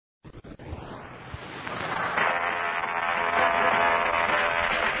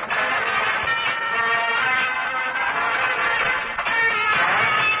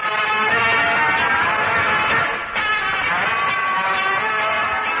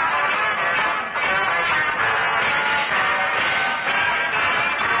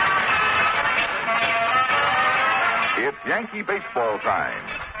Yankee baseball time.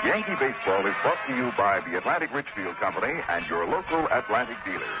 Yankee baseball is brought to you by the Atlantic Richfield Company and your local Atlantic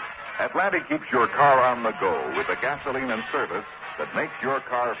dealer. Atlantic keeps your car on the go with the gasoline and service that makes your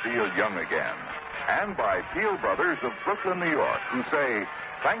car feel young again. And by Peel Brothers of Brooklyn, New York, who say,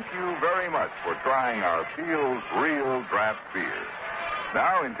 thank you very much for trying our Peel's Real Draft Beer.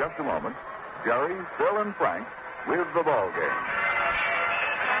 Now, in just a moment, Jerry, Phil, and Frank with the ball game.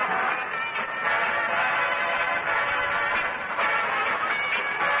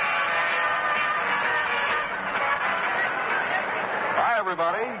 Hi,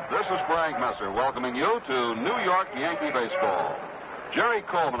 everybody. This is Frank Messer welcoming you to New York Yankee baseball. Jerry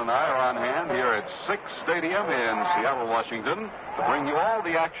Coleman and I are on hand here at Sick's Stadium in Seattle, Washington, to bring you all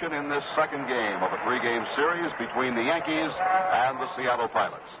the action in this second game of a three-game series between the Yankees and the Seattle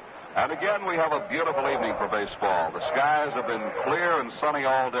Pilots. And again, we have a beautiful evening for baseball. The skies have been clear and sunny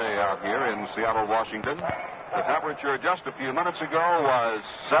all day out here in Seattle, Washington. The temperature just a few minutes ago was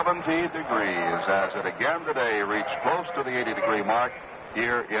 70 degrees, as it again today reached close to the 80-degree mark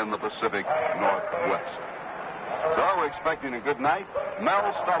here in the Pacific Northwest. So we're expecting a good night.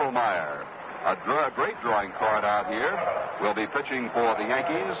 Mel Stottlemyre, a great drawing card out here, will be pitching for the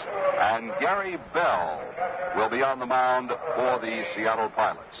Yankees, and Gary Bell will be on the mound for the Seattle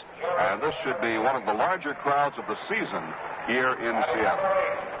Pilots. And this should be one of the larger crowds of the season here in Seattle,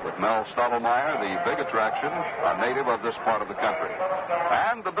 with Mel Stottlemyre, the big attraction, a native of this part of the country.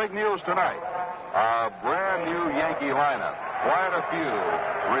 And the big news tonight, a brand new Yankee lineup. Quite a few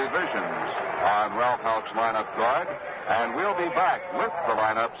revisions on Ralph Houck's lineup card, and we'll be back with the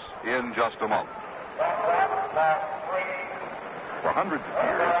lineups in just a moment. For hundreds of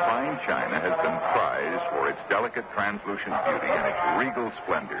years, fine china has been prized for its delicate translucent beauty and its regal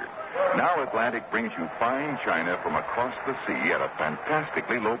splendor. Now Atlantic brings you fine china from across the sea at a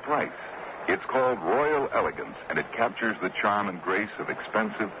fantastically low price. It's called Royal Elegance, and it captures the charm and grace of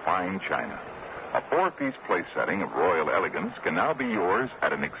expensive fine china. A four-piece place setting of Royal Elegance can now be yours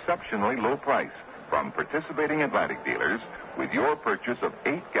at an exceptionally low price from participating Atlantic dealers with your purchase of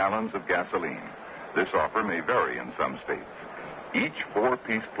 8 gallons of gasoline. This offer may vary in some states. Each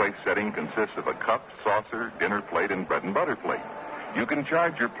four-piece place setting consists of a cup, saucer, dinner plate, and bread and butter plate. You can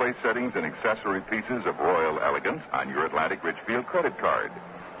charge your place settings and accessory pieces of Royal Elegance on your Atlantic Richfield credit card.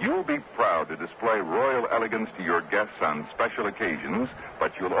 You'll be proud to display Royal Elegance to your guests on special occasions,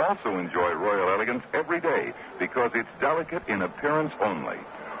 but you'll also enjoy Royal Elegance every day because it's delicate in appearance only.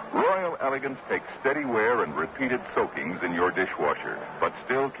 Royal Elegance takes steady wear and repeated soakings in your dishwasher, but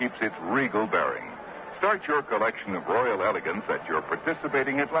still keeps its regal bearing. Start your collection of Royal Elegance at your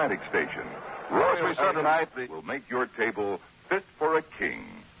participating Atlantic station. Royal we said tonight, will make your table fit for a king.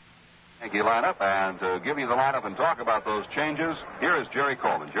 Yankee lineup, and to give you the lineup and talk about those changes, here is Jerry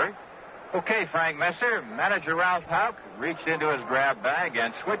Coleman. Jerry? Okay, Frank Messer. Manager Ralph Houck reached into his grab bag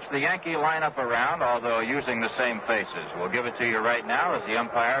and switched the Yankee lineup around, although using the same faces. We'll give it to you right now as the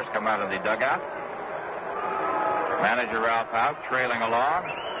umpires come out of the dugout. Manager Ralph Houck trailing along.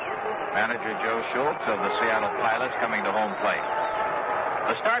 Manager Joe Schultz of the Seattle Pilots coming to home plate.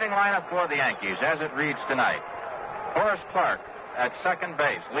 The starting lineup for the Yankees as it reads tonight. Horace Clarke at second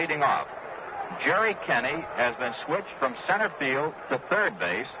base, leading off. Jerry Kenney has been switched from center field to third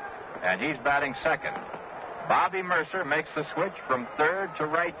base, and he's batting second. Bobby Mercer makes the switch from third to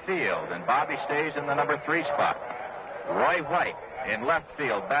right field, and Bobby stays in the number 3 spot. Roy White in left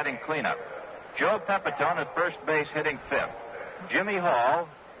field, batting cleanup. Joe Pepitone at first base, hitting fifth. Jimmy Hall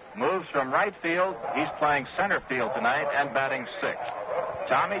moves from right field. He's playing center field tonight and batting sixth.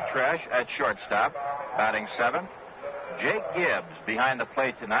 Tommy Tresh at shortstop, batting seventh. Jake Gibbs behind the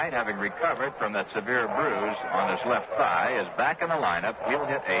plate tonight, having recovered from that severe bruise on his left thigh, is back in the lineup. He'll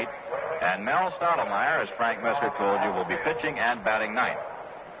hit 8th. And Mel Stottlemyre, as Frank Messer told you, will be pitching and batting 9th.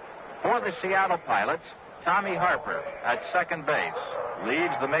 For the Seattle Pilots, Tommy Harper at second base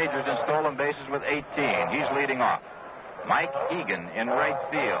leads the majors in stolen bases with 18. He's leading off. Mike Egan in right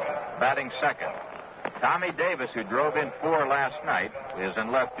field, batting second. Tommy Davis, who drove in 4 last night, is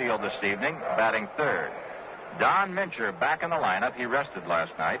in left field this evening, batting third. Don Mincher back in the lineup. He rested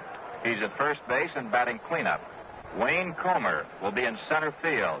last night. He's at first base and batting cleanup. Wayne Comer will be in center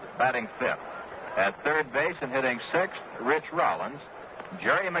field, batting fifth. At third base and hitting sixth, Rich Rollins.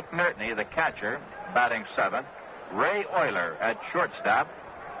 Jerry McNertney, the catcher, batting seventh. Ray Euler at shortstop,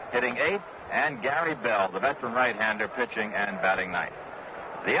 hitting 8th. And Gary Bell, the veteran right-hander, pitching and batting 9th.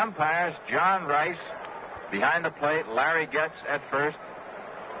 The umpires, John Rice behind the plate, Larry Getz at first.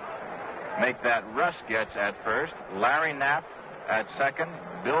 Make that Russ Getz at first, Larry Knapp at second,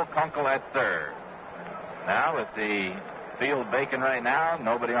 Bill Kunkel at third. Now with the field vacant right now,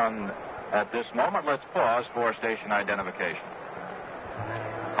 nobody on at this moment. Let's pause for station identification.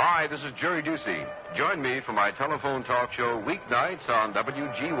 Hi, this is Jerry Ducey. Join me for my telephone talk show weeknights on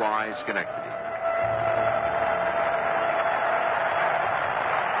WGY Schenectady.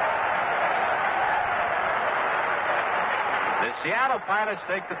 The Seattle Pilots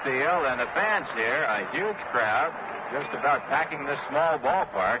take the field, and the fans here, a huge crowd, just about packing this small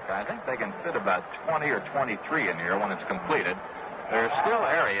ballpark. I think they can fit about 20 or 23 in here when it's completed. There are still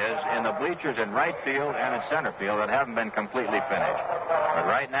areas in the bleachers in right field and in center field that haven't been completely finished. But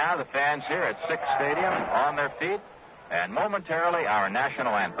right now, the fans here at Sick's Stadium on their feet, and momentarily our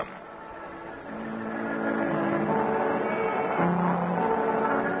national anthem.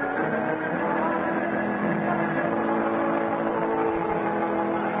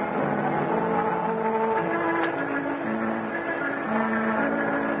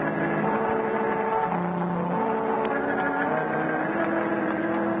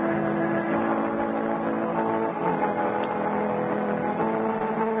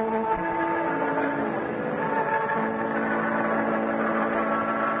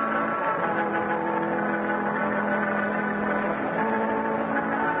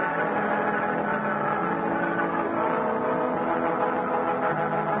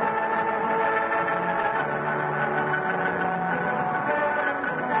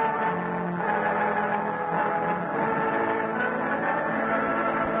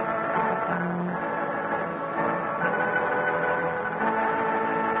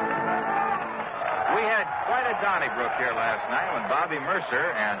 Donnybrook here last night when Bobby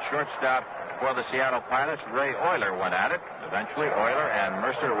Mercer and shortstop for the Seattle Pilots, Ray Euler, went at it. Eventually, Euler and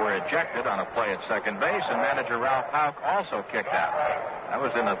Mercer were ejected on a play at second base, and manager Ralph Houck also kicked out. That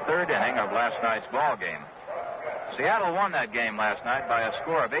was in the third inning of last night's ball game. Seattle won that game last night by a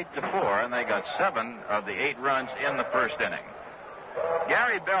score of 8-4, and they got 7 of the 8 runs in the first inning.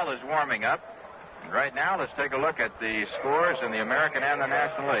 Gary Bell is warming up. Right now, let's take a look at the scores in the American and the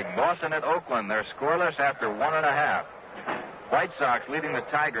National League. Boston at Oakland, they're scoreless after 1.5. White Sox leading the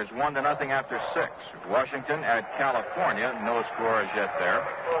Tigers 1-0 after 6. Washington at California, no score as yet there.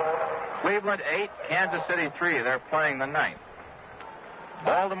 Cleveland 8, Kansas City 3. They're playing the 9th.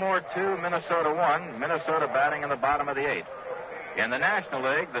 Baltimore 2, Minnesota 1. Minnesota batting in the bottom of the 8th. In the National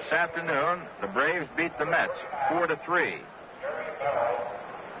League this afternoon, the Braves beat the Mets 4-3.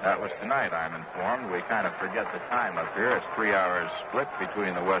 That was tonight, I'm informed. We kind of forget the time up here. It's 3 hours split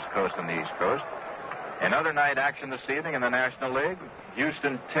between the West Coast and the East Coast. Another night action this evening in the National League.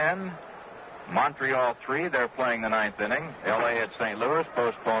 Houston 10, Montreal 3. They're playing the 9th inning. L.A. at St. Louis,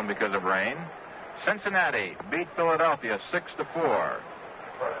 postponed because of rain. Cincinnati beat Philadelphia 6-4.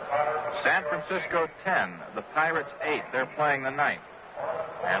 San Francisco 10, the Pirates 8. They're playing the 9th.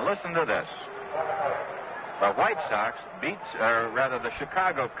 And listen to this. The White Sox the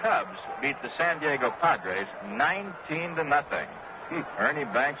Chicago Cubs beat the San Diego Padres 19-0. Ernie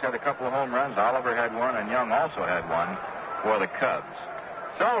Banks had a couple of home runs. Oliver had one, and Young also had one for the Cubs.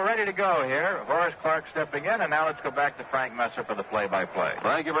 So we're ready to go here. Horace Clark stepping in, and now let's go back to Frank Messer for the play-by-play.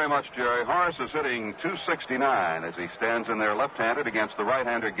 Thank you very much, Jerry. Horace is hitting .269 as he stands in there left-handed against the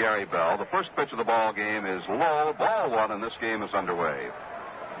right-hander Gary Bell. The first pitch of the ball game is low, ball 1, and this game is underway.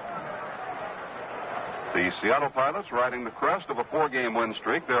 The Seattle Pilots riding the crest of a 4-game win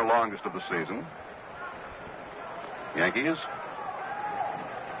streak, their longest of the season. Yankees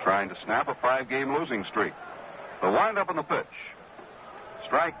trying to snap a 5-game losing streak. The windup and the pitch.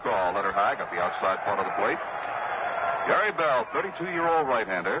 Strike call, letter high, got the outside part of the plate. Gary Bell, 32-year-old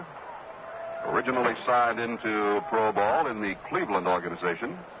right-hander, originally signed into pro ball in the Cleveland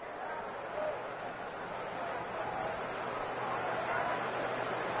organization.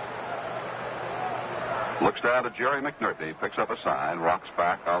 Looks down at Jerry McNerney, picks up a sign, rocks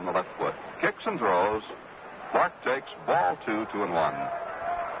back on the left foot, kicks and throws. Clark takes ball 2, 2-1.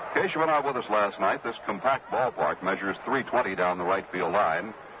 In case you were not with us last night, this compact ballpark measures 320 down the right field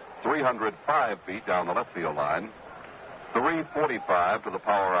line, 305 feet down the left field line, 345 to the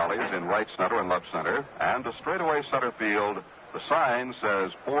power alleys in right center and left center, and to straightaway center field, the sign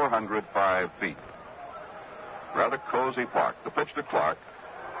says 405 feet. Rather cozy park. The pitch to Clark.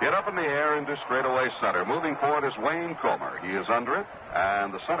 Hit up in the air into straightaway center. Moving forward is Wayne Comer. He is under it,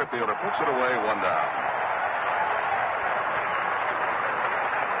 and the center fielder puts it away, 1 down.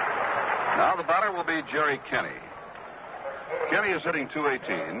 Now the batter will be Jerry Kenney. Kenney is hitting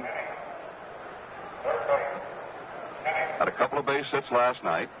 .218. Had a couple of base hits last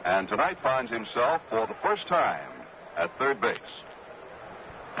night, and tonight finds himself for the first time at third base.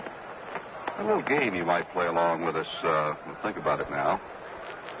 A little game you might play along with us. Think about it now.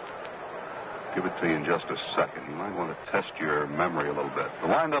 give it to you in just a second. You might want to test your memory a little bit. The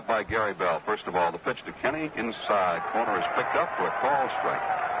windup by Gary Bell. First of all, the pitch to Kenny inside. Corner is picked up for a call strike.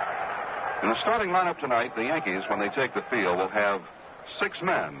 In the starting lineup tonight, the Yankees, when they take the field, will have 6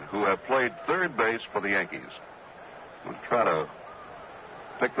 men who have played third base for the Yankees. We'll try to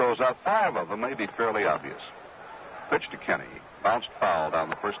pick those out. 5 of them may be fairly obvious. Pitch to Kenny. Bounced foul down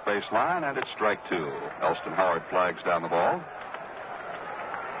the first base line, and it's strike 2. Elston Howard flags down the ball.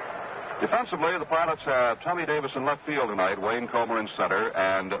 Defensively, the Pilots have Tommy Davis in left field tonight, Wayne Comer in center,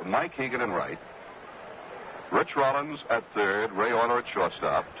 and Mike Hegan in right. Rich Rollins at third, Ray Euler at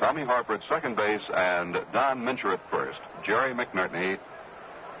shortstop, Tommy Harper at second base, and Don Mincher at first. Jerry McNerney,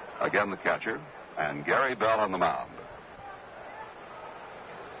 again the catcher, and Gary Bell on the mound.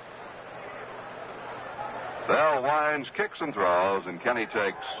 Bell winds, kicks, and throws, and Kenny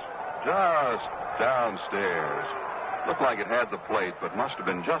takes just downstairs. Looked like it had the plate, but must have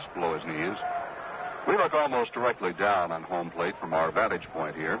been just below his knees. We look almost directly down on home plate from our vantage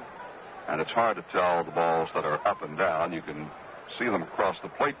point here, and it's hard to tell the balls that are up and down. You can see them across the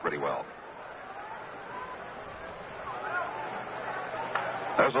plate pretty well.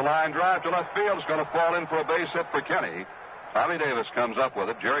 There's a line drive to left field. It's going to fall in for a base hit for Kenny. Tommy Davis comes up with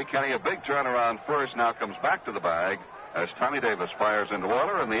it. Jerry Kenny, a big turnaround first, now comes back to the bag as Tommy Davis fires into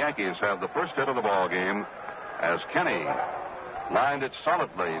Euler, and the Yankees have the first hit of the ball game as Kenny lined it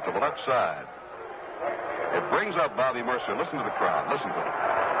solidly to the left side. It brings up Bobby Mercer. Listen to the crowd. Listen to it.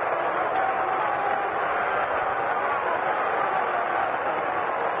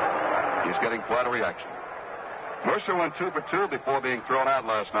 He's getting quite a reaction. Mercer went 2 for 2 before being thrown out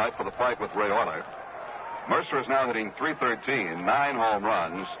last night for the fight with Ray Euler. Mercer is now hitting .313, 9 home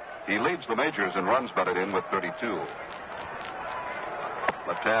runs. He leads the majors in runs batted in with 32.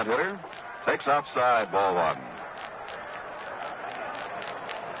 Left-hand hitter takes outside, ball 1.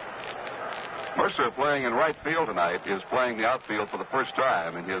 Mercer, playing in right field tonight, is playing the outfield for the first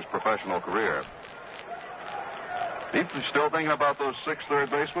time in his professional career. You still thinking about those 6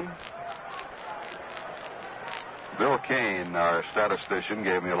 third basemen? Bill Kane, our statistician,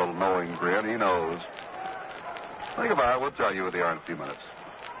 gave me a little knowing grin. He knows. Think about it. We'll tell you where they are in a few minutes.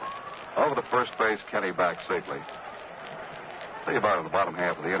 Over to first base, Kenny back safely. Think about it in the bottom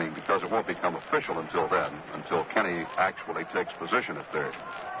half of the inning, because it won't become official until then, until Kenny actually takes position at third.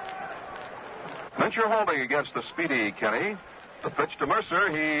 Mincher holding against the speedy Kenny. The pitch to Mercer.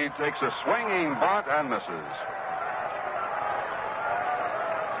 He takes a swinging bunt and misses.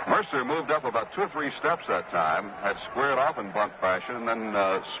 Mercer moved up about 2 or 3 steps that time, had squared off in bunt fashion, and then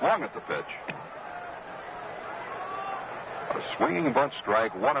swung at the pitch. A swinging bunt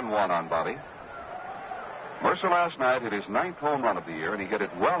strike, 1-1 on Bobby. Mercer last night hit his 9th home run of the year, and he hit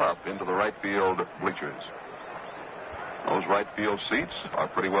it well up into the right field bleachers. Those right field seats are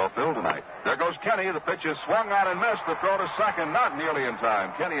pretty well filled tonight. There goes Kenny. The pitch is swung on and missed. The throw to second, not nearly in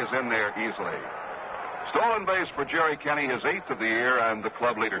time. Kenny is in there easily. Stolen base for Jerry Kenny, his 8th of the year, and the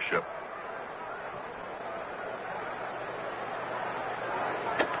club leadership.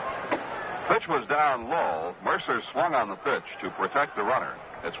 Pitch was down low. Mercer swung on the pitch to protect the runner.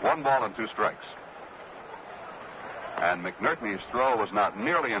 It's 1 ball and 2 strikes. And McNerney's throw was not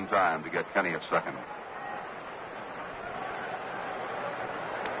nearly in time to get Kenny at second.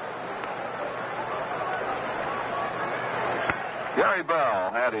 Gary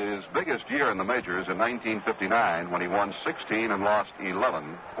Bell had his biggest year in the majors in 1959 when he won 16 and lost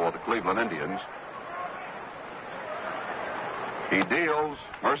 11 for the Cleveland Indians. He deals.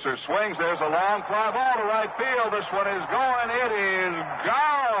 Mercer swings. There's a long fly ball to right field. This one is going. It is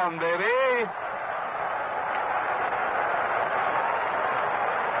gone, baby.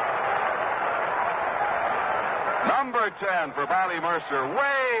 Number 10 for Bobby Mercer,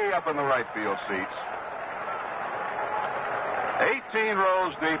 way up in the right field seats. 18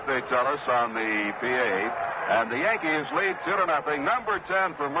 rows deep, they tell us, on the PA. And the Yankees lead 2-0. Number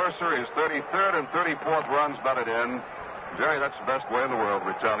 10 for Mercer, his 33rd and 34th runs batted in. Jerry, that's the best way in the world to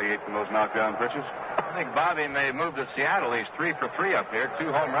retaliate from those knockdown pitches. I think Bobby may move to Seattle. He's 3 for 3 up here,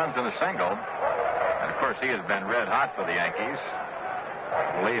 2 home runs and a single. And, of course, he has been red hot for the Yankees.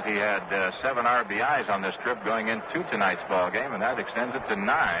 I believe he had 7 RBIs on this trip going into tonight's ball game, and that extends it to 9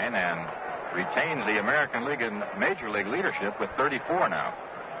 and retains the American League and Major League leadership with 34 now.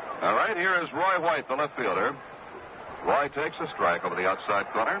 All right, here is Roy White, the left fielder. Roy takes a strike over the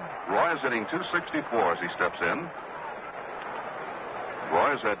outside corner. Roy is hitting .264 as he steps in.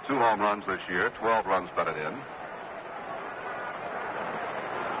 Roy has had 2 home runs this year, 12 runs batted in.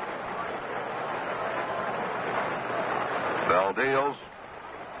 Bell deals.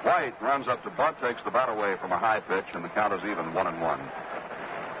 White runs up to bunt, takes the bat away from a high pitch, and the count is even 1-1.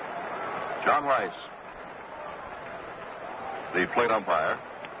 John Rice, the plate umpire.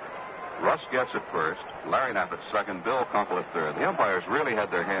 Russ gets at first. Larry Knapp at second. Bill Kunkel at third. The umpires really had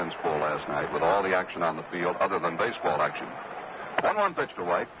their hands full last night with all the action on the field other than baseball action. 1-1 pitch to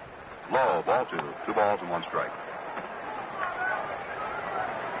White. Low, ball two. 2 balls and 1 strike.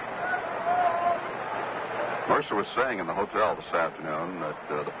 Mercer was saying in the hotel this afternoon that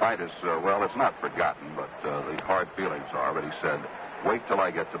the fight is, well, it's not forgotten, but the hard feelings are. But he said, wait till I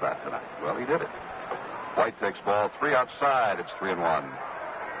get to bat tonight. Well, he did it. White takes ball 3 outside. It's 3-1.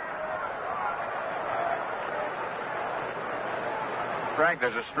 Frank,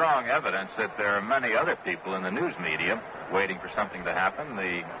 there's a strong evidence that there are many other people in the news media waiting for something to happen.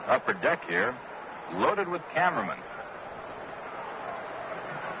 The upper deck here loaded with cameramen.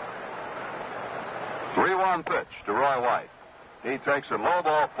 3-1 pitch to Roy White. He takes a low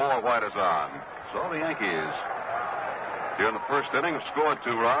ball 4. White is on. So the Yankees, here in the first inning, have scored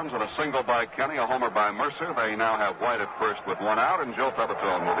 2 runs and a single by Kenny, a homer by Mercer. They now have White at first with 1 out and Joe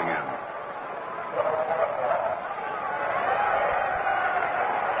Pepitone moving in.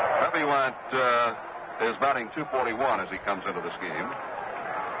 Pepe is batting .241 as he comes into this game.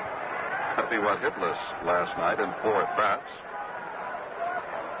 Pepe went hitless last night in 4 at-bats.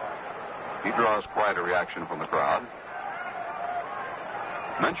 He draws quite a reaction from the crowd.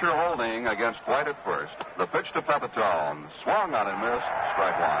 Mincher holding against White at first. The pitch to Pepitone. Swung on and missed.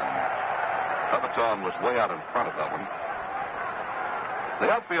 Strike 1. Pepitone was way out in front of that one.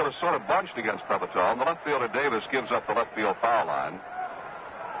 The outfield is sort of bunched against Pepitone. The left fielder, Davis, gives up the left field foul line.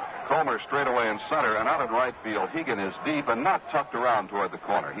 Comer straight away in center, and out in right field, Hegan is deep and not tucked around toward the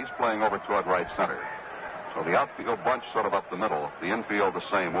corner. He's playing over toward right center. So the outfield bunch sort of up the middle. The infield the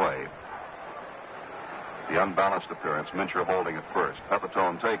same way. The unbalanced appearance, Mincher holding at first.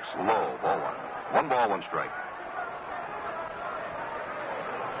 Pepitone takes low, ball 1. 1 ball, 1 strike.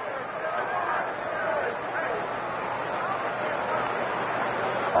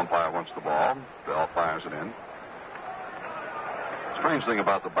 Umpire wants the ball. Bell fires it in. Strange thing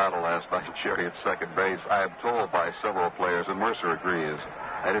about the battle last night, Jerry, at second base, I am told by several players, and Mercer agrees.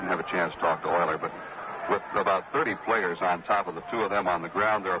 I didn't have a chance to talk to Euler, but with about 30 players on top of the 2 of them on the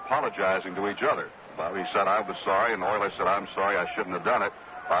ground, they're apologizing to each other. Bobby said, I was sorry, and Euler said, I'm sorry, I shouldn't have done it.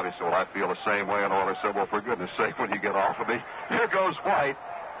 Bobby said, well, I feel the same way, and Euler said, well, for goodness sake, when you get off of me. Here goes White.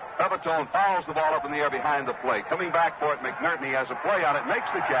 Pepitone fouls the ball up in the air behind the plate. Coming back for it, McNerney has a play on it, makes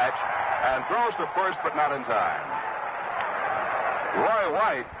the catch, and throws to first, but not in time. Roy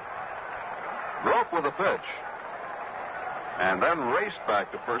White broke with a pitch and then raced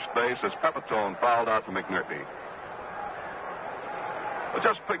back to first base as Pepitone fouled out to McNerney. But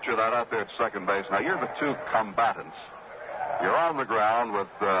just picture that out there at second base. Now, you're the 2 combatants. You're on the ground with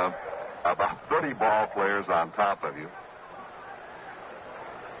about 30 ball players on top of you.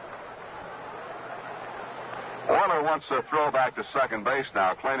 Euler wants to throw back to second base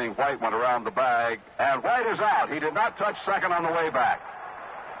now, claiming White went around the bag, and White is out. He did not touch second on the way back.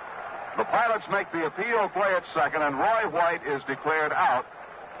 The Pilots make the appeal play at second, and Roy White is declared out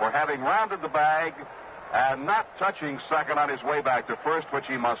for having rounded the bag and not touching second on his way back to first, which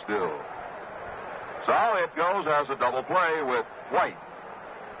he must do. So it goes as a double play with White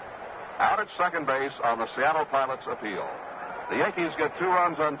out at second base on the Seattle Pilots' appeal. The Yankees get 2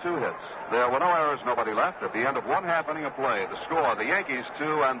 runs on 2 hits. There were no errors, nobody left. At the end of 1/2 inning of play, the score, the Yankees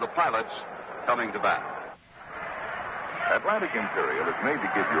 2 and the Pilots coming to bat. Atlantic Imperial is made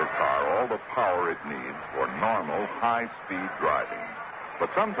to give your car all the power it needs for normal, high-speed driving. But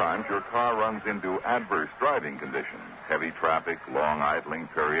sometimes your car runs into adverse driving conditions. Heavy traffic, long idling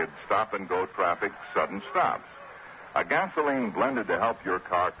periods, stop-and-go traffic, sudden stops. A gasoline blended to help your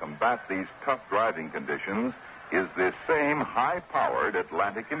car combat these tough driving conditions is this same high-powered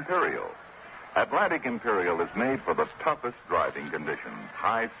Atlantic Imperial. Atlantic Imperial is made for the toughest driving conditions,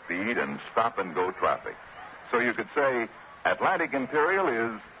 high speed and stop-and-go traffic. So you could say Atlantic Imperial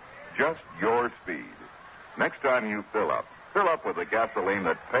is just your speed. Next time you fill up with a gasoline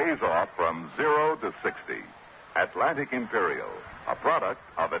that pays off from 0 to 60. Atlantic Imperial, a product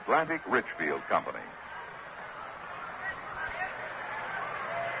of Atlantic Richfield Company.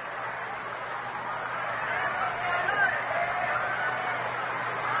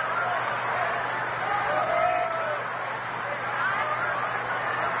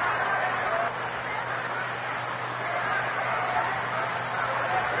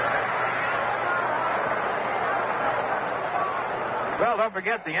 Well, don't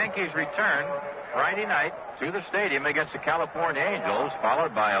forget the Yankees return Friday night to the stadium against the California Angels,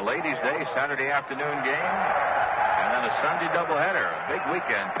 followed by a Ladies' Day Saturday afternoon game, and then a Sunday doubleheader. A big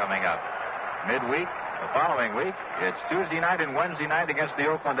weekend coming up. Midweek, The following week, it's Tuesday night and Wednesday night against the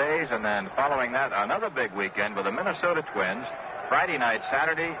Oakland A's, and then following that, another big weekend with the Minnesota Twins. Friday night,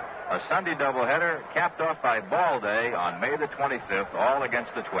 Saturday, a Sunday doubleheader, capped off by Ball Day on May the 25th, all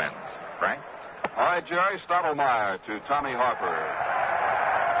against the Twins. Frank? All right, Jerry, Stottlemyre to Tommy Harper.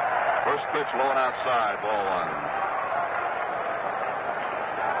 First pitch low and outside, ball one.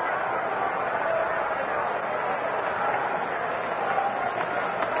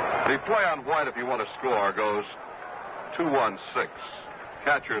 The play on White, if you want to score, goes 2-1-6.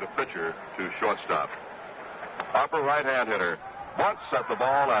 Catcher to pitcher to shortstop. Harper, right-hand hitter, bunts at the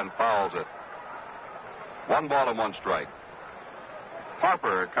ball and fouls it. 1 ball and 1 strike.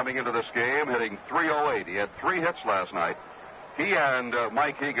 Harper coming into this game hitting .308. He had 3 hits last night. He and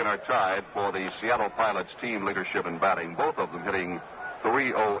Mike Hegan are tied for the Seattle Pilots team leadership in batting, both of them hitting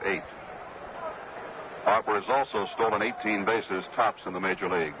 .308. Harper has also stolen 18 bases, tops in the major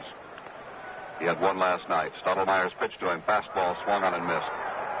leagues. He had 1 last night. Stottlemyre's pitch to him, fastball swung on and missed.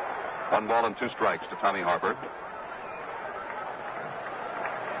 1 ball and 2 strikes to Tommy Harper.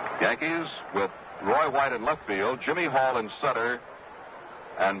 Yankees with Roy White in left field, Jimmy Hall in center,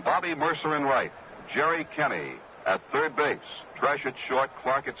 and Bobby Mercer in right. Jerry Kenney at third base. Tresh at short,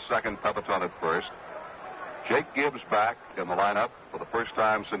 Clark at second, Pepitone at first. Jake Gibbs back in the lineup for the first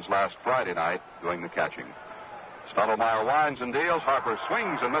time since last Friday night doing the catching. Stottlemyre winds and deals. Harper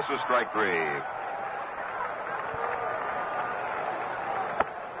swings and misses, strike 3.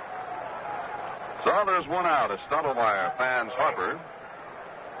 So there's 1 out as Stottlemyre fans Harper.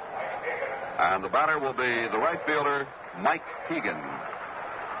 And the batter will be the right fielder, Mike Hegan.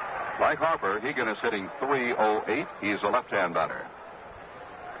 Like Harper, Hegan is hitting .308. He's a left-hand batter.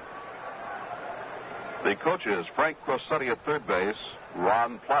 The coaches, Frank Crosetti at third base,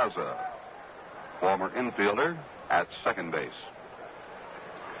 Ron Plaza, former infielder, at second base.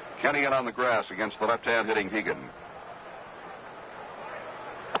 Kenny in on the grass against the left-hand hitting Hegan.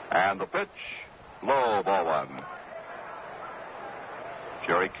 And the pitch, low, ball 1.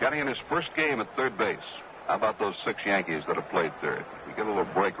 Jerry Kenney in his first game at third base. How about those 6 Yankees that have played third? We get a little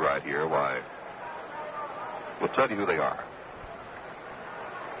break right here. Why? We'll tell you who they are.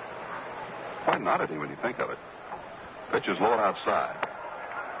 Quite an oddity when you think of it. Pitch is low and outside.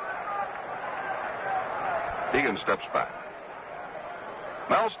 Hegan steps back.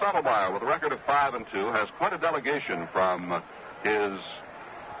 Mel Stottlemyre, with a record of 5-2, has quite a delegation from the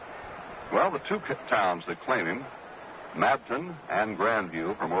 2 towns that claim him, Mabton and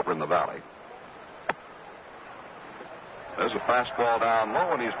Grandview from over in the valley. There's a fastball down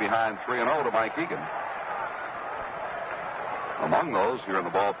low, and he's behind 3-0 to Mike Hegan. Among those here in the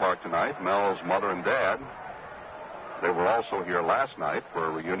ballpark tonight, Mel's mother and dad. They were also here last night for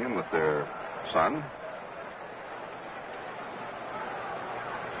a reunion with their son.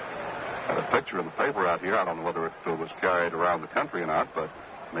 Had a picture in the paper out here. I don't know whether it was carried around the country or not, but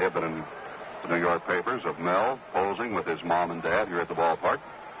it may have been in the New York papers of Mel posing with his mom and dad here at the ballpark.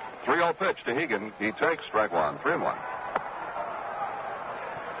 3-0 pitch to Hegan. He takes strike 1, 3-1.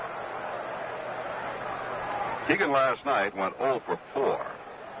 Hegan last night went 0 for 4.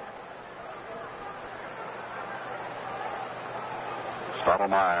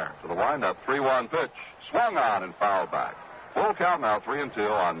 Stottlemyre to the windup, 3-1 pitch. Swung on and fouled back. Full count now, 3-2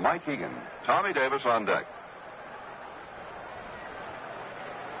 on Mike Hegan. Tommy Davis on deck.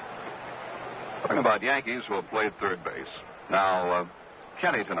 Talking about Yankees who have played third base. Now,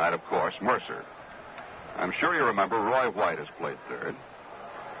 Kenny tonight, of course, Mercer. I'm sure you remember Roy White has played third.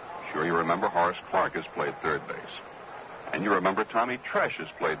 Sure you remember Horace Clark has played third base. And you remember Tommy Tresh has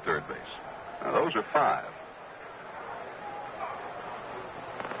played third base. Now, those are 5.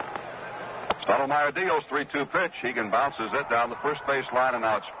 Stottlemyre deals 3-2 pitch. Hegan bounces it down the first base line, and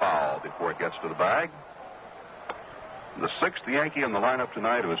now it's foul before it gets to the bag. The 6th Yankee in the lineup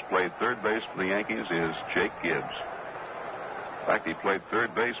tonight who has played third base for the Yankees is Jake Gibbs. In fact, he played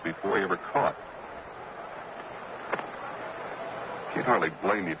third base before he ever caught. Can't hardly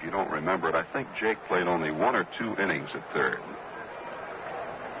blame you if you don't remember it. I think Jake played only 1 or 2 innings at third.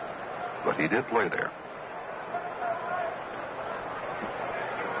 But he did play there.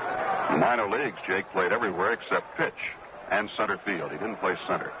 In the minor leagues, Jake played everywhere except pitch and center field. He didn't play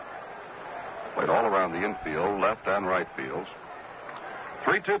center. Played all around the infield, left and right fields.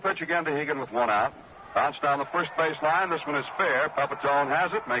 3-2 pitch again to Hegan with 1 out. Bounce down the first base line. This one is fair. Pepitone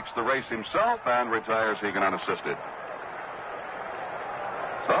has it, makes the race himself, and retires Hegan unassisted.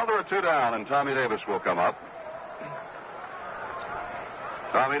 So there are 2 down, and Tommy Davis will come up.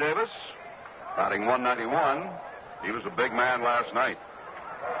 Tommy Davis, batting 191. He was a big man last night.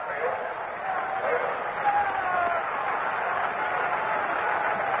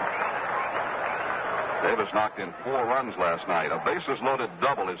 Davis knocked in 4 runs last night. A bases-loaded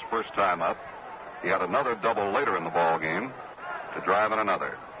double his first time up. He had another double later in the ball game to drive in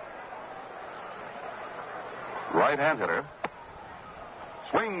another. Right-hand hitter.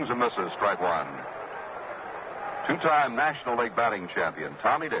 Swings and misses, strike one. Two-time National League batting champion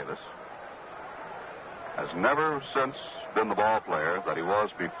Tommy Davis has never since been the ball player that he was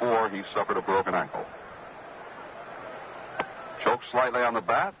before he suffered a broken ankle. Chokes slightly on the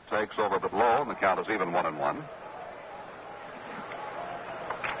bat, takes over but low, and the count is even 1-1.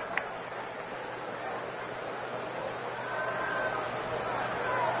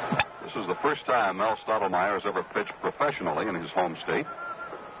 This is the first time Mel Stottlemyre has ever pitched professionally in his home state.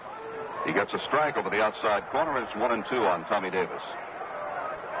 He gets a strike over the outside corner, and it's 1-2 on Tommy Davis.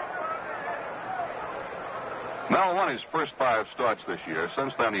 Mel won his first 5 starts this year.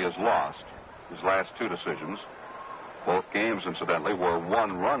 Since then, he has lost his last 2 decisions. Both games, incidentally, were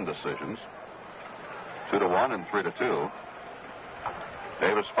 1-run decisions. 2-1 and 3-2.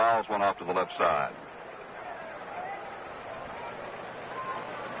 Davis fouls one off to the left side.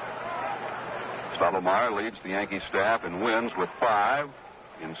 Stottlemyre leads the Yankee staff in wins with 5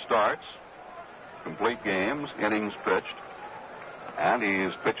 in starts, complete games, innings pitched, and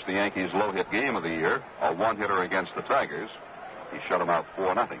he's pitched the Yankees' low-hit game of the year, a 1-hitter against the Tigers. He shut them out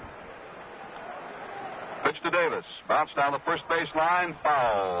 4-0. Pitch to Davis, bounced down the first base line,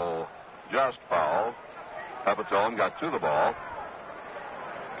 foul, just foul. Pepitone got to the ball.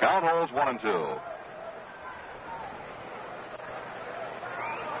 Count holds 1-2.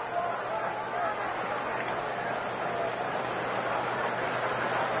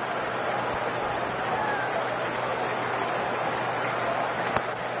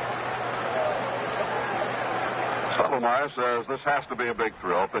 Stottlemyre says this has to be a big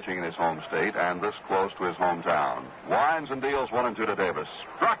thrill, pitching in his home state and this close to his hometown. Winds and deals 1-2 to Davis.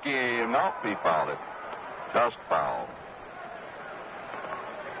 Struck him. Nope, he fouled it. Just foul.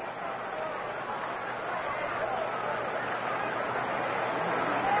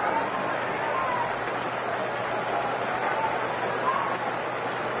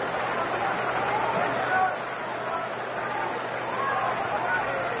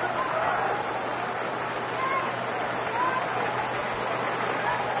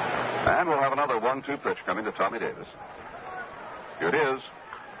 And we'll have another 1-2 pitch coming to Tommy Davis. Here it is.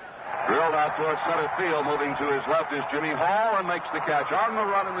 Drilled out towards center field. Moving to his left is Jimmy Hall and makes the catch on the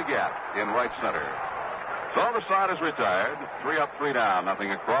run in the gap in right center. So the side is retired. 3 up, 3 down. Nothing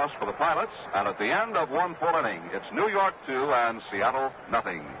across for the Pilots. And at the end of 1 full inning, it's New York 2 and Seattle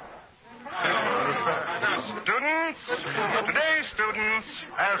nothing. Students, today's students,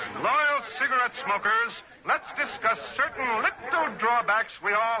 as loyal cigarette smokers, let's discuss certain little drawbacks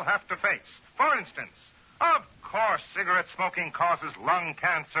we all have to face. For instance, of course, cigarette smoking causes lung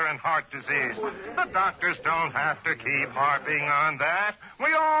cancer and heart disease. The doctors don't have to keep harping on that.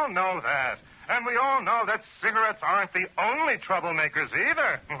 We all know that. And we all know that cigarettes aren't the only troublemakers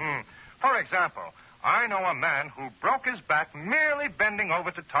either. For example, I know a man who broke his back merely bending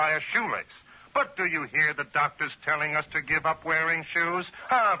over to tie a shoelace. But do you hear the doctors telling us to give up wearing shoes?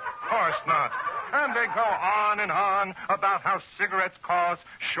 Of course not. And they go on and on about how cigarettes cause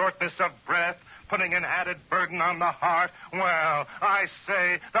shortness of breath, putting an added burden on the heart. Well, I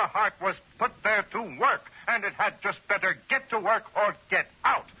say the heart was put there to work, and it had just better get to work or get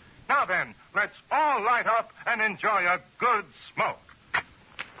out. Now then, let's all light up and enjoy a good smoke.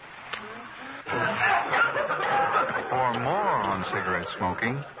 For more on cigarette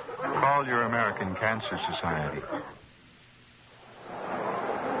smoking, call your American Cancer Society.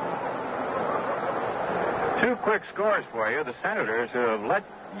 2 quick scores for you. The Senators, who have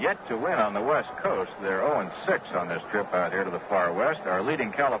yet to win on the West Coast, they're 0-6 on this trip out here to the far west, are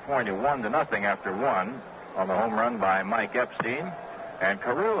leading California 1-0 after 1 on the home run by Mike Epstein. And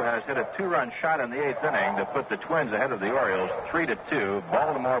Carew has hit a 2-run shot in the 8th inning to put the Twins ahead of the Orioles 3-2.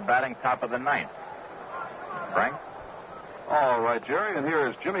 Baltimore batting top of the 9th. Frank? All right, Jerry, and here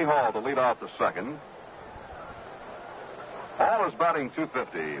is Jimmy Hall to lead off the second. Hall is batting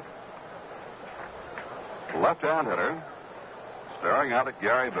 .250. Left-hand hitter, staring out at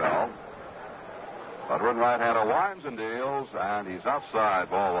Gary Bell. Veteran right-hander winds and deals, and he's outside,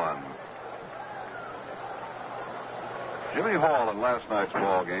 ball 1. Jimmy Hall in last night's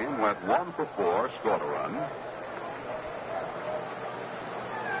ball game went 1 for 4, scored a run.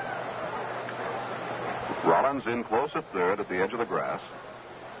 Rollins in close at third at the edge of the grass.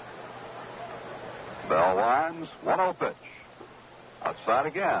 Bell winds, 1-0 pitch. Outside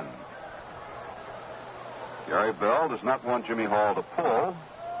again. Gary Bell does not want Jimmy Hall to pull.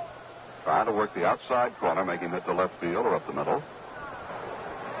 Trying to work the outside corner, make him hit the left field or up the middle.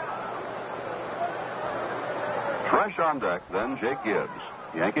 Fresh on deck, then Jake Gibbs.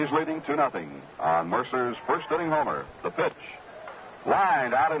 Yankees leading 2-0 on Mercer's first inning homer. The pitch.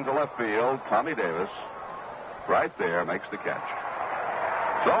 Lined out into left field. Tommy Davis, right there, makes the catch.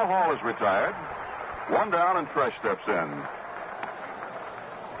 So Hall is retired. One down, and Fresh steps in.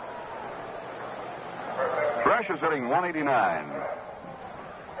 Fresh is hitting 189.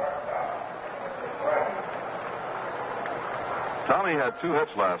 Tommy had 2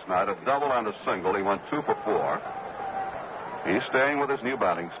 hits last night, a double and a single. He went 2 for 4. He's staying with his new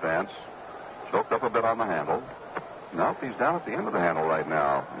batting stance. Choked up a bit on the handle. Nope, he's down at the end of the handle right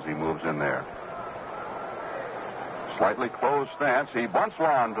now as he moves in there. Slightly closed stance. He bunts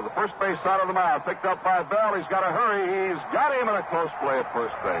one to the first base side of the mound. Picked up by Bell. He's got to hurry. He's got him in a close play at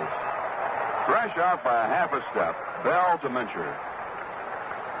first base. Fresh out by a half a step. Bell to Mincher.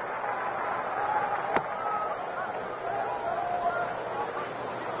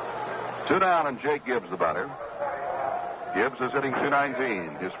 Two down, and Jake Gibbs the batter. Gibbs is hitting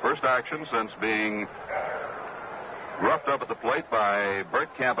 219. His first action since being roughed up at the plate by Bert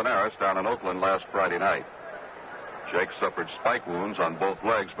Campaneris down in Oakland last Friday night. Jake suffered spike wounds on both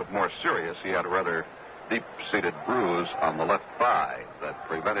legs, but more serious, he had a rather deep-seated bruise on the left thigh that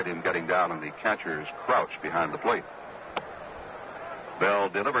prevented him getting down in the catcher's crouch behind the plate. Bell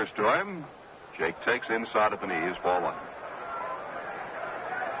delivers to him. Jake takes inside at the knees, ball 1.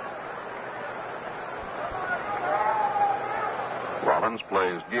 Rollins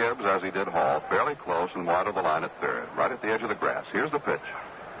plays Gibbs as he did Hall, fairly close and wide of the line at third, right at the edge of the grass. Here's the pitch.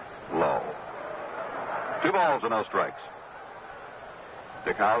 Low. 2 balls and no strikes.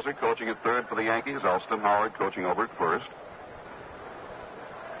 Dick Hauser coaching at third for the Yankees. Elston Howard coaching over at first.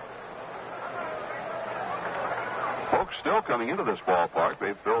 Folks still coming into this ballpark.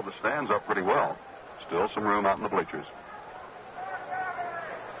 They've filled the stands up pretty well. Still some room out in the bleachers.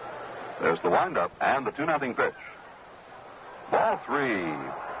 There's the windup and the 2-0 pitch. Ball 3.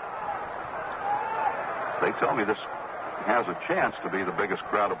 They tell me this has a chance to be the biggest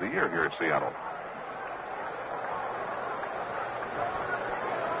crowd of the year here at Seattle.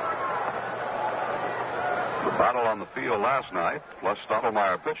 The battle on the field last night, plus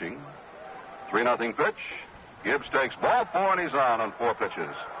Stottlemyre pitching. 3-0 pitch. Gibbs takes ball 4, and he's on 4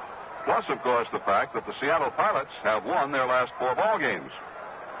 pitches. Plus, of course, the fact that the Seattle Pilots have won their last 4 ball games.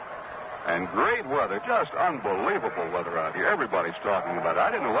 And great weather, just unbelievable weather out here. Everybody's talking about it. I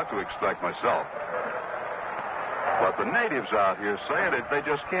didn't know what to expect myself. But the natives out here say that they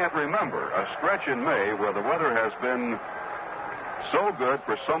just can't remember a stretch in May where the weather has been so good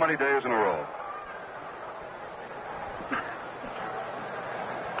for so many days in a row.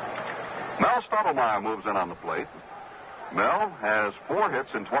 Mel Stottlemyre moves in on the plate. Mel has 4 hits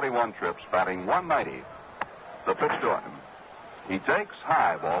in 21 trips, batting 190. The pitch to him. He takes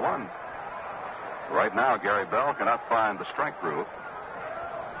high, ball 1. Right now, Gary Bell cannot find the strike groove.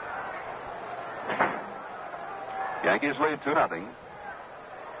 Yankees lead 2-0.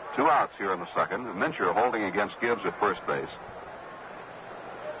 2 outs here in the second. Mincher holding against Gibbs at first base.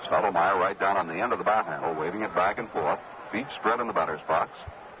 Stottlemyre right down on the end of the bat handle, waving it back and forth. Feet spread in the batter's box.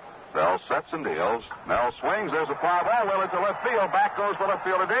 Bell sets and deals. Mel swings. There's a fly ball well into left field. Back goes the left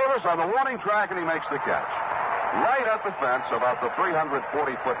fielder Davis on the warning track, and he makes the catch. Right at the fence, about the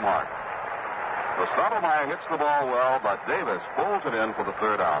 340-foot mark. The Stottlemyre hits the ball well, but Davis pulls it in for the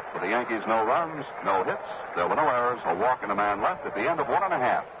 3rd out. For the Yankees, no runs, no hits. There were no errors, a walk and a man left at the end of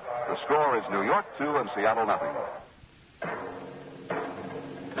 1.5. The score is New York 2 and Seattle 0.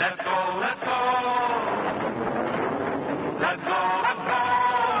 Let's go, let's go. Let's go, let's go.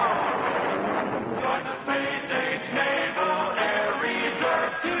 Join the Space Age Naval Air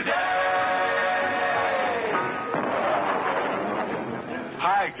Reserve today.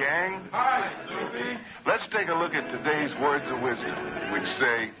 Hi, gang. Hi, Snoopy. Let's take a look at today's words of wisdom, which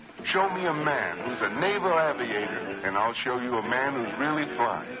say, show me a man who's a naval aviator, and I'll show you a man who's really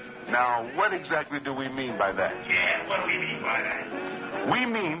flying. Now, what exactly do we mean by that? Yeah, what do we mean by that? We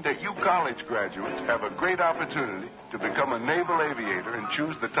mean that you college graduates have a great opportunity to become a naval aviator and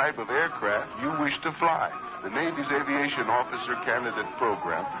choose the type of aircraft you wish to fly. The Navy's Aviation Officer Candidate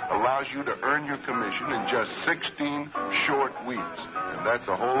Program allows you to earn your commission in just 16 short weeks. And that's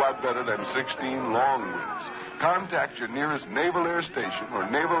a whole lot better than 16 long weeks. Contact your nearest Naval Air Station or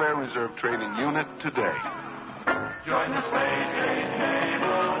Naval Air Reserve Training Unit today. Join the Space Age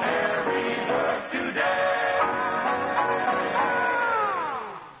Naval Air Reserve today.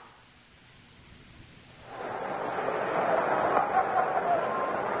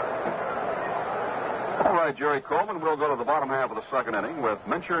 All right, Jerry Coleman, we'll go to the bottom half of the second inning with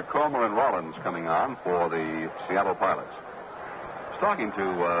Mincher, Comer, and Rollins coming on for the Seattle Pilots. I was talking to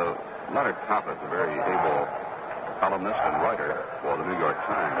Leonard Toppett, a very able columnist and writer for the New York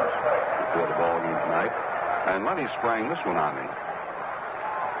Times, before the ball game tonight. And Lenny sprang this one on me.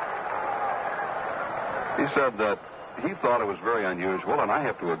 He said that he thought it was very unusual, and I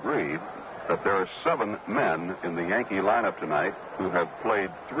have to agree, that there are 7 men in the Yankee lineup tonight who have played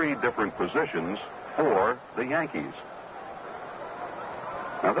 3 different positions for the Yankees.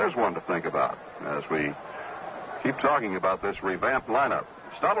 Now, there's one to think about as we keep talking about this revamped lineup.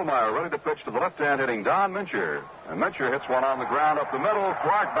 Stottlemyre ready to pitch to the left-hand hitting Don Mincher. And Mincher hits one on the ground up the middle.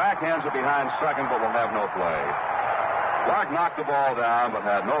 Clark backhands it behind second, but will have no play. Clark knocked the ball down, but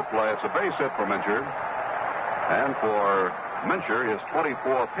had no play. It's a base hit for Mincher. And for Mincher, his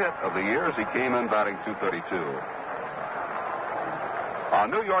 24th hit of the year as he came in batting .232.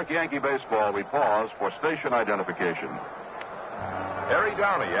 On New York Yankee baseball, we pause for station identification. Harry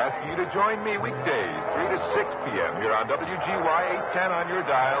Downey asking you to join me weekdays, 3 to 6 p.m. here on WGY 810 on your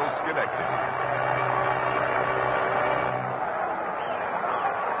dial, Schenectady.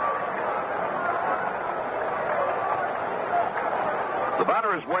 The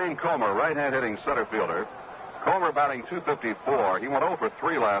batter is Wayne Comer, right-hand hitting center fielder. Comer batting .254. He went 0 for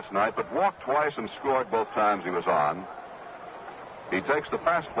 3 last night, but walked twice and scored both times he was on. He takes the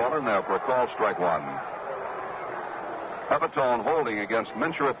fastball in there for a called strike 1. Pepitone holding against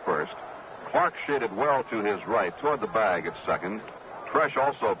Mincher at first. Clark shaded well to his right toward the bag at second. Tresh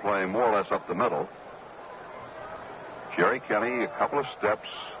also playing more or less up the middle. Jerry Kenny a couple of steps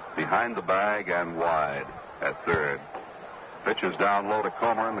behind the bag and wide at third. Pitch is down low to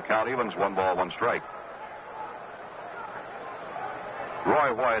Comer, and the count evens 1 ball, 1 strike.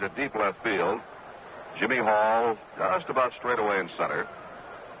 Roy White at deep left field. Jimmy Hall just about straight away in center.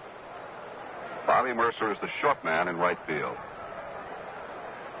 Bobby Mercer is the short man in right field.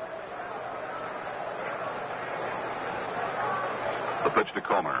 The pitch to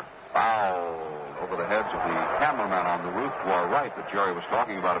Comer. Foul over the heads of the cameraman on the roof to our right that Jerry was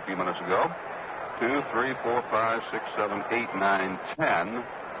talking about a few minutes ago. 2, 3, 4, 5, 6, 7, 8, 9, 10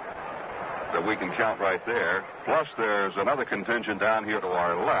 that we can count right there. Plus there's another contingent down here to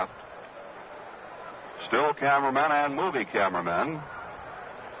our left. Still cameramen and movie cameramen.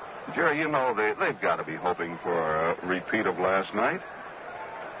 Jerry, you know they've got to be hoping for a repeat of last night.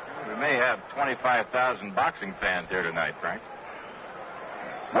 We may have 25,000 boxing fans here tonight, Frank.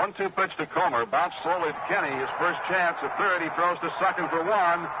 1-2 pitch to Comer. Bounced slowly to Kenny. His first chance at third. He throws to second for 1.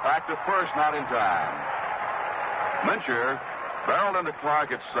 Back to first, not in time. Mincher barreled into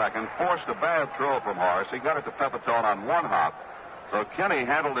Clark at second. Forced a bad throw from Horace. He got it to Pepitone on 1 hop. So Kenny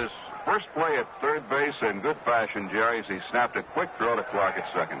handled his first play at third base in good fashion, Jerry, as he snapped a quick throw to Clark at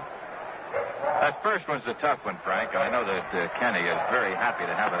second. That first one's a tough one, Frank. I know that Kenny is very happy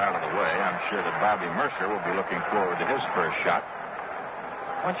to have it out of the way. I'm sure that Bobby Mercer will be looking forward to his first shot.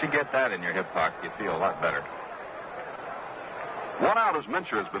 Once you get that in your hip pocket, you feel a lot better. 1 out as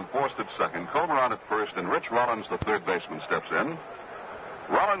Mincher has been forced at second. Comer on at first, and Rich Rollins, the third baseman, steps in.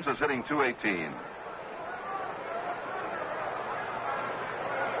 Rollins is hitting .218.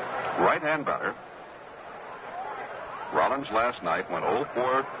 Right-hand batter. Rollins last night went 0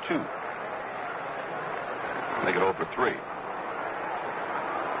 for 2. Make it 0 for 3.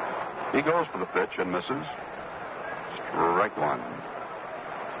 He goes for the pitch and misses. Strike 1.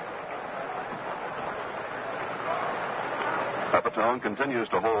 Pepitone continues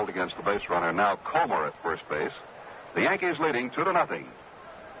to hold against the base runner. Now Comer at first base. The Yankees leading 2-0. In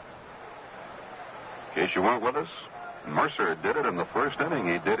case you weren't with us, Mercer did it in the first inning.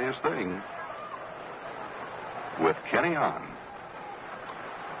 He did his thing with Kenny on.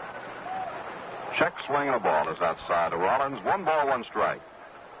 Check swing and a ball is outside of Rollins. 1 ball, 1 strike.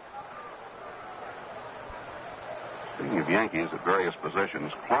 Speaking of Yankees at various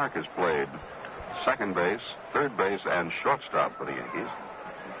positions, Clark has played second base, third base, and shortstop for the Yankees.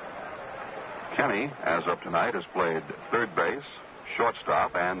 Kenny, as of tonight, has played third base,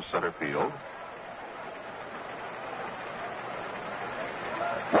 shortstop, and center field.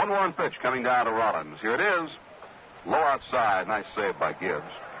 1-1 pitch coming down to Rollins. Here it is. Low outside. Nice save by Gibbs.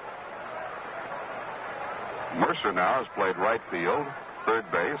 Mercer now has played right field, third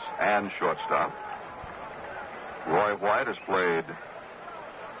base, and shortstop. Roy White has played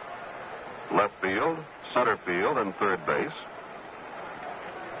left field, center field, and third base.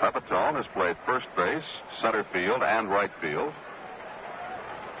 Pepitone has played first base, center field, and right field.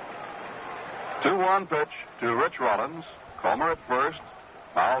 2-1 pitch to Rich Rollins. Comer at first.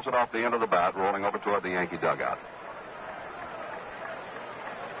 Fouls it off the end of the bat, rolling over toward the Yankee dugout.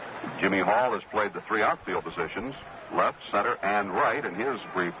 Jimmy Hall has played the 3 outfield positions, left, center, and right in his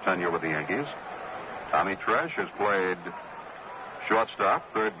brief tenure with the Yankees. Tommy Tresh has played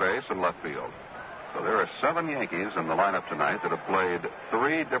shortstop, third base, and left field. So there are 7 Yankees in the lineup tonight that have played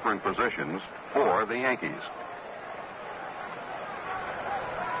 3 different positions for the Yankees.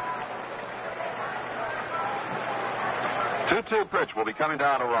 Two-two pitch will be coming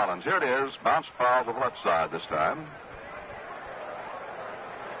down to Rollins. Here it is. Bounce foul to the left side this time.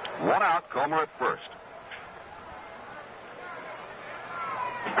 1 out. Comer at first.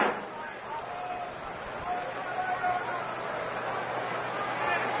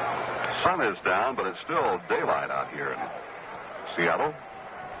 Sun is down, but it's still daylight out here in Seattle.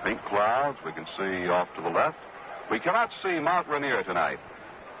 Pink clouds we can see off to the left. We cannot see Mount Rainier tonight.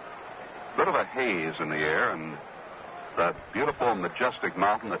 Bit of a haze in the air, and that beautiful, majestic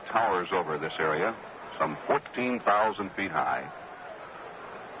mountain that towers over this area, some 14,000 feet high.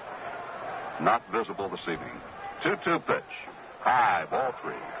 Not visible this evening. 2-2 pitch. High, ball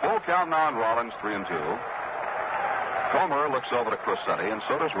 3. Full count now on Rollins, 3-2. Comer looks over to Crosetti, and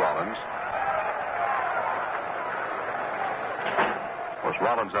so does Rollins. Of course,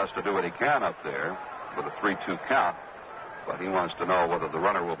 Rollins has to do what he can up there with a 3-2 count, but he wants to know whether the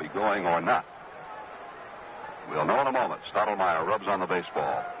runner will be going or not. We'll know in a moment. Stottlemyre rubs on the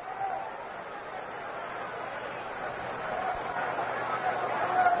baseball.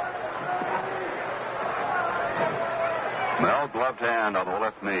 Mel, gloved hand on the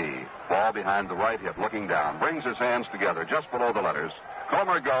left knee. Ball behind the right hip, looking down. Brings his hands together just below the letters.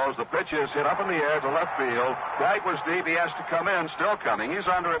 Comer goes. The pitch is hit up in the air to left field. Right was deep. He has to come in. Still coming. He's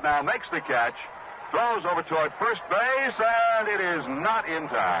under it now. Makes the catch. Throws over toward first base, and it is not in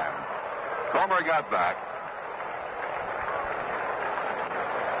time. Comer got back.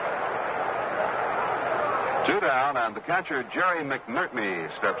 Two down, and the catcher, Jerry McNerney,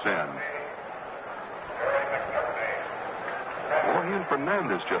 steps in. Well, he and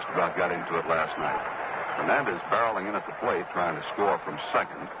Fernandez just about got into it last night. Fernandez barreling in at the plate, trying to score from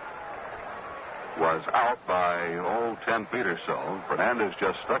second. Was out by, 10 feet or so. Fernandez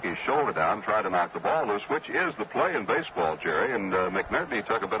just stuck his shoulder down, tried to knock the ball loose, which is the play in baseball, Jerry, and McNerney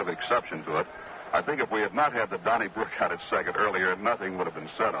took a bit of exception to it. I think if we had not had the Donnybrook out at second earlier, nothing would have been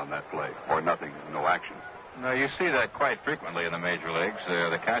said on that play, or nothing, no action. No, you see that quite frequently in the major leagues.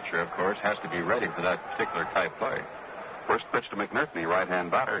 The catcher, of course, has to be ready for that particular type play. First pitch to McNerney,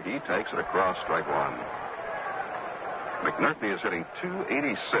 right-hand batter. He takes it across, strike one. McNerney is hitting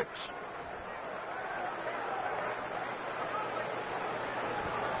 .286.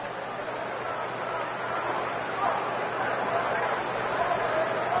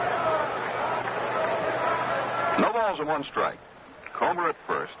 No balls and 1 strike. Comer at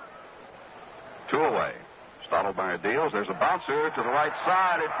first. 2 away. Stottlemyre deals. There's a bouncer to the right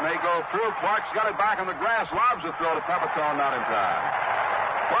side. It may go through. Clark's got it back on the grass. Lobs a throw to Pepitone, not in time.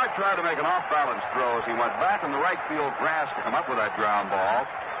 Clark tried to make an off-balance throw as he went back in the right field grass to come up with that ground ball.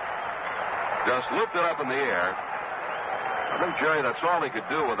 Just looped it up in the air. I think, Jerry, that's all he could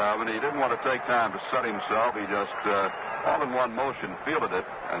do with that one. He didn't want to take time to set himself. He just, all in one motion, fielded it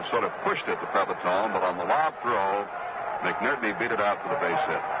and sort of pushed it to Pepitone. But on the lob throw, McNerney beat it out for the base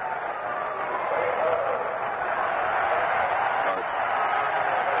hit.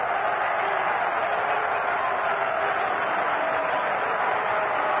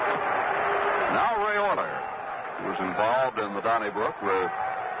 Involved in the Donnybrook with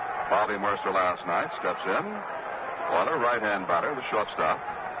Bobby Mercer last night, steps in. Euler, right-hand batter, the shortstop,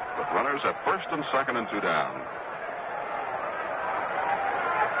 with runners at first and second and 2 down.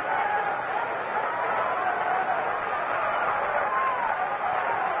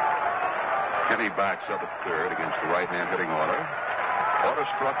 Kenny backs up at third against the right-hand hitting Euler. Euler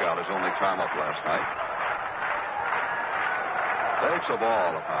struck out his only time up last night. Takes a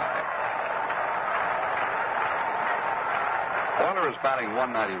ball up high. Euler is batting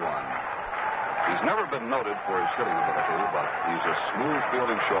 .191. He's never been noted for his hitting ability, but he's a smooth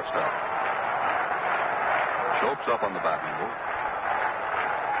fielding shortstop. Chokes up on the bat handle.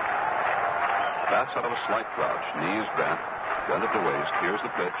 Bats out of a slight crouch, knees bent, gun at the waist. Here's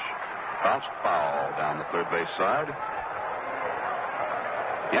the pitch. Bounced foul down the third base side.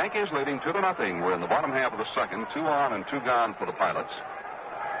 Yankees leading 2-0. We're in the bottom half of the second. 2 on and 2 gone for the Pilots.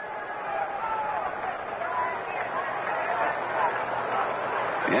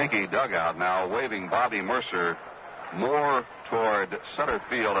 Yankee dugout now waving Bobby Mercer more toward center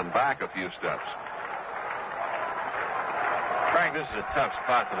field and back a few steps. Frank, this is a tough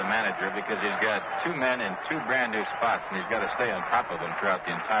spot for the manager because he's got 2 men in 2 brand new spots, and he's got to stay on top of them throughout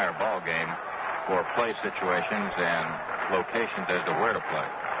the entire ball game for play situations and locations as to where to play.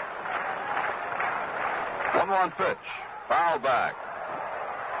 1-1 pitch. Foul back.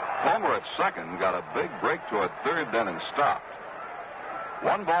 Comer at second got a big break toward third then and stopped.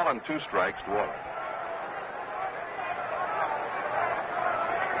 1 ball and 2 strikes to Euler.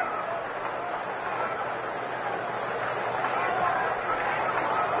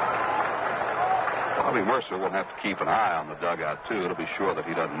 Bobby Mercer will have to keep an eye on the dugout, too, to be sure that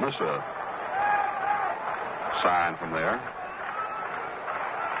he doesn't miss a sign from there.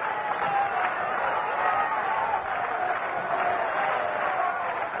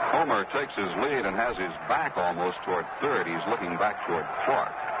 Homer takes his lead and has his back almost toward third. He's looking back toward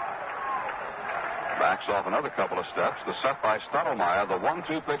Clark. Backs off another couple of steps. The set by Stottlemyre. The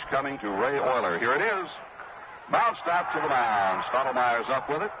 1-2 pitch coming to Ray Euler. Here it is. Bounced out to the mound. Stottlemyre's up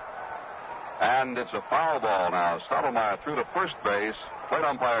with it. And it's a foul ball now. Stottlemyre threw to first base. Plate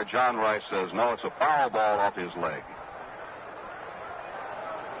umpire John Rice says, no, it's a foul ball off his leg.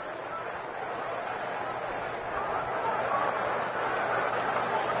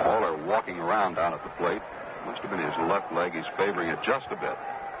 Euler walking around down at the plate. Must have been his left leg. He's favoring it just a bit.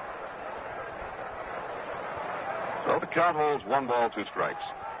 So the count holds 1 ball, 2 strikes.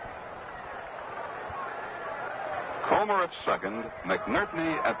 Comer at second,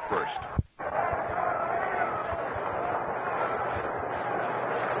 McNertney at first.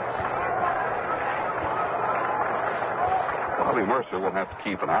 Bobby Mercer will have to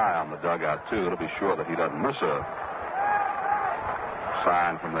keep an eye on the dugout, too, to be sure that he doesn't miss a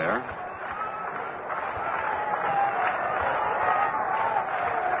sign from there.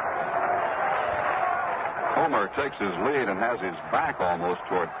 Homer takes his lead and has his back almost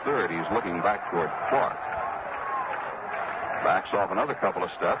toward third. He's looking back toward Clark. Backs off another couple of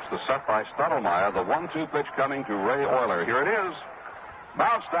steps. The set by Stottlemyre. The 1-2 pitch coming to Ray Euler. Here it is.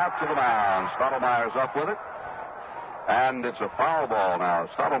 Bounced out to the mound. Stottlemyre's up with it. And it's a foul ball now.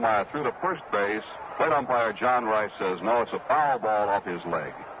 Stottlemyre threw to first base. Plate umpire John Rice says, no, it's a foul ball off his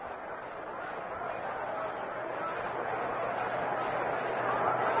leg.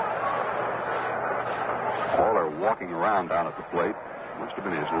 Euler walking around down at the plate. Must have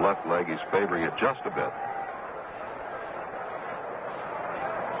been his left leg. He's favoring it just a bit.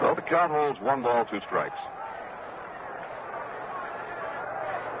 So the count holds 1 ball, 2 strikes.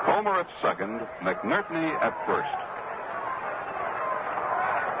 Comer at second, McNertney at first.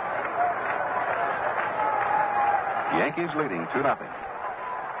 Yankees leading 2-0.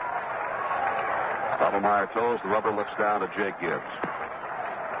 Stottlemyre toes. The rubber looks down to Jake Gibbs.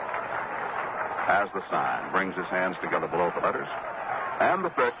 Has the sign. Brings his hands together below the letters. And the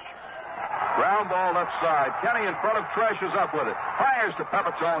pitch. Ground ball left side. Kenny in front of Tresh is up with it. Fires to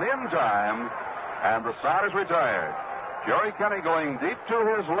Pepitone in time. And the side is retired. Joey Kenny going deep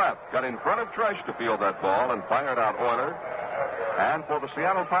to his left. Got in front of Tresh to field that ball and fired out Euler. And for the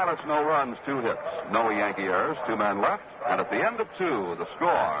Seattle Pilots, no runs, 2 hits. No Yankee errors, 2 men left. And at the end of 2, the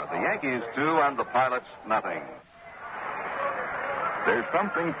score, the Yankees 2 and the Pilots nothing. There's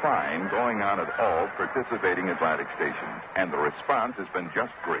something fine going on at all participating Atlantic stations, and the response has been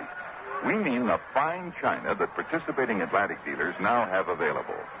just great. We mean the fine china that participating Atlantic dealers now have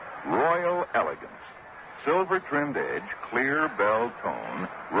available. Royal Elegance. Silver-trimmed edge, clear bell tone,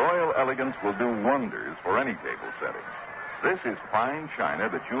 Royal Elegance will do wonders for any table setting. This is fine china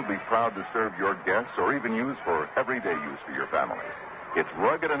that you'll be proud to serve your guests or even use for everyday use for your family. It's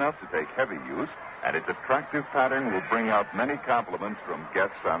rugged enough to take heavy use, and its attractive pattern will bring out many compliments from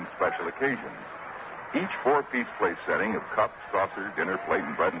guests on special occasions. Each 4-piece place setting of cup, saucer, dinner plate,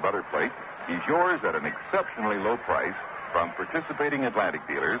 and bread and butter plate is yours at an exceptionally low price from participating Atlantic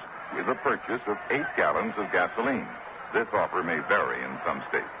dealers with a purchase of 8 gallons of gasoline. This offer may vary in some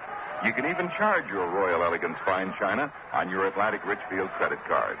states. You can even charge your Royal Elegance fine china on your Atlantic Richfield credit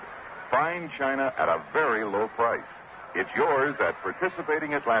card. Fine china at a very low price. It's yours at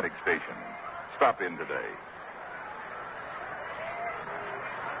participating Atlantic stations. Stop in today.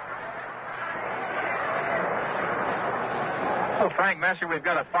 Well, Frank Messer, we've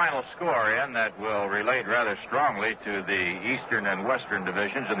got a final score in that will relate rather strongly to the Eastern and Western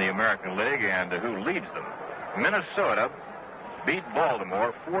divisions in the American League and who leads them. Minnesota beat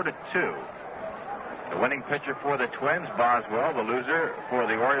Baltimore 4-2. The winning pitcher for the Twins, Boswell. The loser for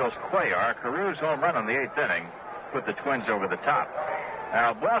the Orioles, Cuellar. Carew's home run in the 8th inning put the Twins over the top.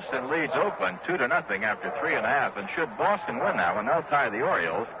 Now, Boston leads Oakland 2-0 after 3.5. And should Boston win now, and they'll tie the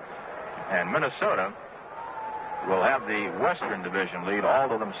Orioles, and Minnesota will have the Western Division lead all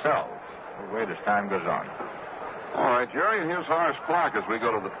to themselves. We'll wait as time goes on. All right, Jerry, and here's Horace Clark as we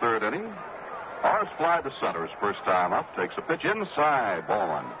go to the 3rd inning. Horace fly to center his first time up. Takes a pitch inside. Ball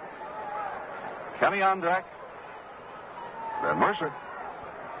 1. Kenny on deck. Then Mercer.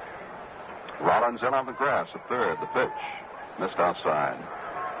 Rollins in on the grass at third. The pitch. Missed outside.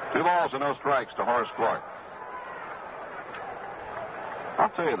 2 balls and no strikes to Horace Clark. I'll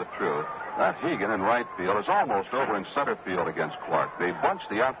tell you the truth. That Hegan in right field is almost over in center field against Clark. They bunched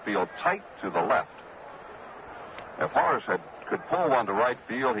the outfield tight to the left. If Horace could pull one to right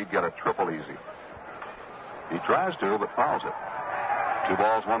field, he'd get a triple easy. He tries to, but fouls it. 2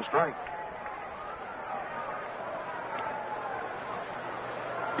 balls, 1 strike.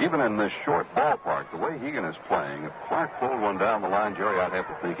 Even in this short ballpark, the way Hegan is playing, if Clark pulled one down the line, Jerry, I'd have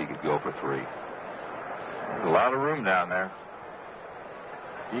to think he could go for 3. There's a lot of room down there.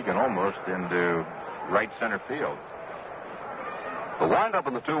 Hegan almost into right center field. The windup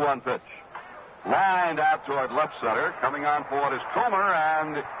in the 2-1 pitch. Lined out toward left center. Coming on for it is Comer,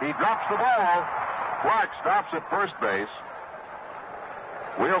 and he drops the ball. Clark stops at first base.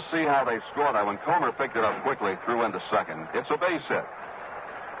 We'll see how they score that when Comer picked it up quickly, threw into second. It's a base hit.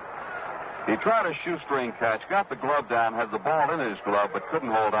 He tried a shoestring catch, got the glove down, had the ball in his glove, but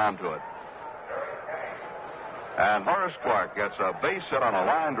couldn't hold on to it. And Horace Clark gets a base hit on a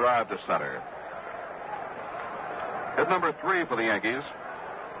line drive to center. Hit number 3 for the Yankees.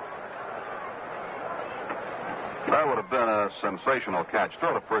 That would have been a sensational catch.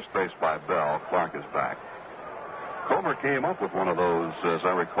 Throw to first base by Bell. Clark is back. Comer came up with one of those, as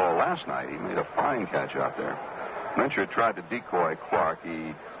I recall, last night. He made a fine catch out there. Mincher tried to decoy Clark.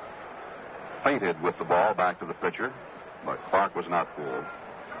 He feinted with the ball back to the pitcher, but Clark was not fooled.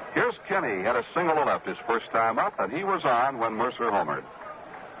 Here's Kenny. Had a single to left his first time up, and he was on when Mercer homered.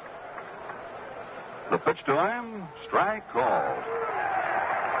 The pitch to him, strike called.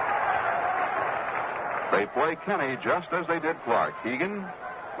 They play Kenny just as they did Clark. Hegan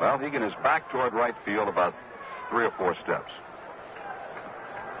is back toward right field about 3 or 4 steps.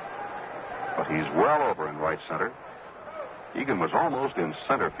 But he's well over in right center. Hegan was almost in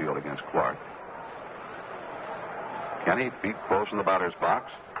center field against Clark. Kenny, feet close in the batter's box.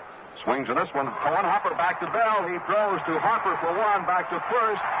 Swings in this one. One hopper back to Bell. He throws to Harper for 1, back to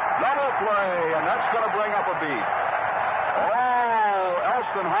first. Double play, and that's going to bring up a beat. Oh,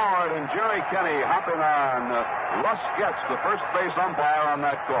 Elston Howard and Jerry Kenny hopping on. Russ Getz, the first base umpire on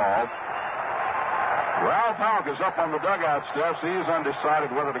that call. Ralph Houck is up on the dugout steps. He's undecided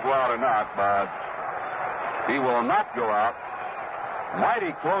whether to go out or not, but he will not go out.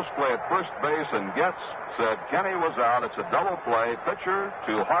 Mighty close play at first base, and Getz said Kenny was out. It's a double play. Pitcher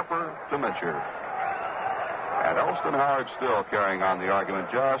to Harper to Mincher. And Elston Howard still carrying on the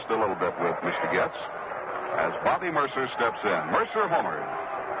argument just a little bit with Mr. Getz as Bobby Mercer steps in. Mercer homered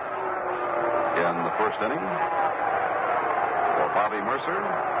in the first inning for Bobby Mercer,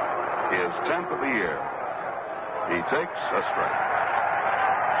 his 10th of the year. He takes a strike.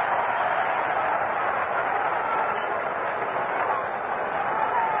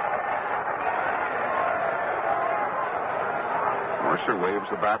 Mercer waves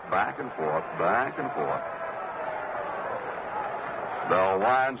the bat back and forth, back and forth. Bell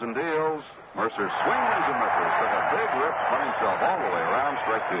winds and deals. Mercer swings and misses. Took a big rip, spun himself all the way around,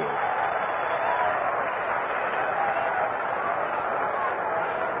 strike 2.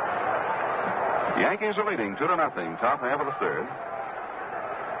 The Yankees are leading 2-0, top half of the 3rd.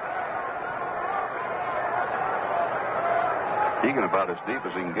 Hegan about as deep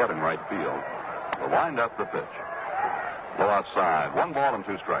as he can get in right field. The wind up the pitch. Low outside. 1 ball and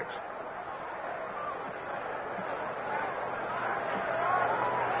 2 strikes.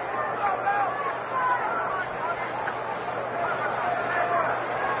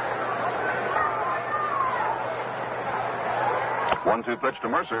 One-two pitch to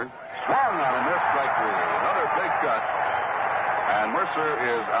Mercer. Swung on and missed, strike 3. Another big cut. And Mercer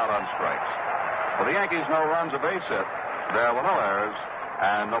is out on strikes. For the Yankees, no runs, a base hit. There were no errors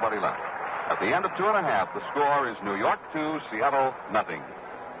and nobody left. At the end of 2.5, the score is New York 2, Seattle 0.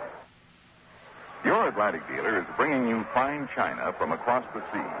 Your Atlantic dealer is bringing you fine china from across the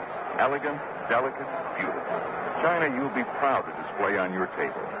sea. Elegant, delicate, beautiful. China you'll be proud to display on your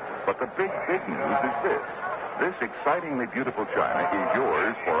table. But the big news is this. This excitingly beautiful china is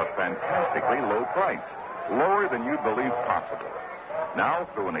yours for a fantastically low price. Lower than you'd believe possible. Now,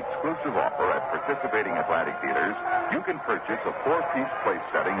 through an exclusive offer at participating Atlantic dealers, you can purchase a 4-piece plate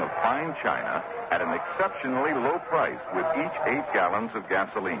setting of fine china at an exceptionally low price with each 8 gallons of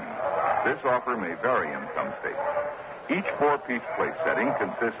gasoline. This offer may vary in some states. Each 4-piece plate setting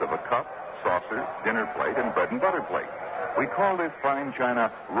consists of a cup, saucer, dinner plate, and bread and butter plate. We call this fine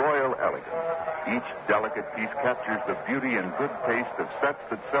china Royal Elegance. Each delicate piece captures the beauty and good taste of sets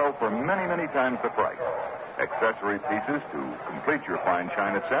that sell for many, many times the price. Accessory pieces to complete your fine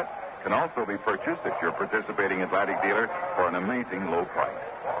china set can also be purchased at your participating Atlantic dealer for an amazing low price.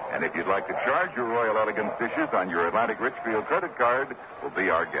 And if you'd like to charge your Royal Elegance dishes on your Atlantic Richfield credit card, we'll be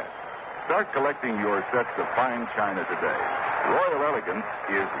our guest. Start collecting your sets of fine china today. Royal Elegance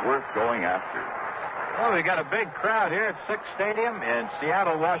is worth going after. Well, we've got a big crowd here at Sick's Stadium in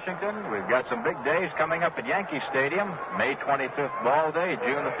Seattle, Washington. We've got some big days coming up at Yankee Stadium. May 25th, Ball Day.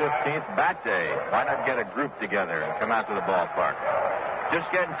 June the 15th, Bat Day. Why not get a group together and come out to the ballpark? Just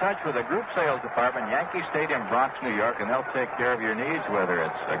get in touch with the group sales department, Yankee Stadium, Bronx, New York, and they'll take care of your needs, whether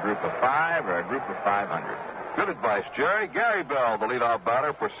it's a group of 5 or a group of 500. Good advice, Jerry. Gary Bell, the leadoff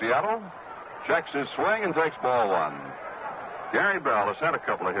batter for Seattle, checks his swing and takes ball 1. Gary Bell has had a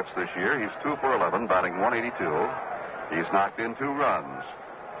couple of hits this year. He's 2 for 11, batting 182. He's knocked in 2 runs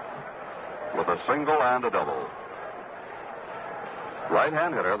with a single and a double.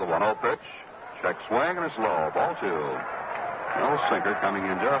 Right-hand hitter, the 1-0 pitch. Check swing and it's low. Ball 2. No sinker coming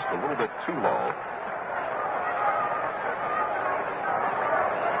in just a little bit too low.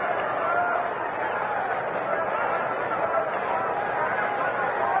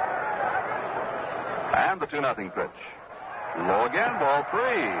 And the 2-0 pitch. Low again, ball 3.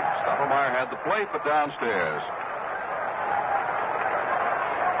 Stottlemyre had the plate, but downstairs.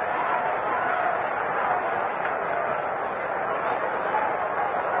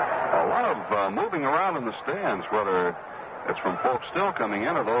 A lot of moving around in the stands, whether it's from folks still coming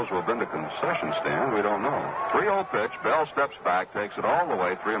in or those who have been to concession stand, we don't know. 3-0 pitch. Bell steps back, takes it all the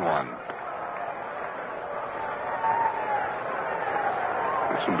way, 3-1.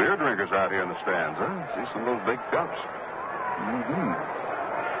 There's some beer drinkers out here in the stands, huh? See some of those big cups.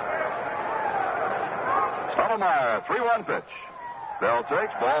 Stottlemyre, 3-1 pitch. Bell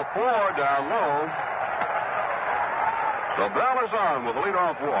takes ball 4 down low. So Bell is on with a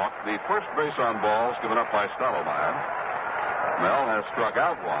leadoff walk. The first base on balls given up by Stottlemyre. Mel has struck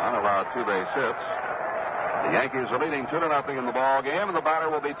out 1, allowed 2 base hits. The Yankees are leading 2-0 in the ball game, and the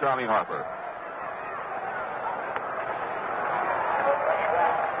batter will be Tommy Harper.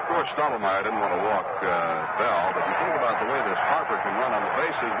 Of course, Stottlemyre didn't want to walk Bell, but you think about the way this Harper can run on the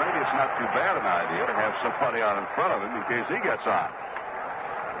bases, maybe it's not too bad an idea to have somebody out in front of him in case he gets on.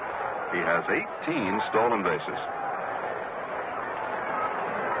 He has 18 stolen bases.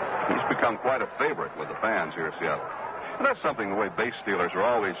 He's become quite a favorite with the fans here in Seattle. And that's something, the way base stealers are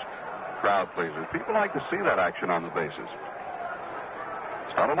always crowd pleasers. People like to see that action on the bases.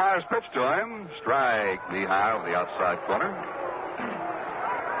 Stottlemyre's pitch to him. Strike, knee high over the outside corner.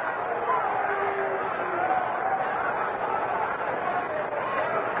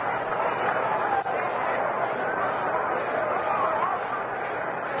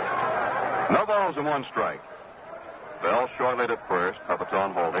 No balls and 1 strike. Bell short-laid at first.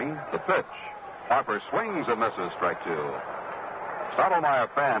 Pepitone holding. The pitch. Harper swings and misses. Strike 2. Stottlemyre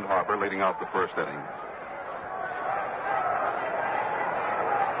fanned Harper leading off the first inning.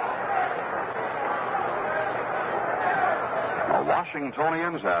 The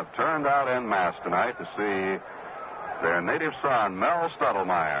Washingtonians have turned out en masse tonight to see their native son, Mel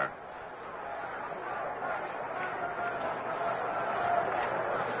Stottlemyre.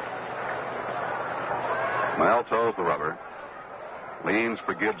 Mel toes the rubber. Leans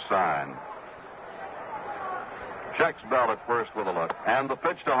for Gibbs' sign. Checks Bell at first with a look. And the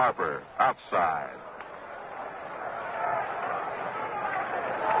pitch to Harper. Outside.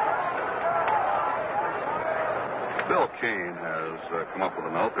 Bill Kane has come up with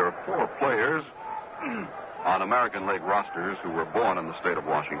a note. There are 4 players on American League rosters who were born in the state of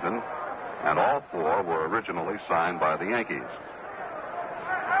Washington, and all 4 were originally signed by the Yankees.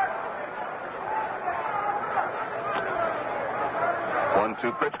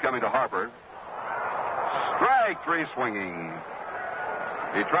 One-two pitch coming to Harper. Strike 3 swinging.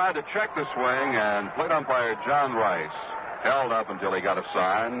 He tried to check the swing, and plate umpire John Rice held up until he got a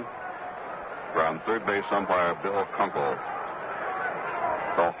sign from third base umpire Bill Kunkel.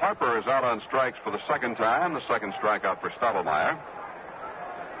 So Harper is out on strikes for the second time, the second strikeout for Stottlemyre.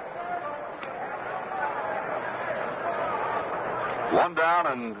 One down,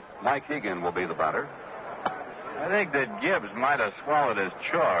 and Mike Hegan will be the batter. I think that Gibbs might have swallowed his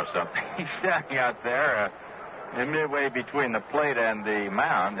chaw or something. He's standing out there midway between the plate and the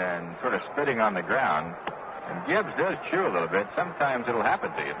mound and sort of spitting on the ground. And Gibbs does chew a little bit. Sometimes it'll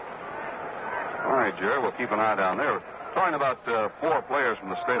happen to you. All right, Jerry, we'll keep an eye down there. Talking about 4 players from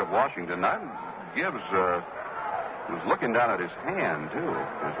the state of Washington. Gibbs was looking down at his hand, too,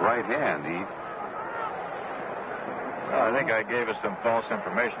 his right hand. Well, I think I gave us some false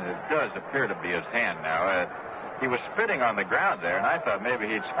information. It does appear to be his hand now. He was spitting on the ground there, and I thought maybe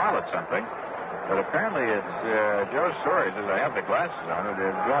he'd swallowed something. But apparently it's Joe Soares, as I have the glasses on,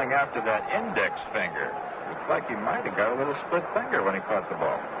 is going after that index finger. Looks like he might have got a little split finger when he caught the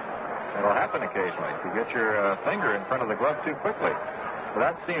ball. It'll happen occasionally if you get your finger in front of the glove too quickly. Well,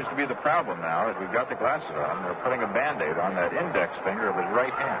 that seems to be the problem now, as we've got the glasses on. They're putting a Band-Aid on that index finger of his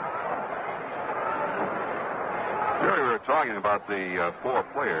right hand. Jerry, we were talking about the 4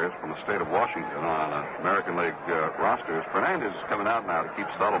 players from the state of Washington on American League rosters. Fernandez is coming out now to keep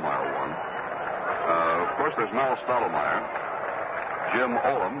Stottlemyre warm. Of course, there's Mel Stottlemyre, Jim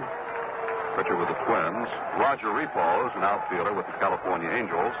Olam, pitcher with the Twins, Roger Repos, an outfielder with the California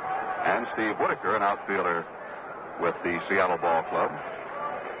Angels, and Steve Whitaker, an outfielder with the Seattle Ball Club.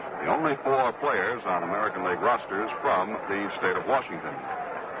 The only 4 players on American League rosters from the state of Washington.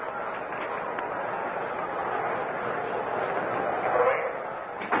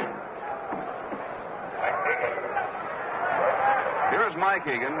 Here's Mike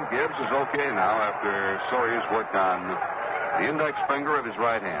Egan. Gibbs is okay now after Sawyer's worked on the index finger of his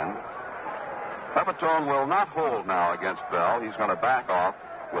right hand. Pepitone will not hold now against Bell. He's going to back off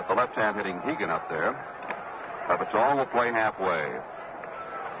with the left hand hitting Egan up there. Pepitone will play halfway.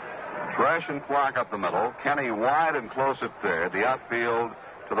 Tresh and Clark up the middle. Kenny wide and close at third. The outfield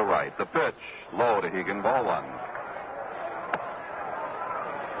to the right. The pitch low to Egan. Ball 1.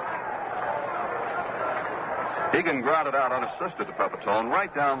 Egan grounded out unassisted to Pepitone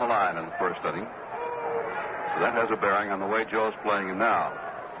right down the line in the first inning. So that has a bearing on the way Joe's playing him now.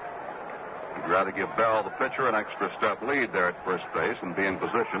 He'd rather give Bell, the pitcher, an extra step lead there at first base and be in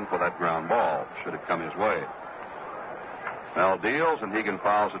position for that ground ball, should it come his way. Bell deals, and Egan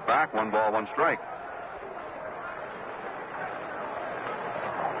fouls it back. 1 ball, 1 strike.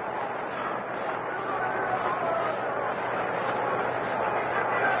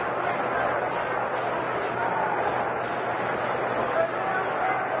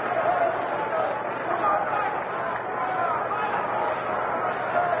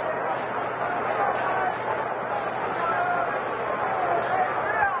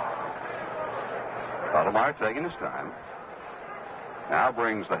 Stottlemyre taking his time. Now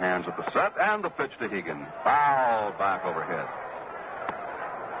brings the hands at the set and the pitch to Egan. Foul back overhead.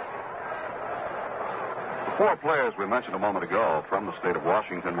 The 4 players we mentioned a moment ago from the state of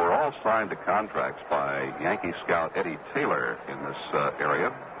Washington were all signed to contracts by Yankee scout Eddie Taylor in this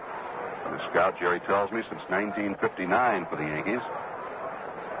area. And the scout, Jerry tells me, since 1959 for the Yankees.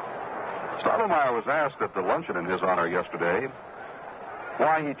 Stottlemyre was asked at the luncheon in his honor yesterday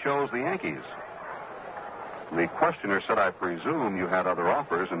why he chose the Yankees. The questioner said, "I presume you had other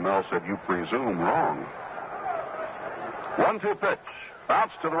offers," and Mel said, "You presume wrong." 1-2 pitch.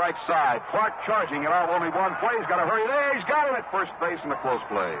 Bounce to the right side. Clark charging it out. Only one play. He's got to hurry there. He's got him at first base in a close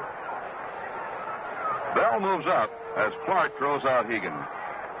play. Bell moves up as Clark throws out Egan.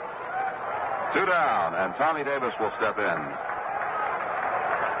 2 down, and Tommy Davis will step in.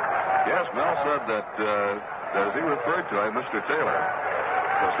 Yes, Mel said that, as he referred to him, Mr. Taylor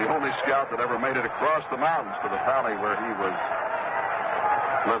was the only scout that ever made it across the mountains to the valley where he was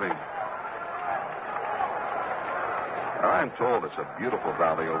living. I'm told it's a beautiful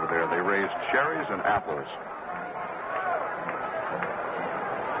valley over there. They raised cherries and apples.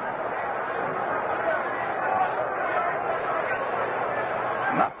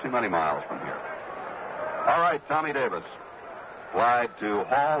 Not too many miles from here. All right, Tommy Davis. Slide to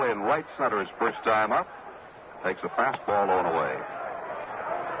Hall in right center his first time up. Takes a fastball low and away.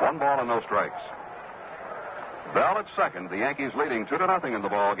 1 ball and no strikes. Bell at second. The Yankees leading 2-0 in the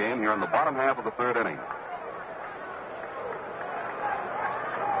ball game here in the bottom half of the 3rd inning.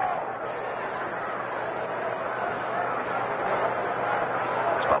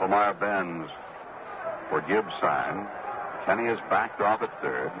 Stottlemyre bends for Gibbs' sign. Kenny is backed off at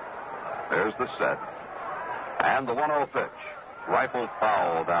third. There's the set. And the 1-0 pitch. Rifled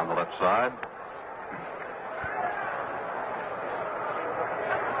foul down the left side.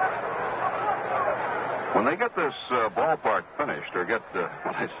 When they get this ballpark finished, or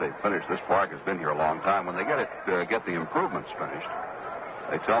when I say finished, this park has been here a long time. When they get the improvements finished,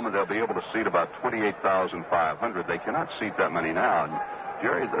 they tell me they'll be able to seat about 28,500. They cannot seat that many now. And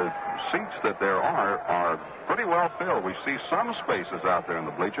Jerry, the seats that there are pretty well filled. We see some spaces out there in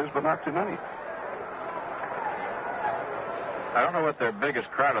the bleachers, but not too many. I don't know what their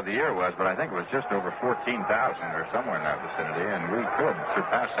biggest crowd of the year was, but I think it was just over 14,000 or somewhere in that vicinity, and we could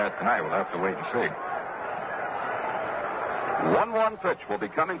surpass that tonight. We'll have to wait and see. 1-1 pitch will be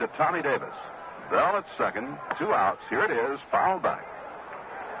coming to Tommy Davis. Bell at second, 2 outs. Here it is, foul back.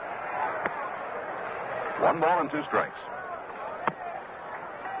 1 ball and 2 strikes.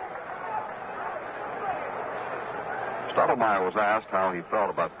 Stottlemyre was asked how he felt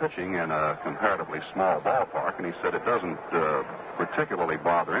about pitching in a comparatively small ballpark, and he said it doesn't particularly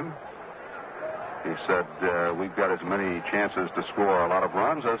bother him. He said, we've got as many chances to score a lot of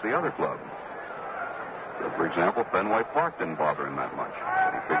runs as the other club. For example, Fenway Park didn't bother him that much.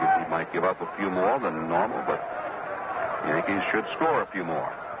 He figured he might give up a few more than normal, but the Yankees should score a few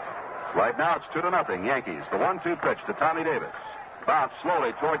more. Right now it's 2-0 Yankees. The 1-2 pitch to Tommy Davis. Bounce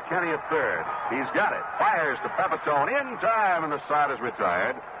slowly toward Kenny at third. He's got it. Fires to Pepitone in time, and the side is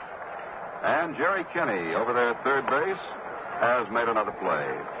retired. And Jerry Kenny over there at third base has made another play.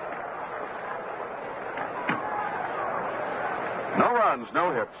 No runs,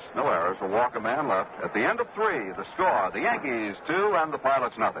 no hits, no errors. A walk, a man left. At the end of 3, the score, the Yankees 2 and the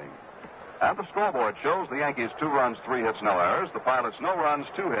Pilots nothing. And the scoreboard shows the Yankees 2 runs, 3 hits, no errors. The Pilots no runs,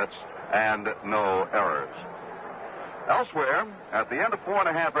 2 hits, and no errors. Elsewhere, at the end of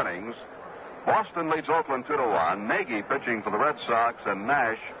 4.5 innings, Boston leads Oakland 2-1. Nagy pitching for the Red Sox and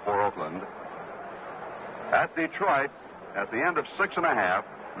Nash for Oakland. At Detroit, at the end of 6.5,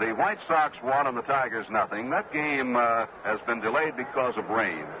 the White Sox won and the Tigers nothing. That game has been delayed because of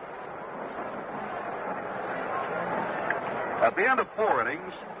rain. At the end of 4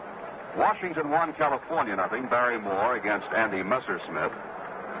 innings, Washington won California nothing. Barry Moore against Andy Messersmith.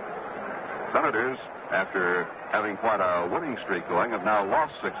 Senators, after having quite a winning streak going, have now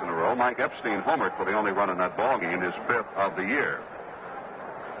lost 6 in a row. Mike Epstein homered for the only run in that ball game, his 5th of the year.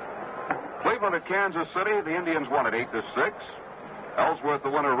 Cleveland at Kansas City, the Indians won at 8-6. Ellsworth, the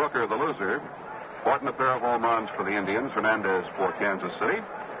winner, Rooker, the loser. Horton, a pair of home runs for the Indians. Hernandez for Kansas City.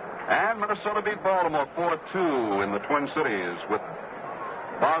 And Minnesota beat Baltimore 4-2 in the Twin Cities with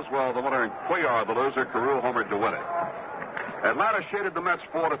Boswell, the winner, and Cuellar, the loser. Carew homered to win it. Atlanta shaded the Mets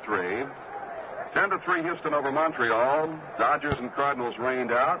 4-3. 10-3 Houston over Montreal. Dodgers and Cardinals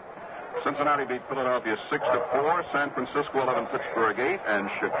rained out. Cincinnati beat Philadelphia 6-4. San Francisco 11, Pittsburgh 8, and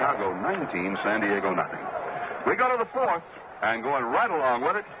Chicago 19, San Diego nothing. We go to the 4th, and going right along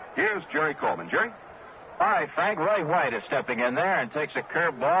with it, here's Jerry Coleman. Jerry? All right, Frank. Roy White is stepping in there and takes a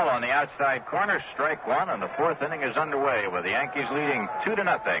curve ball on the outside corner. Strike 1, and the 4th inning is underway with the Yankees leading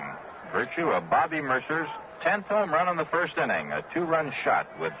 2-0. Virtue of Bobby Mercer's 10th home run in the 1st inning, a 2-run shot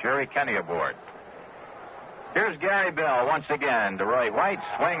with Jerry Kenny aboard. Here's Gary Bell once again to Roy White.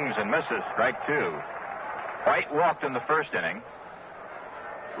 Swings and misses. Strike 2. White walked in the 1st inning.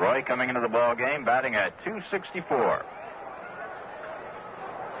 Roy coming into the ball game batting at .264.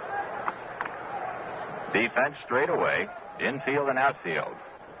 Defense straight away, infield and outfield.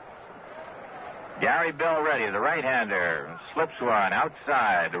 Gary Bell ready, the right-hander, slips one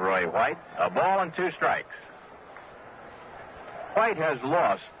outside to Roy White. A ball and 2 strikes. White has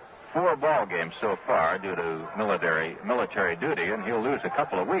lost 4 ball games so far due to military duty, and he'll lose a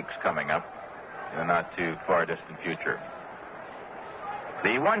couple of weeks coming up in the not too far distant future.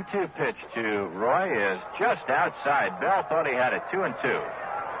 The 1-2 pitch to Roy is just outside. Bell thought he had a 2-2.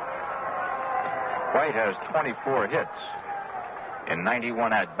 White has 24 hits in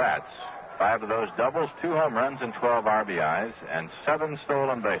 91 at-bats. 5 of those doubles, 2 home runs and 12 RBIs, and 7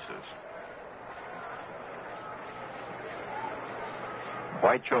 stolen bases.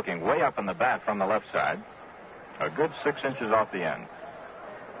 White choking way up in the bat from the left side. A good 6 inches off the end.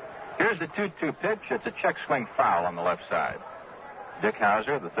 Here's the 2-2 pitch. It's a check swing foul on the left side. Dick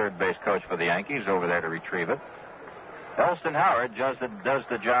Hauser, the third base coach for the Yankees, over there to retrieve it. Elston Howard does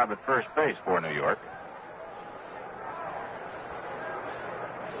the job at first base for New York.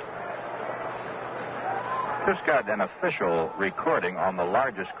 Just got an official recording on the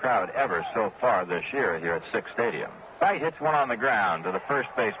largest crowd ever so far this year here at Sick's Stadium. White hits one on the ground to the first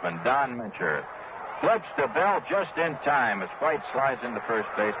baseman, Don Mincher. Flips to Bell just in time as White slides into first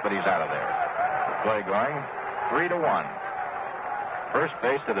base, but he's out of there. The play going 3-1. First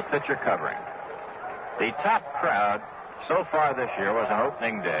base to the pitcher covering. The top crowd so far this year was on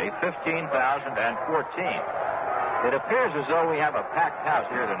opening day, 15,014. It appears as though we have a packed house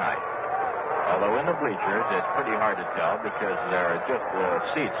here tonight. Although in the bleachers, it's pretty hard to tell because there are just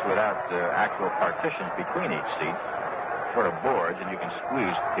seats without actual partitions between each seat, sort of boards, and you can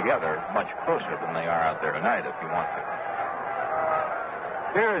squeeze together much closer than they are out there tonight if you want to.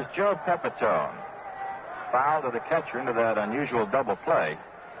 Here is Joe Pepitone. Foul to the catcher into that unusual double play.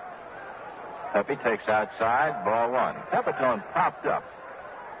 Pepe takes outside, ball 1. Pepitone popped up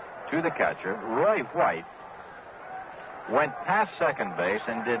to the catcher. Roy White went past second base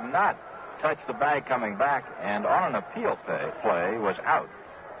and did not touch the bag coming back, and on an appeal play was out.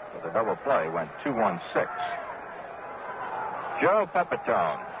 So the double play went 2-1-6. Joe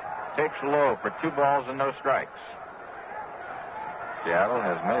Pepitone takes low for 2 balls and no strikes. Seattle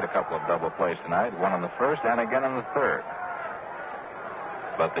has made a couple of double plays tonight, one in the first and again in the third.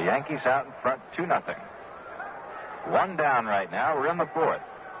 But the Yankees out in front 2-0. 1 down right now. We're in the 4th.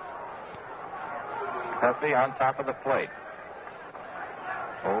 Pepe on top of the plate.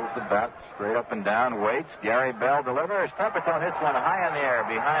 Holds the bat straight up and down, waits. Gary Bell delivers. Pepitone hits one high in the air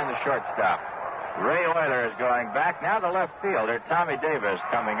behind the shortstop. Ray Euler is going back. Now the left fielder, Tommy Davis,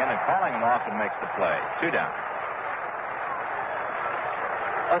 coming in and calling him off and makes the play. 2 down.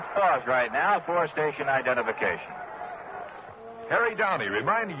 Let's pause right now for station identification. Harry Downey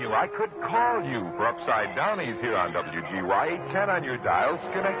reminding you I could call you for Upside Downies here on WGY 810 on your dial,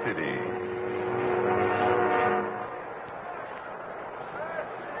 Schenectady.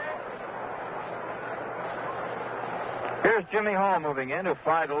 Here's Jimmy Hall moving in to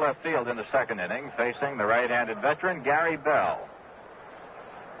fly to left field in the second inning, facing the right-handed veteran, Gary Bell.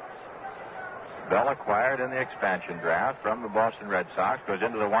 Bell acquired in the expansion draft from the Boston Red Sox, goes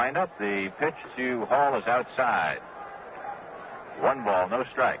into the windup. The pitch to Hall is outside. 1 ball, no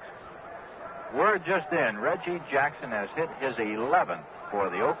strikes. Word just in, Reggie Jackson has hit his 11th for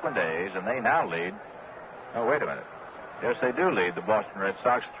the Oakland A's, and they now lead. Oh, wait a minute. Yes, they do lead the Boston Red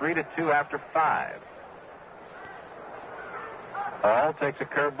Sox 3-2 after 5. Hall takes a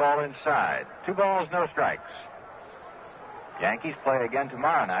curveball inside. 2 balls, no strikes. Yankees play again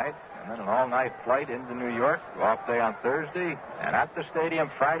tomorrow night, and then an all-night flight into New York, off day on Thursday, and at the stadium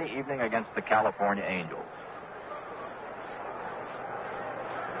Friday evening against the California Angels.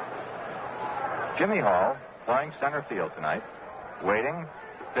 Jimmy Hall playing center field tonight, waiting.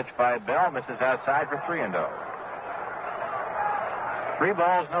 Pitch by Bell, misses outside for 3-0. 3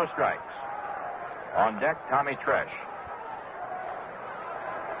 balls, no strikes. On deck, Tommy Tresh.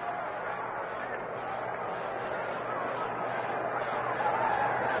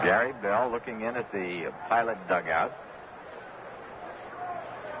 Gary Bell looking in at the pilot dugout.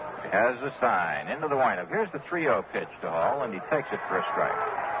 He has a sign into the windup. Here's the 3-0 pitch to Hall, and he takes it for a strike.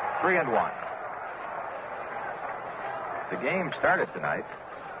 3-1. The game started tonight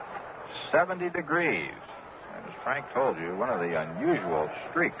 70 degrees. And as Frank told you, one of the unusual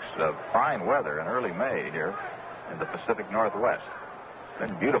streaks of fine weather in early May here in the Pacific Northwest. It's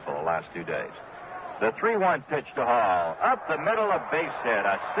been beautiful the last 2 days. The 3-1 pitch to Hall. Up the middle, a base hit.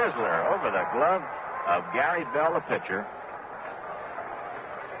 A sizzler over the glove of Gary Bell, the pitcher.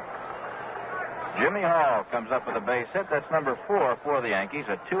 Jimmy Hall comes up with a base hit. That's number 4 for the Yankees.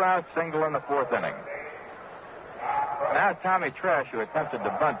 A 2-out single in the 4th inning. Now Tommy Tresh, who attempted to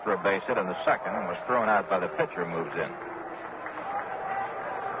bunt for a base hit in the 2nd and was thrown out by the pitcher, moves in.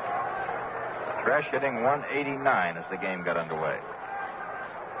 Tresh hitting 189 as the game got underway.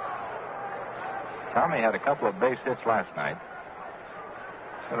 Tommy had a couple of base hits last night.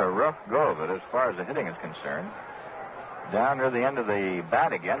 Had a rough go of it as far as the hitting is concerned. Down near the end of the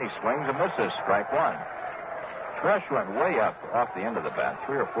bat again, he swings and misses. Strike 1. Tresh went way up off the end of the bat,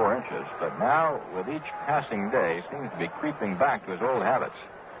 3 or 4 inches, but now, with each passing day, seems to be creeping back to his old habits.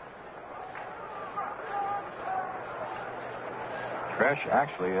 Tresh,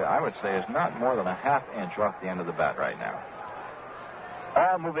 actually, I would say, is not more than a half inch off the end of the bat right now.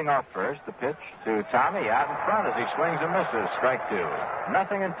 All moving off first. The pitch to Tommy out in front as he swings and misses. Strike 2.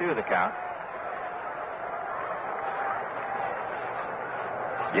 0-2 the count.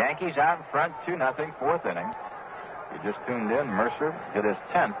 Yankees out in front, 2-0, 4th inning. You just tuned in. Mercer hit his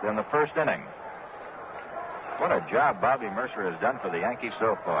 10th in the 1st inning. What a job Bobby Mercer has done for the Yankees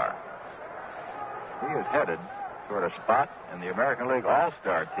so far. He is headed toward a spot in the American League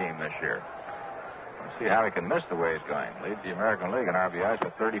All-Star team this year. Let's see how he can miss the way he's going. Leads the American League in RBIs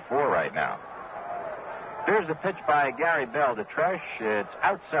with 34 right now. Here's the pitch by Gary Bell to Tresh. It's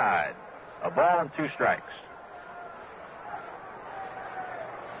outside. A ball and 2 strikes.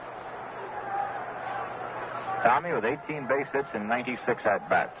 Tommy with 18 base hits and 96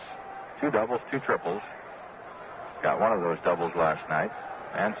 at-bats. 2 doubles, 2 triples. Got one of those doubles last night.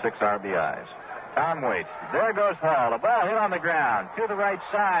 And 6 RBIs. Tom waits. There goes Hall. A ball hit on the ground. To the right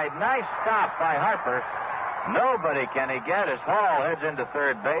side. Nice stop by Harper. Nobody can he get as Hall heads into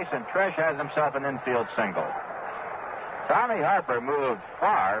third base, and Tresh has himself an infield single. Tommy Harper moved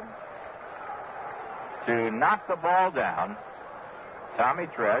far to knock the ball down. Tommy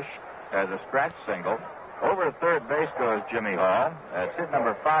Tresh has a scratch single. Over to third base goes Jimmy Hall. That's hit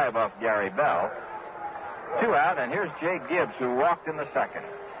number 5 off Gary Bell. 2 out, and here's Jay Gibbs, who walked in the 2nd.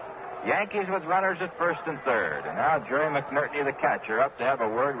 Yankees with runners at 1st and 3rd. And now Jerry McNertney, the catcher, up to have a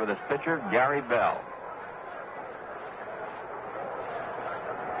word with his pitcher, Gary Bell.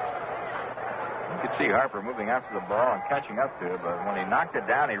 You could see Harper moving after the ball and catching up to it, but when he knocked it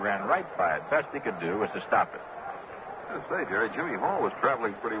down, he ran right by it. Best he could do was to stop it. I was going to say, Jerry, Jimmy Hall was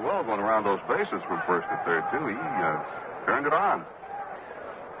traveling pretty well going around those bases from 1st to 3rd, too. He turned it on.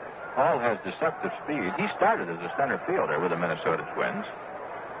 Hall has deceptive speed. He started as a center fielder with the Minnesota Twins,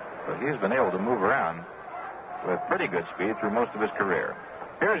 but he's been able to move around with pretty good speed through most of his career.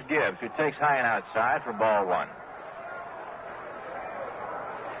 Here's Gibbs, who takes high and outside for ball 1.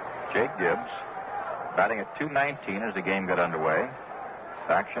 Jake Gibbs batting at .219 as the game got underway.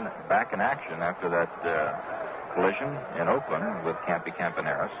 Back in action after that collision in Oakland with Campy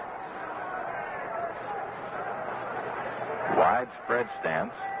Campaneris. Widespread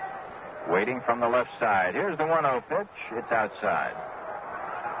stance. Waiting from the left side. Here's the 1-0 pitch. It's outside.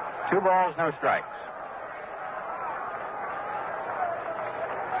 2 balls, no strikes.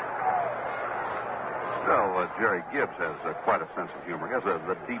 Well, Jerry Gibbs has quite a sense of humor. He has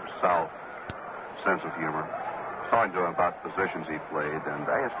the deep South sense of humor. Talking to him about the positions he played, and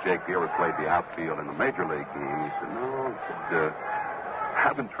I asked Jake if he ever played the outfield in a major league game. He said, no. He said,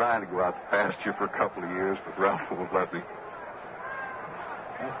 I've been trying to go out to pasture for a couple of years, but Ralph won't let me.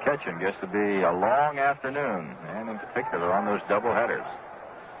 Catching gets to be a long afternoon, and in particular on those doubleheaders.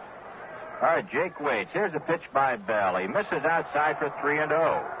 All right, Jake waits. Here's a pitch by Bell. He misses outside for 3-0.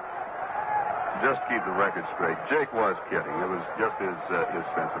 Just keep the record straight. Jake was kidding. It was just his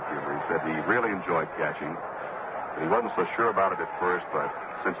sense of humor. He said he really enjoyed catching. He wasn't so sure about it at first, but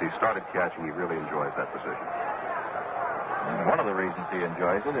since he started catching, he really enjoys that position. And one of the reasons he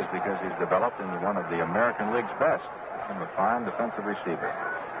enjoys it is because he's developed into one of the American League's best. A fine defensive receiver.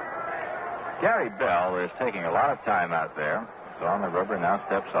 Gary Bell is taking a lot of time out there. So on the rubber, now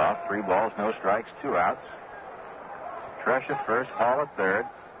steps off. 3 balls, no strikes, 2 outs. Tresh at first, Hall at third.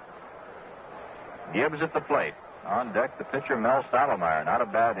 Gibbs at the plate. On deck, the pitcher, Mel Stottlemyre, not a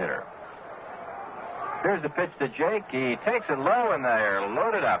bad hitter. Here's the pitch to Jake. He takes it low in there,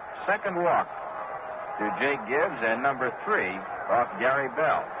 loaded up. Second walk to Jake Gibbs, and number 3 off Gary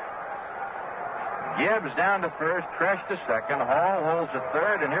Bell. Gibbs down to first, Tresh to second, Hall holds at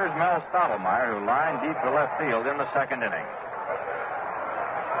third, and here's Mel Stottlemyre, who lined deep to left field in the second inning.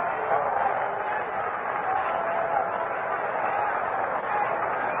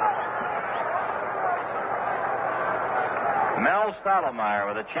 Mel Stottlemyre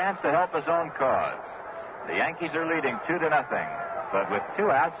with a chance to help his own cause. The Yankees are leading 2-0, but with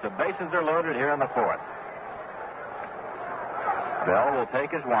 2 outs, the bases are loaded here in the 4th. Bell will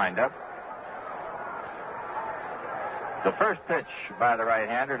take his windup. The first pitch by the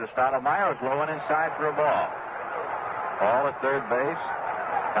right-hander to Stottlemyre is low and inside for a ball. Hall at third base.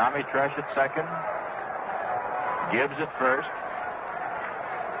 Tommy Tresh at second. Gibbs at first.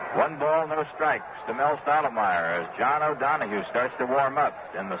 1 ball, no strikes to Mel Stottlemyre as John O'Donohue starts to warm up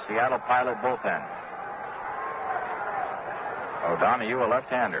in the Seattle Pilot bullpen. O'Donohue, a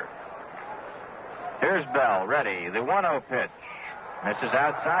left-hander. Here's Bell, ready. The 1-0 pitch. Misses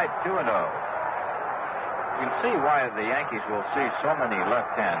outside, 2-0. You can see why the Yankees will see so many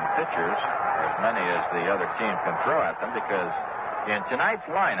left-hand pitchers, as many as the other team can throw at them, because in tonight's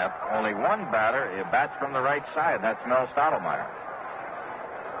lineup, only one batter bats from the right side. That's Mel Stottlemyre.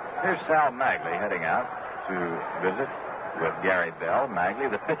 Here's Sal Magley heading out to visit with Gary Bell. Magley,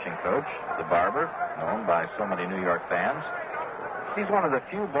 the pitching coach, the barber, known by so many New York fans. He's one of the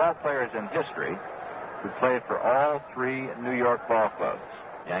few ball players in history who played for all 3 New York ball clubs,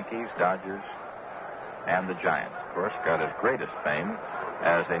 Yankees, Dodgers, and the Giants. Of course, got his greatest fame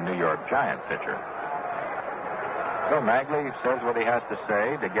as a New York Giant pitcher. So Magley says what he has to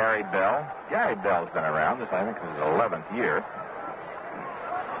say to Gary Bell. Gary Bell's been around. This, I think, is his 11th year.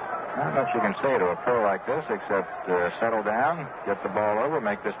 Not much you can say to a pro like this except settle down, get the ball over,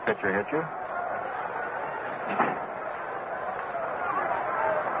 make this pitcher hit you.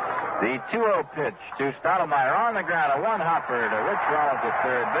 The 2-0 pitch to Stottlemyre on the ground. A one-hopper to Rich Rollins at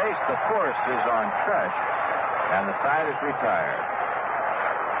third base. The force is on Tresh, and the side is retired.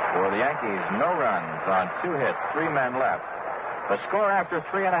 For the Yankees, no runs on 2 hits, 3 men left. The score after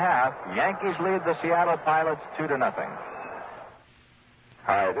 3.5, Yankees lead the Seattle Pilots 2-0.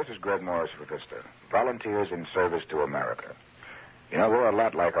 Hi, this is Greg Morris for Vista. Volunteers in service to America. You know, we're a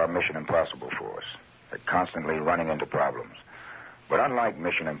lot like our Mission Impossible force. They're constantly running into problems. But unlike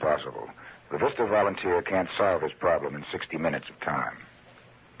Mission Impossible, the Vista volunteer can't solve his problem in 60 minutes of time.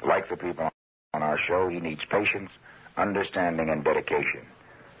 Like the people on our show, he needs patience, understanding, and dedication.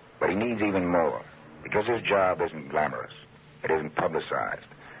 But he needs even more, because his job isn't glamorous. It isn't publicized.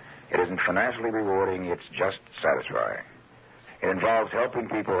 It isn't financially rewarding. It's just satisfying. It involves helping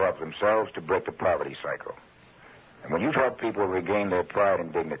people help themselves to break the poverty cycle. And when you've helped people regain their pride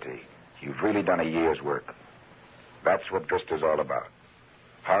and dignity, you've really done a year's work. That's what Vista's all about.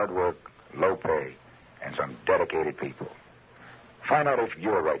 Hard work, low pay, and some dedicated people. Find out if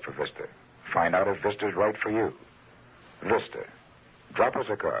you're right for Vista. Find out if Vista's right for you. Vista. Drop us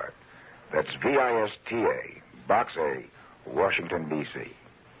a card. That's VISTA, Box A, Washington, D.C.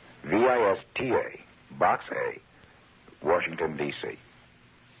 VISTA, Box A, Washington, D.C.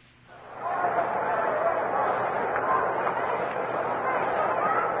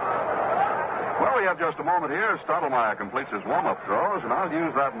 Well, we have just a moment here, Stottlemyre completes his warm-up throws, and I'll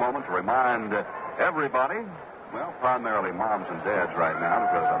use that moment to remind everybody, well, primarily moms and dads right now,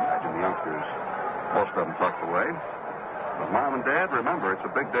 because I imagine the youngsters, most of them tucked away. But Mom and Dad, remember, it's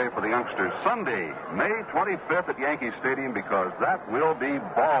a big day for the youngsters. Sunday, May 25th at Yankee Stadium, because that will be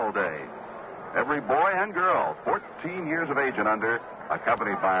Ball Day. Every boy and girl, 14 years of age and under,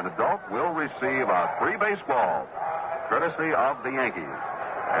 accompanied by an adult, will receive a free baseball, courtesy of the Yankees.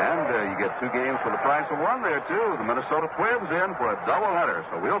 And you get 2 games for the price of 1 there, too. The Minnesota Twins in for a doubleheader.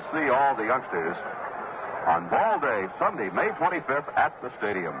 So we'll see all the youngsters on Ball Day, Sunday, May 25th at the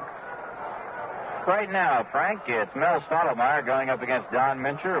stadium. Right now, Frank, it's Mel Stottlemyre going up against Don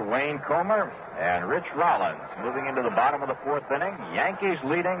Mincher, Wayne Comer, and Rich Rollins. Moving into the bottom of the 4th inning. Yankees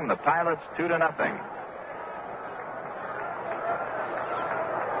leading the Pilots 2-0.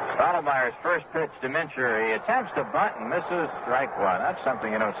 Stottlemyre's first pitch to Mincher. He attempts to bunt and misses strike 1. That's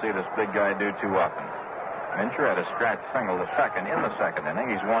something you don't see this big guy do too often. Mincher had a scratch single in the second inning.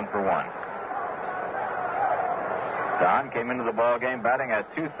 He's 1 for 1. Don came into the ball game batting at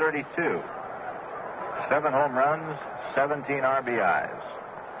 .232. 7 home runs, 17 RBIs.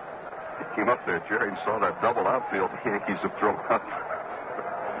 He came up there, Jerry, and saw that double outfield the Yankees have thrown up.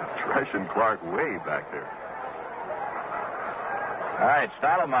 Tresh and Clark way back there. All right,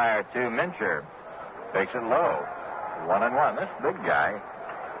 Stottlemyre to Mincher. Takes it low. 1-1. This big guy,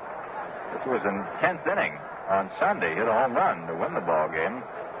 this was in 10th inning on Sunday, hit a home run to win the ball game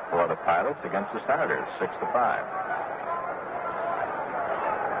for the Pilots against the Senators, 6-5.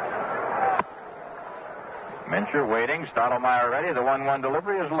 Mincher waiting. Stottlemyre ready. The 1-1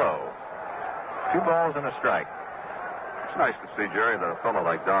 delivery is low. 2 balls and a strike. It's nice to see, Jerry, that a fellow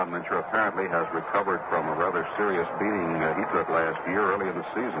like Don Mincher apparently has recovered from a rather serious beating he took last year early in the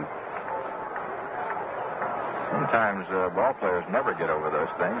season. Sometimes ball players never get over those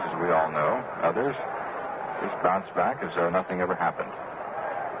things, as we all know. Others just bounce back as though nothing ever happened.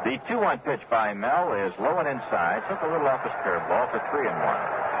 The 2-1 pitch by Mel is low and inside. Took a little off his curveball for 3-1.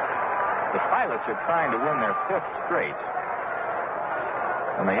 The Pilots are trying to win their 5th straight.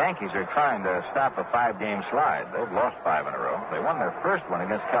 And the Yankees are trying to stop a 5-game slide. They've lost 5 in a row. They won their first one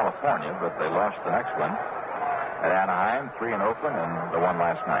against California, but they lost the next one at Anaheim, 3 in Oakland, and the one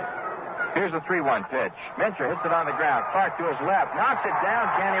last night. Here's the 3-1 pitch. Mincher hits it on the ground. Clark to his left. Knocks it down.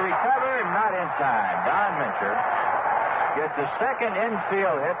 Can he recover? Not in time. Don Mincher gets a second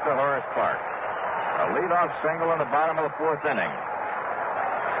infield hit to Horace Clark. A leadoff single in the bottom of the 4th inning.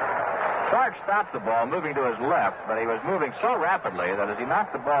 Clark stopped the ball moving to his left, but he was moving so rapidly that as he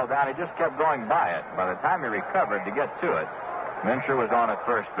knocked the ball down, he just kept going by it. By the time he recovered to get to it, Mincher was on at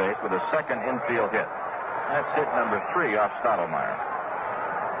first base with a second infield hit. That's hit number 3 off Stottlemyre.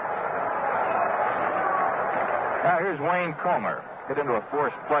 Now here's Wayne Comer. Hit into a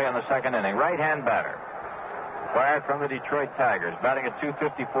forced play in the 2nd inning. Right-hand batter. Acquired from the Detroit Tigers. Batting at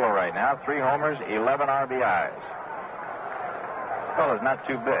 .254 right now. 3 homers, 11 RBIs. This fellow's not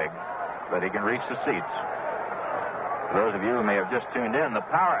too big, but he can reach the seats. For those of you who may have just tuned in, the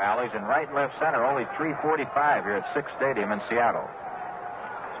power alleys in right and left center, only 345 here at Sick's Stadium in Seattle.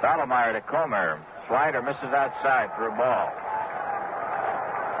 Stottlemyre to Comer. Slider misses outside for a ball.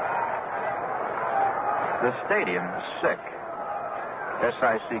 The stadium, Sick,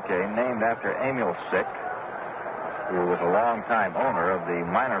 S-I-C-K, named after Emil Sick, who was a longtime owner of the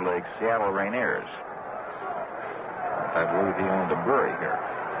minor league Seattle Rainiers. I believe he owned a brewery here.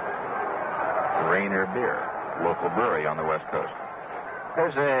 Rainier Beer, local brewery on the West Coast.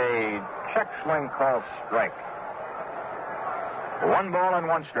 There's a check swing called strike. 1 ball and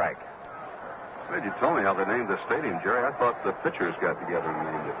 1 strike. Glad you told me how they named the stadium, Jerry. I thought the pitchers got together and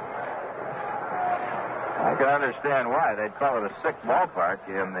named it. I can understand why. They'd call it a sick ballpark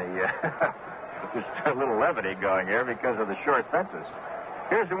in the... There's a little levity going here because of the short fences.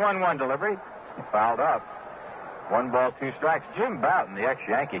 Here's the 1-1 delivery. Fouled up. 1 ball, 2 strikes. Jim Bouton, the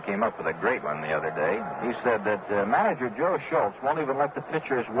ex-Yankee, came up with a great one the other day. He said that manager Joe Schultz won't even let the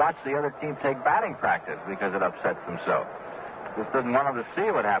pitchers watch the other team take batting practice because it upsets them so. Just doesn't want them to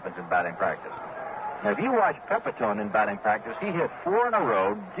see what happens in batting practice. Now, if you watch Pepitone in batting practice, he hit 4 in a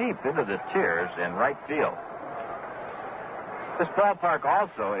row deep into the tiers in right field. This ballpark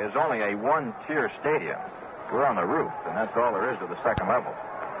also is only a 1-tier stadium. We're on the roof, and that's all there is to the 2nd level.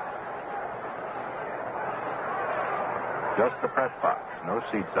 Just the press box. No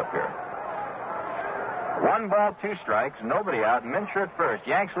seats up here. 1 ball, 2 strikes. Nobody out. Mincher at first.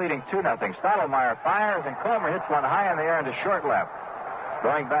 Yanks leading 2-0. Stottlemyre fires, and Comer hits one high in the air into short left.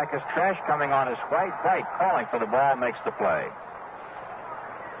 Going back is Tresh, coming on his White. White calling for the ball, makes the play.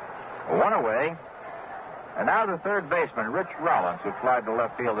 1 away. And now the 3rd baseman, Rich Rollins, who flied to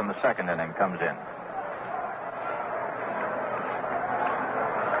left field in the 2nd inning, comes in.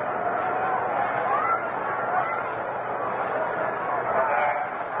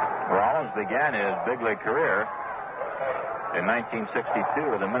 began his big league career in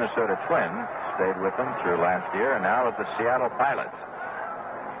 1962 with the Minnesota Twins. Stayed with them through last year, and now with the Seattle Pilots.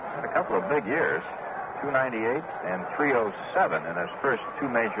 Had a couple of big years, 298 and 307 in his first two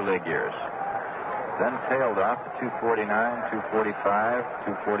major league years. Then tailed off to 249, 245,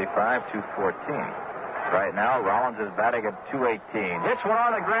 245, 214. Right now, Rollins is batting at 218. Hits one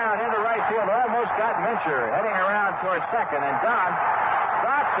on the ground into right field. Almost got Mincher heading around towards second. And Don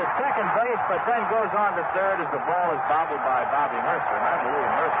stops at second base, but then goes on to third as the ball is bobbled by Bobby Mercer. And I believe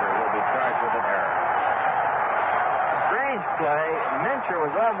Mercer will be charged with an error. Strange play. Mincher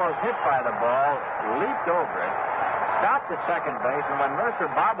was almost hit by the ball, leaped over it, stopped at second base, and when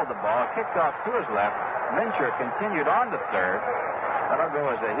Mercer bobbled the ball, kicked off to his left, Mincher continued on to third. That'll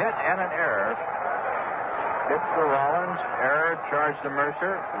go as a hit and an error. Hit for Rollins, error, charge to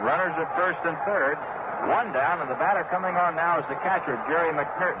Mercer. Runners at first and third. One down, and the batter coming on now is the catcher, Jerry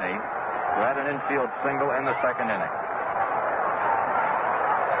McNerney, who had an infield single in the second inning.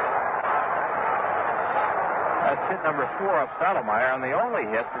 That's hit number 4 of Stottlemyre, and the only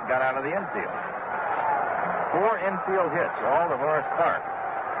hit that got out of the infield. 4 infield hits, all to Horace Clark.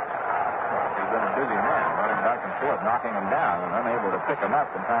 Well, he's been a busy man, running back and forth, knocking them down, and unable to pick them up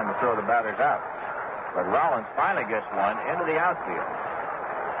in time to throw the batters out. But Rollins finally gets one into the outfield.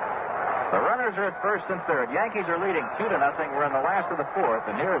 The runners are at first and third. Yankees are leading 2-0. We're in the last of the fourth,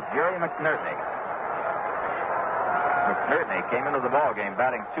 and here is Jerry McNerney. McNerney came into the ball game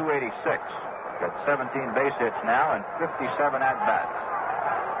batting .286. Got 17 base hits now and 57 at-bats.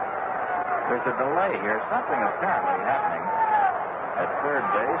 There's a delay here. Something apparently happening at third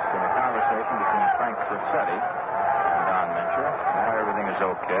base in a conversation between Frank Frasetti and Don Mincher. Now everything is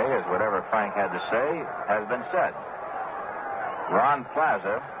okay, as whatever Frank had to say has been said. Ron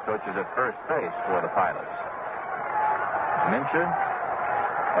Plaza coaches at first base for the Pilots. Mincher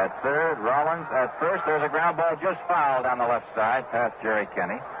at third, Rollins at first. There's a ground ball just fouled on the left side past Jerry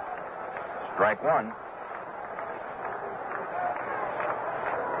Kenney. Strike one.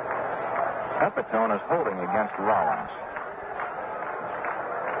 Pepitone is holding against Rollins.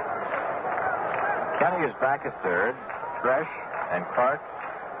 Kenny is back at third. Tresh and Clark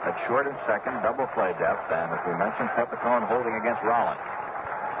at short and second, double play depth, and as we mentioned, Pepitone holding against Rollins.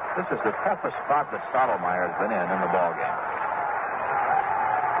 This is the toughest spot that Stottlemyre has been in the ballgame.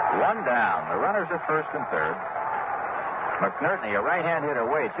 One down. The runners are first and third. McNerney, a right-hand hitter,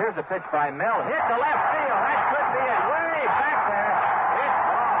 waits. Here's a pitch by Mill. Hit to left field. That could be it. Way back there. It's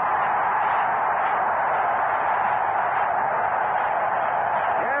gone.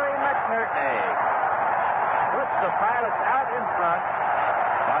 Jerry McNerney puts the Pilots out in front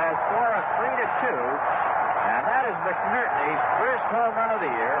by a score of 3-2, and that is McNerney's first home run of the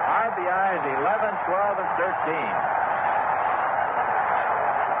year. RBIs 11, 12, and 13.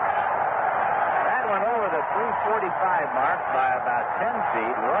 That went over the 345 mark by about 10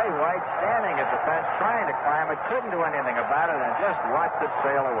 feet. Roy White standing at the fence trying to climb it, couldn't do anything about it, and just watched it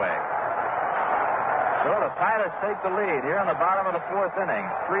sail away. So the Pilots take the lead here in the bottom of the fourth inning,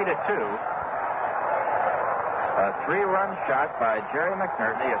 3-2. A 3-run shot by Jerry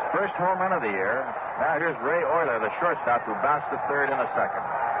McNerney, his first home run of the year. Now here's Ray Oyler, the shortstop, who bounced to third in the second.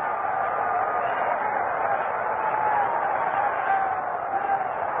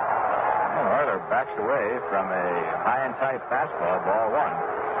 Well, Oyler backs away from a high and tight fastball, ball one.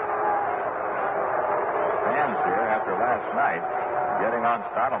 Fans here after last night getting on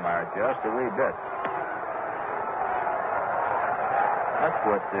Stottlemyre just a wee bit. That's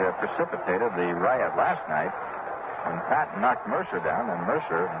what precipitated the riot last night. When Pat knocked Mercer down, and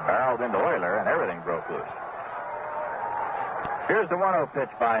Mercer barreled into Oyler, and everything broke loose. Here's the 1-0 pitch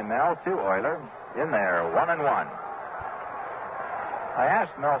by Mel to Oyler. In there, 1-1. I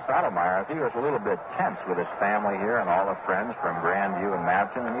asked Mel Stottlemyre if he was a little bit tense with his family here and all the friends from Grandview and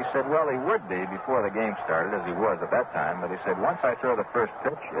Mapton, and he said, well, he would be before the game started, as he was at that time, but he said, once I throw the first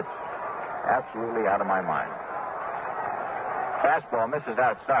pitch, it's absolutely out of my mind. Fastball misses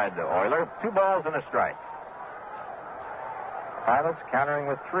outside to Oyler. 2 balls and a strike. Pilots countering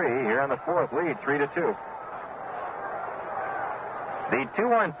with 3 here in the fourth, lead 3-2. The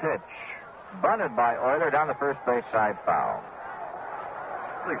 2-1 pitch, bunted by Oyler down the first base side foul.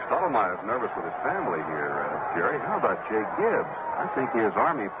 I think Stottlemyre is nervous with his family here, Jerry. How about Jake Gibbs? I think his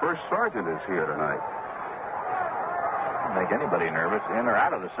Army First Sergeant is here tonight. Doesn't make anybody nervous, in or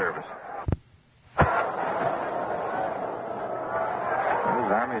out of the service.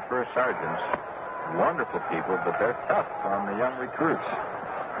 Those Army First Sergeants, wonderful people, but they're tough on the young recruits.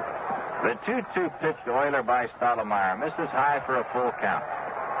 The 2-2 pitch to Oyler by Stottlemyre misses high for a full count.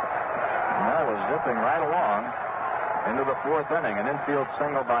 And that was zipping right along. into the fourth inning. An infield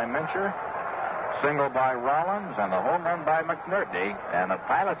single by Mincher, single by Rollins, and a home run by McNerney. And the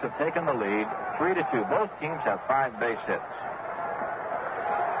Pilots have taken the lead 3-2. Both teams have 5 base hits.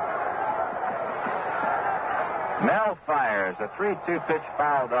 Mel fires. A 3-2 pitch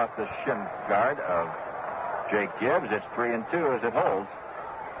fouled off the shin guard of Jake Gibbs. It's 3-2 as it holds.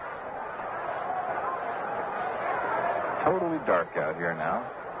 Totally dark out here now.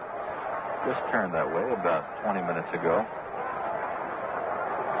 Just turned that way about 20 minutes ago.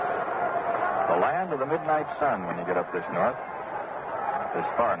 The land of the midnight sun when you get up this north, this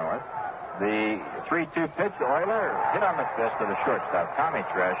far north. The 3-2 pitch, Euler hit on the fist of the shortstop, Tommy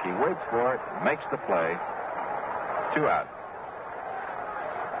Tresh. He waits for it, makes the play. 2 out.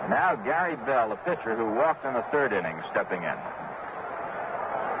 Now Gary Bell, the pitcher who walked in the third inning, stepping in.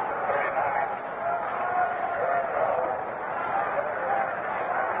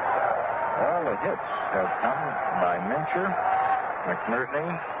 All the hits have come by Mincher,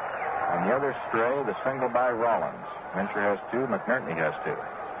 McNerney, and the other stray, the single by Rollins. Mincher has 2, McNerney has 2.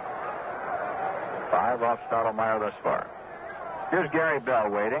 5 off Stottlemyre thus far. Here's Gary Bell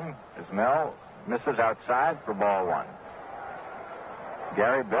waiting as Mel misses outside for ball 1.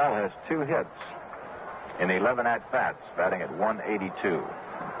 Gary Bell has 2 hits in 11 at-bats, batting at 182.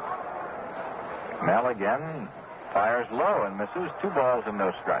 Mel again fires low and misses. 2 balls and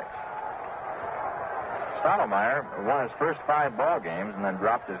no strikes. Stottlemyre won his first 5 ball games and then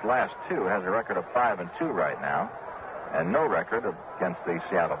dropped his last 2. Has a record of 5-2 right now, and no record against the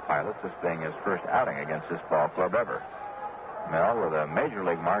Seattle Pilots, this being his first outing against this ball club ever. Mel with a major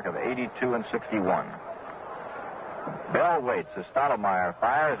league mark of 82-61. Bell waits as Stottlemyre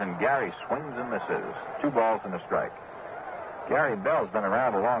fires, and Gary swings and misses. 2 balls and a strike. Gary Bell's been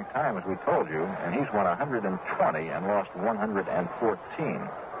around a long time, as we told you, and he's won 120 and lost 114.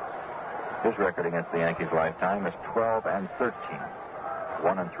 His record against the Yankees' lifetime is 12-13.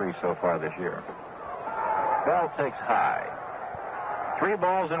 1-3 so far this year. Bell takes high. 3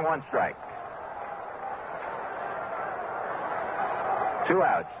 balls and 1 strike. 2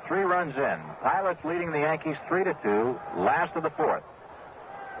 outs, 3 runs in. Pilots leading the Yankees 3-2, last of the 4th.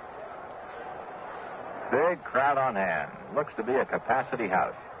 Big crowd on hand. Looks to be a capacity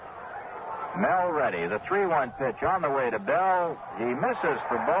house. Mel ready. The 3-1 pitch on the way to Bell. He misses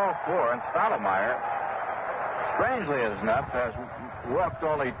for ball 4, and Stottlemyre, strangely enough, has walked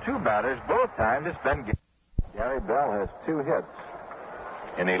only 2 batters. Both times it's been Gary Bell has 2 hits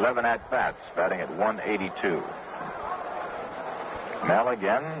in 11 at-bats, batting at 182. Mel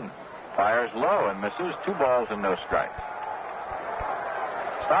again fires low and misses. 2 balls and no strikes.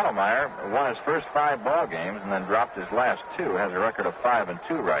 Stottlemyre won his first 5 ball games and then dropped his last 2. Has a record of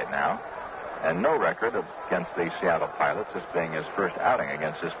 5-2 right now, and no record against the Seattle Pilots, this being his first outing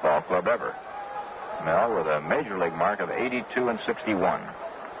against this ball club ever. Mel with a major league mark of 82-61.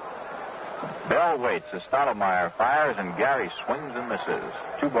 Bell waits as Stottlemyre fires, and Gary swings and misses.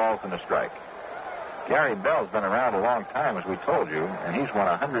 2 balls and a strike. Gary Bell's been around a long time, as we told you, and he's won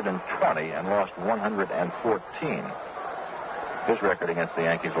 120 and lost 114. His record against the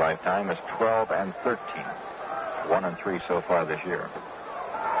Yankees' lifetime is 12-13. 1-3 so far this year.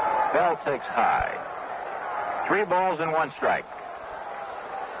 Bell takes high. 3 balls and 1 strike.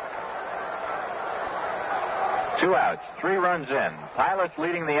 2 outs, 3 runs in. Pilots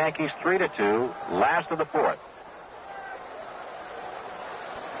leading the Yankees 3-2, last of the 4th.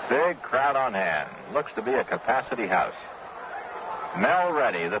 Big crowd on hand. Looks to be a capacity house. Mel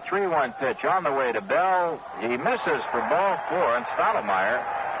ready. The 3-1 pitch on the way to Bell. He misses for ball 4, and Stottlemyre,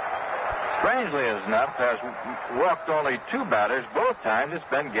 strangely enough, has walked only 2 batters. Both times it's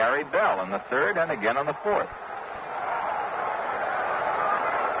been Gary Bell in the 3rd and again on the 4th.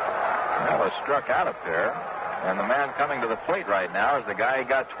 Bell has struck out a pair, and the man coming to the plate right now is the guy he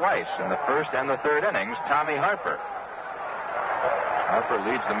got twice in the 1st and the 3rd innings, Tommy Harper. Harper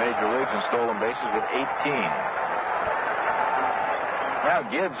leads the major leagues in stolen bases with 18. Now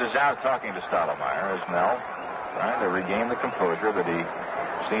Gibbs is out talking to Stottlemyre as Mel trying to regain the composure that he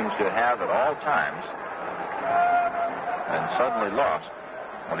seems to have at all times, and suddenly lost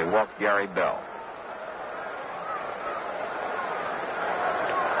when he walked Gary Bell.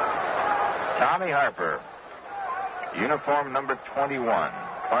 Tommy Harper, uniform number 21,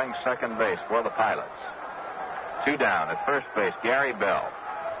 playing second base for the Pilots. 2 down at first base, Gary Bell.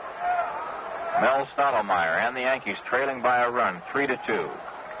 Mel Stottlemyre and the Yankees trailing by a run, 3-2.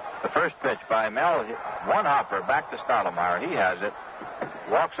 The first pitch by Mel, 1 hopper back to Stottlemyre. He has it.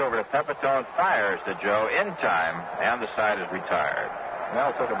 Walks over to Pepitone, fires to Joe in time, and the side is retired.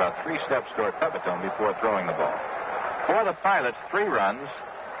 Mel took about 3 steps toward Pepitone before throwing the ball. For the Pilots, 3 runs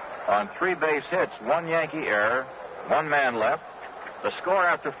on 3 base hits, 1 Yankee error, 1 man left. The score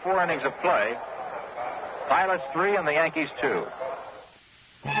after 4 innings of play, Pilots 3 and the Yankees 2.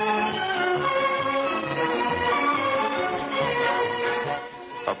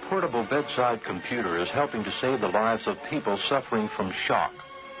 A portable bedside computer is helping to save the lives of people suffering from shock.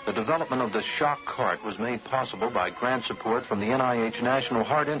 The development of the shock cart was made possible by grant support from the NIH National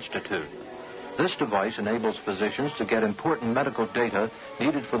Heart Institute. This device enables physicians to get important medical data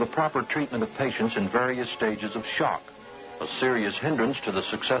needed for the proper treatment of patients in various stages of shock. A serious hindrance to the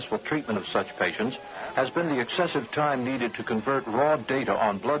successful treatment of such patients has been the excessive time needed to convert raw data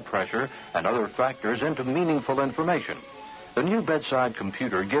on blood pressure and other factors into meaningful information. The new bedside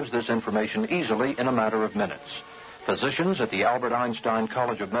computer gives this information easily in a matter of minutes. Physicians at the Albert Einstein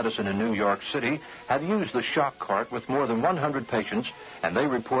College of Medicine in New York City have used the shock cart with more than 100 patients, and they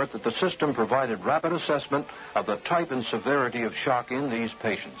report that the system provided rapid assessment of the type and severity of shock in these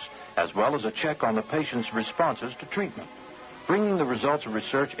patients, as well as a check on the patient's responses to treatment. Bringing the results of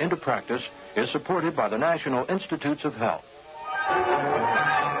research into practice is supported by the National Institutes of Health.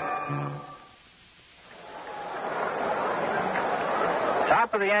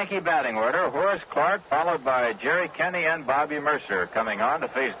 Top of the Yankee batting order, Horace Clarke, followed by Jerry Kenney and Bobby Mercer, coming on to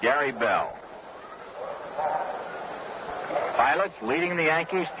face Gary Bell. Pilots leading the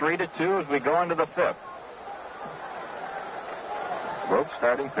Yankees 3-2 as we go into the 5th. Both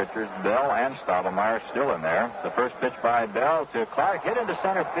starting pitchers, Bell and Stottlemyre, still in there. The first pitch by Bell to Clarke, hit into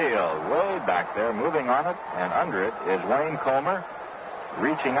center field. Way back there, moving on it, and under it is Wayne Comer.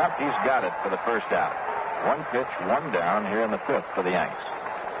 Reaching up, he's got it for the first out. 1 pitch, 1 down here in the 5th for the Yanks.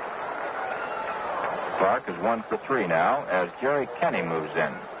 Clarke is 1 for 3 now as Jerry Kenney moves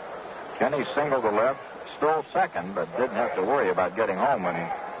in. Kenney singled to left, stole second, but didn't have to worry about getting home when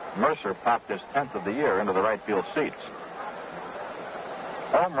Mercer popped his 10th of the year into the right field seats.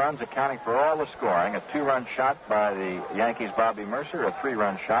 Home runs accounting for all the scoring. A 2-run shot by the Yankees' Bobby Mercer, a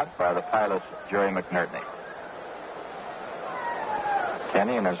 3-run shot by the Pilots' Jerry McNerney.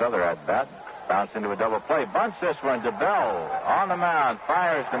 Kenney in his other at-bat bounced into a double play. Bunts this one to Bell. On the mound,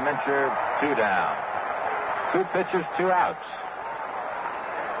 fires to Mincher, 2 down. 2 pitches, 2 outs.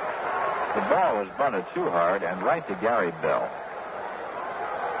 The ball was bunted too hard and right to Gary Bell.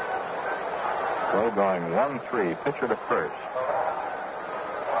 Play going 1-3, pitcher to first.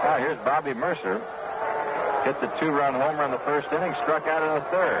 Now here's Bobby Mercer. Hit the 2-run homer in the first inning, struck out in the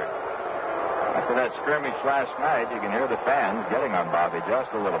 3rd. After that skirmish last night, you can hear the fans getting on Bobby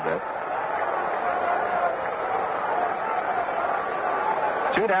just a little bit.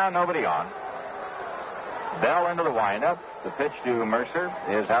 2 down, nobody on. Bell into the windup. The pitch to Mercer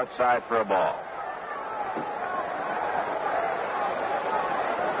is outside for a ball.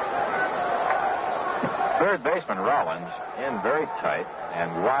 Third baseman Rollins in very tight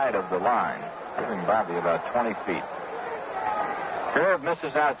and wide of the line, giving Bobby about 20 feet. Curve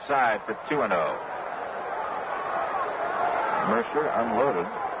misses outside for 2-0. Mercer unloaded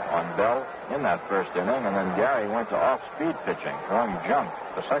on Bell in that first inning, and then Gary went to off-speed pitching, throwing junk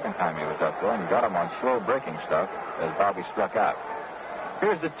the second time he was up there, and got him on slow breaking stuff as Bobby struck out.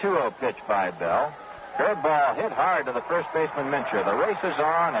 Here's the 2-0 pitch by Bell. Curveball hit hard to the first baseman Mincher. The race is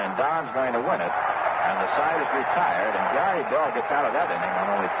on, and Don's going to win it. And the side is retired, and Gary Bell gets out of that inning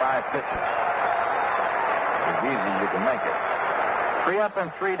on only 5 pitches. As easy as you can make it. 3 up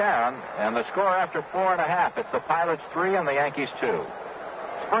and 3 down, and the score after 4.5. It's the Pilots 3 and the Yankees 2.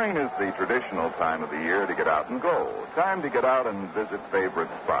 Spring is the traditional time of the year to get out and go. Time to get out and visit favorite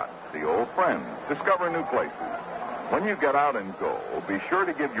spots, see old friends, discover new places. When you get out and go, be sure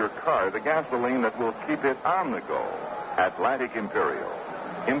to give your car the gasoline that will keep it on the go. Atlantic Imperial.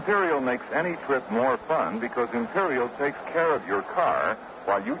 Imperial makes any trip more fun because Imperial takes care of your car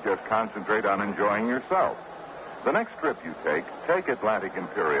while you just concentrate on enjoying yourself. The next trip you take Atlantic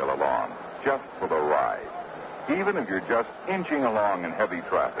Imperial along, just for the ride. Even if you're just inching along in heavy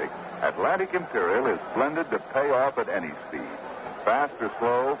traffic, Atlantic Imperial is blended to pay off at any speed. Fast or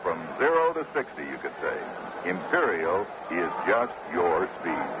slow, from 0 to 60, you could say. Imperial is just your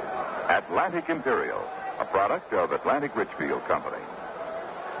speed. Atlantic Imperial, a product of Atlantic Richfield Company.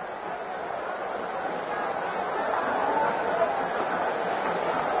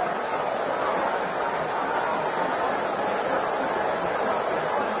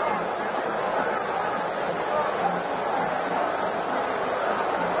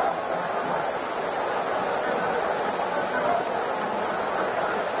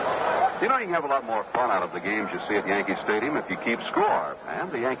 You know, you can have a lot more fun out of the games you see at Yankee Stadium if you keep score.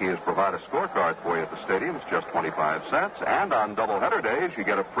 And the Yankees provide a scorecard for you at the stadium. It's just 25 cents. And on doubleheader days, you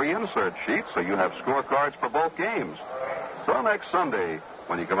get a free insert sheet, so you have scorecards for both games. So next Sunday,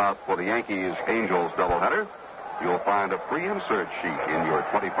 when you come out for the Yankees-Angels doubleheader, You'll find a free insert sheet in your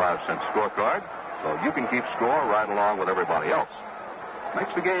 25-cent scorecard, so you can keep score right along with everybody else.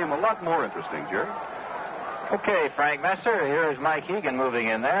 Makes the game a lot more interesting, Jerry. Okay, Frank Messer, here's Mike Egan moving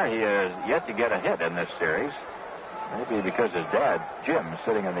in there. He has yet to get a hit in this series. Maybe because his dad, Jim,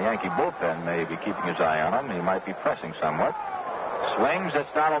 sitting in the Yankee bullpen, may be keeping his eye on him. He might be pressing somewhat. Swings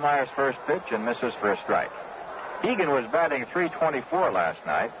at Stottlemyre's first pitch and misses for a strike. Egan was batting .324 last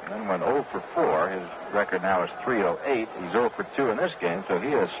night, and then went 0 for 4. His record now is .308. He's 0 for 2 in this game, so he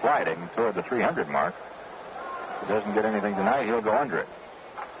is sliding toward the 300 mark. If he doesn't get anything tonight, he'll go under it.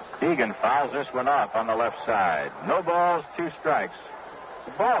 Egan fouls this one off on the left side. No balls, 2 strikes.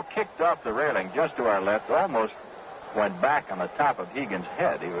 The ball kicked off the railing just to our left, almost went back on the top of Egan's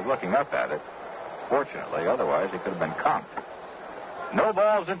head. He was looking up at it. Fortunately, otherwise he could have been conked. No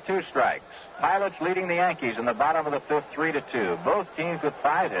balls and 2 strikes. Pilots leading the Yankees in the bottom of the 5th, 3-2. Both teams with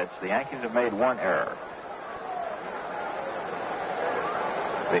 5 hits. The Yankees have made 1 error.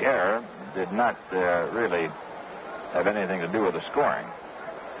 The error did not really have anything to do with the scoring.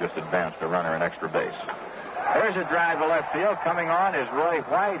 Just advanced a runner an extra base. There's a drive to left field. Coming on is Roy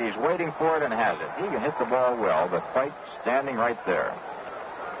White. He's waiting for it and has it. He can hit the ball well, but White standing right there.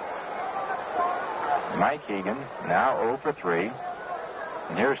 Mike Egan now 0 for 3.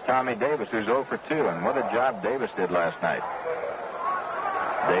 And here's Tommy Davis, who's 0 for 2. And what a job Davis did last night.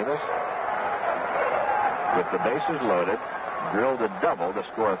 Davis, with the bases loaded, drilled a double to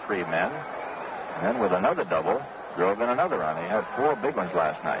score 3 men. And then with another double, drove in another run. He had 4 big ones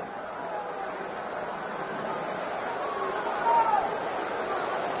last night.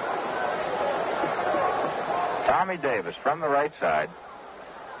 Tommy Davis from the right side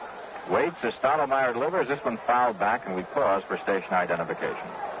waits as Stottlemyre delivers. This one fouled back, and we pause for station identification.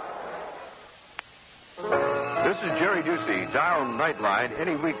 This is Jerry Ducey. Dial Nightline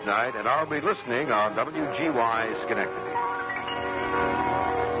any weeknight, and I'll be listening on WGY Schenectady.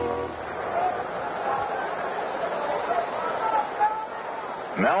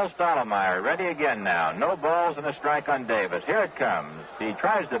 Mel Stottlemyre ready again now. No balls and a strike on Davis. Here it comes. He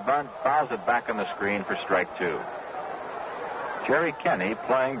tries to bunt, fouls it back on the screen for strike 2. Jerry Kenney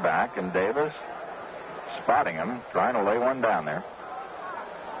playing back, and Davis spotting him, trying to lay one down there.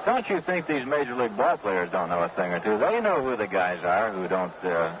 Don't you think these Major League ball players don't know a thing or two? They know who the guys are who don't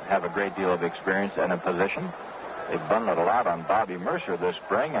have a great deal of experience in a position. They've bunted a lot on Bobby Mercer this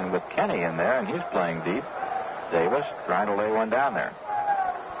spring, and with Kenney in there, and he's playing deep, Davis trying to lay one down there.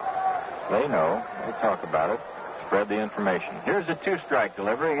 They know. They talk about it. Spread the information. Here's a 2-strike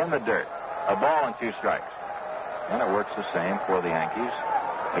delivery in the dirt. A ball and 2 strikes. And it works the same for the Yankees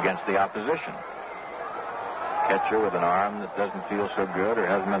against the opposition. Catcher with an arm that doesn't feel so good or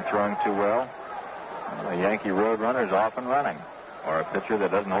hasn't been throwing too well. A Yankee roadrunner is often running. Or a pitcher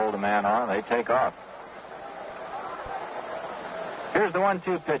that doesn't hold a man on, they take off. Here's the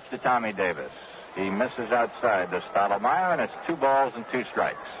 1-2 pitch to Tommy Davis. He misses outside to Stottlemyre, and it's 2 balls and 2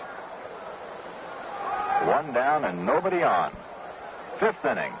 strikes. 1 down and nobody on. 5th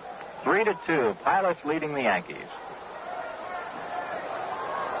inning. 3-2. Pilots leading the Yankees.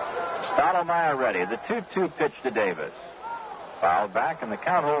 Stottlemyre ready. The 2-2 pitch to Davis. Fouled back, and the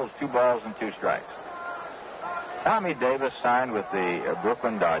count holds 2 balls and 2 strikes. Tommy Davis signed with the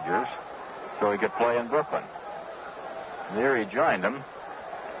Brooklyn Dodgers so he could play in Brooklyn. There he joined them.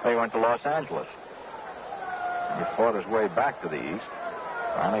 They went to Los Angeles. He fought his way back to the East,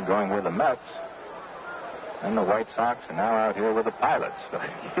 finally going with the Mets. And the White Sox are now out here with the Pilots. So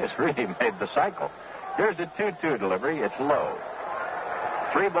he has really made the cycle. Here's a 2-2 delivery. It's low.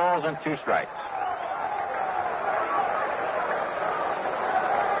 3 balls and 2 strikes.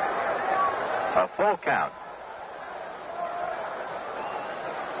 A full count.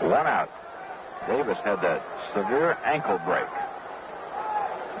 1 out. Davis had that severe ankle break.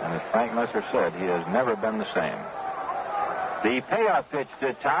 And as Frank Messer said, he has never been the same. The payoff pitch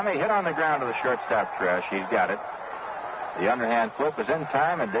to Tommy, hit on the ground to the shortstop trash. He's got it. The underhand flip is in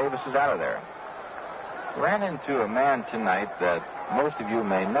time, and Davis is out of there. Ran into a man tonight that most of you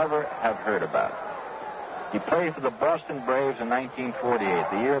may never have heard about. He played for the Boston Braves in 1948,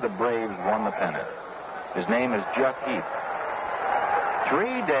 the year the Braves won the pennant. His name is Jeff Heath.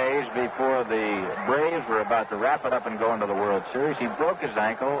 3 days before the Braves were about to wrap it up and go into the World Series, he broke his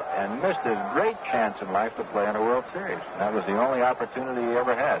ankle and missed his great chance in life to play in a World Series. That was the only opportunity he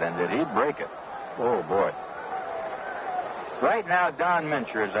ever had, and did he break it? Oh, boy. Right now, Don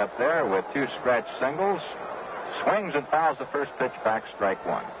Mincher is up there with 2 scratch singles. Swings and fouls the first pitch back, strike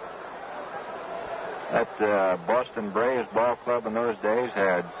 1. That Boston Braves ball club in those days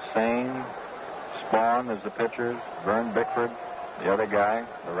had Sane, Spawn as the pitchers, Vern Bickford, the other guy,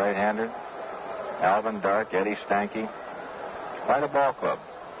 the right-hander. Alvin Dark, Eddie Stanky. Quite a ball club.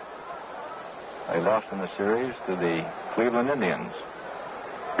 They lost in the series to the Cleveland Indians.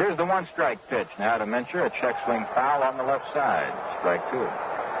 Here's the one-strike pitch now to Mincher. A check swing foul on the left side. Strike two.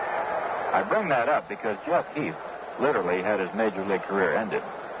 I bring that up because Jeff Heath literally had his major league career ended.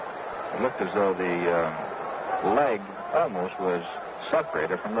 It looked as though the leg almost was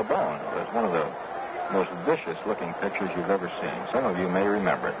separated from the bone. It was one of the most vicious-looking pictures you've ever seen. Some of you may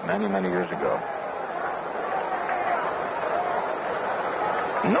remember it many, many years ago.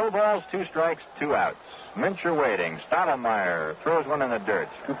 No balls, 2 strikes, 2 outs. Mincher waiting. Stottlemyre throws one in the dirt.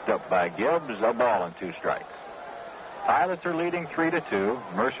 Scooped up by Gibbs. A ball and 2 strikes. Pilots are leading 3-2.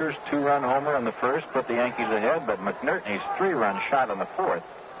 Mercer's 2-run homer in the first put the Yankees ahead, but McNertney's 3-run shot in the fourth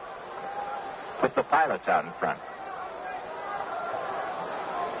put the Pilots out in front.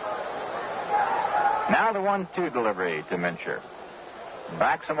 Now the 1-2 delivery to Mincher.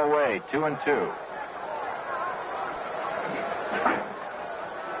 Backs him away, 2-2.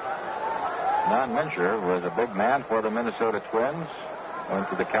 Don Mincher was a big man for the Minnesota Twins. Went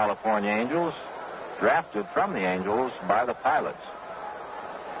to the California Angels. Drafted from the Angels by the Pilots.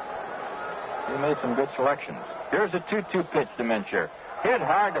 He made some good selections. Here's a 2-2 pitch to Mincher. Hit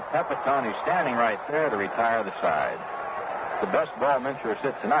hard to Pepitone, who's standing right there to retire the side. The best ball Mincher has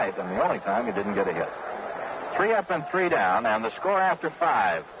hit tonight, and the only time he didn't get a hit. 3 up and 3 down, and the score after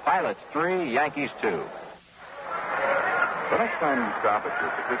 5. Pilots 3, Yankees 2. The next time you stop at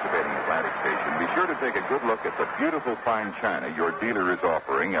your participating Atlantic station, be sure to take a good look at the beautiful fine china your dealer is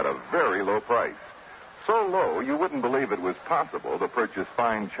offering at a very low price. So low, you wouldn't believe it was possible to purchase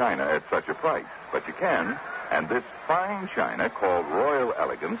fine china at such a price. But you can, and this fine china, called Royal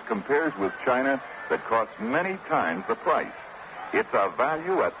Elegance, compares with china that costs many times the price. It's a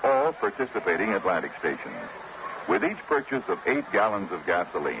value at all participating Atlantic stations. With each purchase of 8 gallons of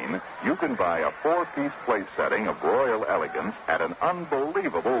gasoline, you can buy a 4-piece place setting of Royal Elegance at an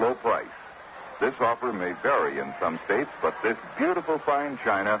unbelievable low price. This offer may vary in some states, but this beautiful fine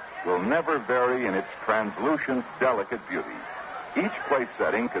china will never vary in its translucent, delicate beauty. Each place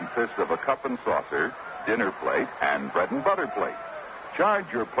setting consists of a cup and saucer, dinner plate, and bread and butter plate. Charge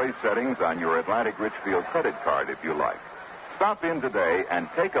your place settings on your Atlantic Richfield credit card if you like. Stop in today and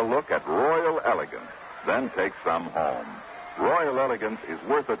take a look at Royal Elegance. Then take some home. Royal Elegance is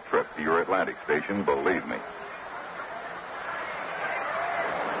worth a trip to your Atlantic station, believe me.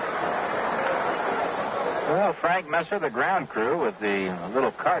 Well, Frank Messer, the ground crew with the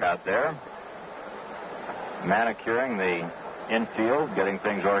little cart out there, manicuring the infield, getting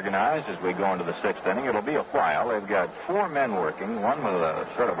things organized as we go into the 6th inning. It'll be a while. They've got 4 men working, one with a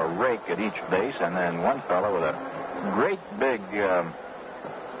sort of a rake at each base, and then one fellow with a great big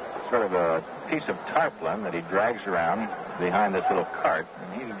sort of a piece of tarpaulin that he drags around behind this little cart,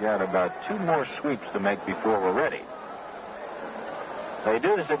 and he's got about 2 more sweeps to make before we're ready. They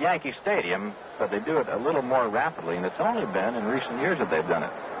do this at Yankee Stadium, but they do it a little more rapidly, and it's only been in recent years that they've done it.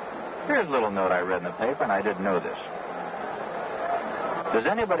 Here's a little note I read in the paper, and I didn't know this. Does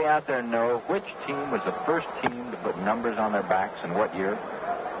anybody out there know which team was the first team to put numbers on their backs and what year?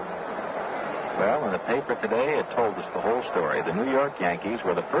 Well, in the paper today, it told us the whole story. The New York Yankees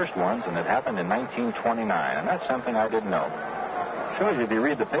were the first ones, and it happened in 1929, and that's something I didn't know. Shows you if you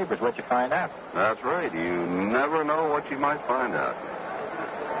read the papers what you find out. That's right. You never know what you might find out.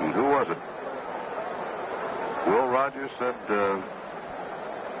 And who was it? Will Rogers said,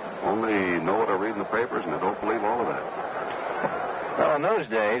 only know what I read in the papers, and I don't believe all of that. Well, in those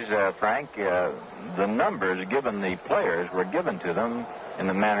days, Frank, the numbers given the players were given to them in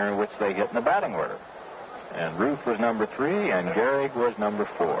the manner in which they hit in the batting order. And Ruth was number 3, and Gehrig was number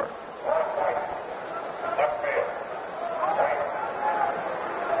 4.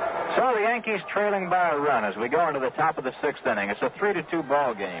 So the Yankees trailing by a run as we go into the top of the 6th inning. It's a 3-2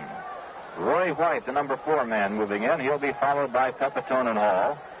 ball game. Roy White, the number 4 man, moving in. He'll be followed by Pepitone and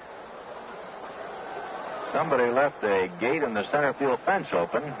Hall. Somebody left a gate in the center field fence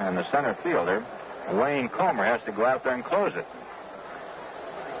open, and the center fielder, Wayne Comer, has to go out there and close it.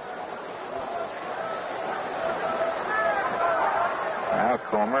 Now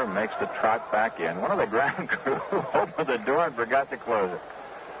Comer makes the trot back in. One of the ground crew opened the door and forgot to close it.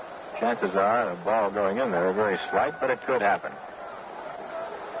 Chances are the ball going in there are very slight, but it could happen.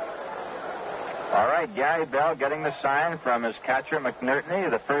 All right, Gary Bell getting the sign from his catcher, McNertney.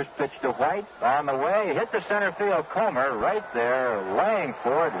 The first pitch to White on the way. Hit the center field. Comer right there, laying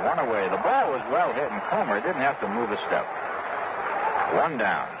for it, 1 away. The ball was well hit, and Comer didn't have to move a step. 1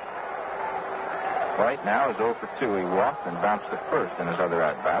 down. White now is 0 for 2. He walked and bounced to first in his other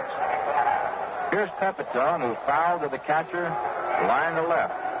at-bats. Here's Pepitone, who fouled to the catcher, line to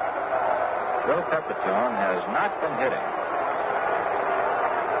left. Bill Pepitone has not been hitting.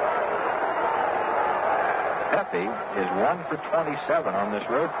 Pepe is 1 for 27 on this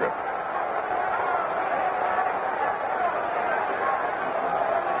road trip.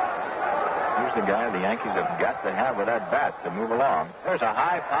 Here's the guy the Yankees have got to have with that bat to move along. There's a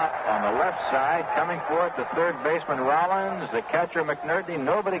high pop on the left side. Coming for it, the third baseman Rollins, the catcher McNerney.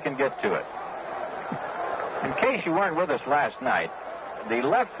 Nobody can get to it. In case you weren't with us last night, the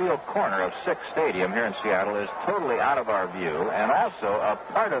left field corner of 6 Stadium here in Seattle is totally out of our view, and also a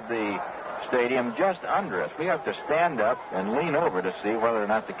part of the stadium just under us. We have to stand up and lean over to see whether or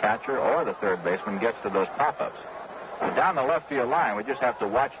not the catcher or the third baseman gets to those pop-ups. Down the left field line, we just have to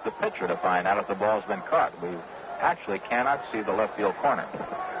watch the pitcher to find out if the ball's been caught. We actually cannot see the left field corner.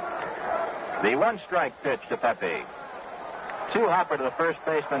 The one-strike pitch to Pepe. Two-hopper to the first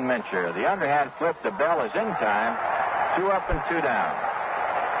baseman Mincher. The underhand flip to Bell is in time. 2 up and 2 down.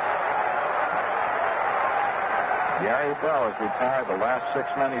 Gary Bell has retired the last 6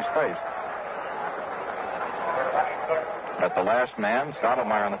 men he's faced. At the last man,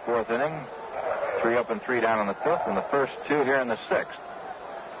 Stottlemyre in the 4th inning. 3 up and 3 down in the 5th, and the first 2 here in the 6th.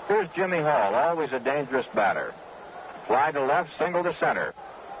 Here's Jimmy Hall, always a dangerous batter. Fly to left, single to center.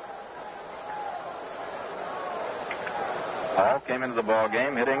 Hall came into the ball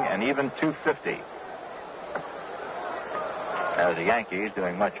game hitting an even .250. As the Yankees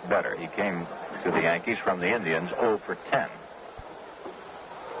doing much better. He came to the Yankees from the Indians 0 for 10.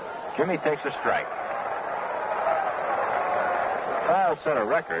 Jimmy takes a strike. Hall set a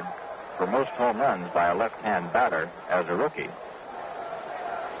record for most home runs by a left-hand batter as a rookie,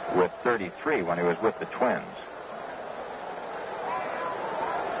 with 33 when he was with the Twins.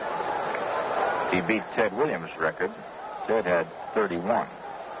 He beat Ted Williams' record. Ted had 31.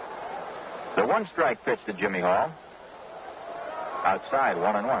 The one-strike pitch to Jimmy Hall. Outside,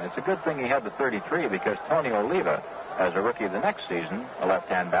 1-1. It's a good thing he had the 33 because Tony Oliva, as a rookie the next season, a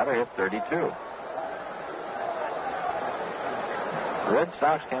left-hand batter, hit 32. The Red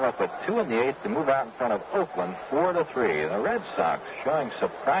Sox came up with 2 in the 8th to move out in front of Oakland 4-3. The Red Sox showing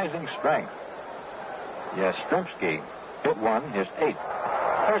surprising strength. Yes, Strzemski hit 1, his 8th.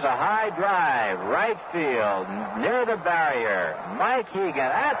 There's a high drive, right field, near the barrier. Mike Hegan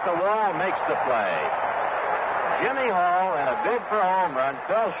at the wall makes the play. Jimmy Hall in a bid for a home run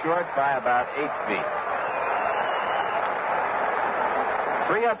fell short by about 8 feet.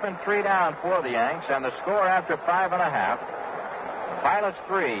 3 up and 3 down for the Yanks, and the score after 5.5. Pilots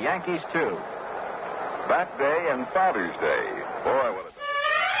 3, Yankees 2. Bat Day and Father's Day. Boy, what a...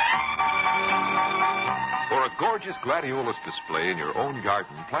 For a gorgeous gladiolus display in your own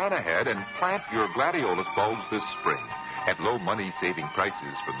garden, plan ahead and plant your gladiolus bulbs this spring at low money-saving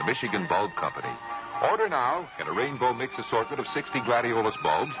prices from the Michigan Bulb Company. Order now, get a rainbow mix assortment of 60 gladiolus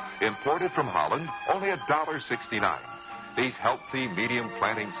bulbs imported from Holland, only $1.69. These healthy, medium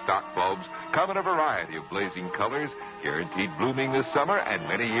planting stock bulbs come in a variety of blazing colors, guaranteed blooming this summer and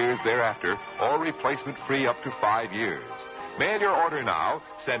many years thereafter, or replacement free up to 5 years. Mail your order now.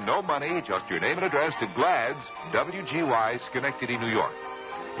 Send no money, just your name and address to Glad's, WGY, Schenectady, New York.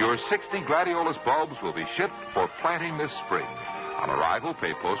 Your 60 gladiolus bulbs will be shipped for planting this spring. On arrival,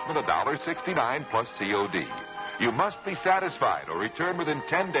 pay postman $1.69 plus COD. You must be satisfied or return within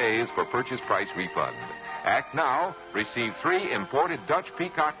 10 days for purchase price refund. Act now. Receive 3 imported Dutch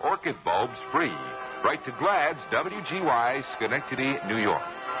Peacock Orchid bulbs free. Write to Glad's, WGY, Schenectady, New York.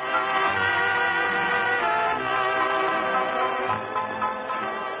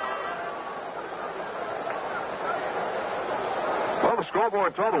 Well, the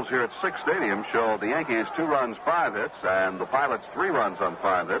scoreboard totals here at 6 Stadium show the Yankees 2 runs, 5 hits, and the Pilots 3 runs on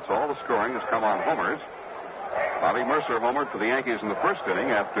 5 hits. All the scoring has come on homers. Bobby Mercer homered for the Yankees in the first inning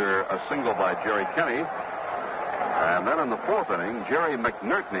after a single by Jerry Kenney. And then in the 4th inning, Jerry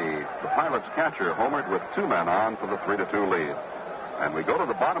McNerney, the Pilots catcher, homered with 2 men on for the 3-2 lead. And we go to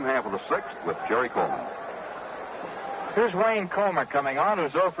the bottom half of the 6th with Jerry Coleman. Here's Wayne Comer coming on,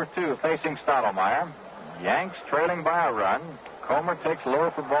 who's 0 for 2, facing Stottlemyre. Yanks trailing by a run. Comer takes low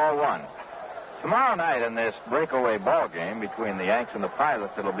for ball 1. Tomorrow night in this breakaway ball game between the Yanks and the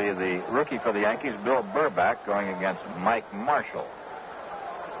Pilots, it'll be the rookie for the Yankees, Bill Burback, going against Mike Marshall.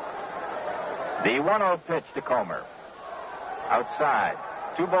 The 1-0 pitch to Comer. Outside.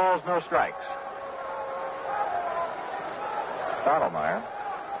 2 balls, no strikes. Stottlemyre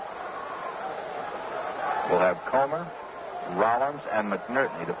will have Comer, Rollins, and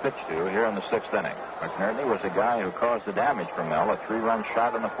McNerney to pitch to here in the 6th inning. McNerney was the guy who caused the damage for Mel, a 3-run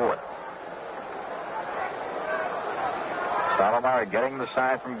shot in the 4th. Stottlemyre getting the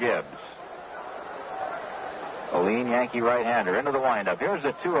side from Gibbs. A lean Yankee right-hander into the windup. Here's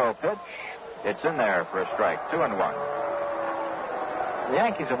the 2-0 pitch. It's in there for a strike. 2-1. The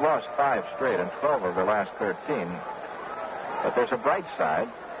Yankees have lost 5 straight and 12 of their last 13. But there's a bright side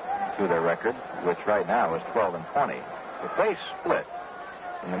to their record, which right now is 12-20. If they split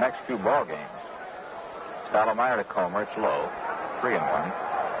in the next 2 ball games, Stottlemyre to Comer, it's low, 3-1.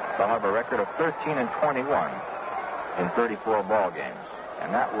 They'll have a record of 13-21 in 34 ball games.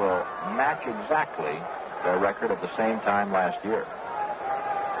 And that will match exactly their record at the same time last year.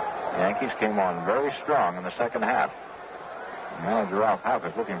 The Yankees came on very strong in the second half. Manager Ralph Houk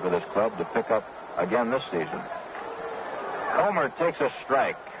is looking for this club to pick up again this season. Comer takes a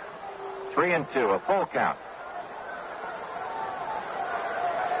strike. 3-2, a full count.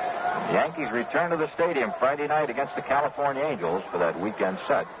 The Yankees return to the stadium Friday night against the California Angels for that weekend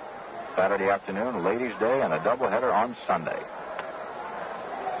set. Saturday afternoon, Ladies' Day, and a doubleheader on Sunday.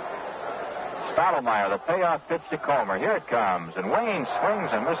 Stottlemyre, the payoff pitch to Comer. Here it comes, and Wayne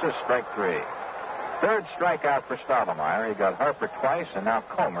swings and misses strike 3. Third strikeout for Stottlemyre. He got Harper twice, and now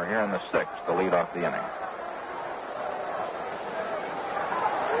Comer here in the 6th to lead off the inning.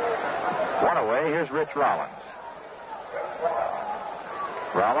 1 away, here's Rich Rollins.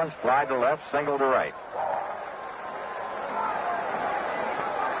 Rollins fly to left, single to right.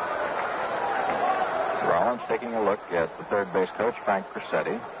 Rollins taking a look at the third base coach, Frank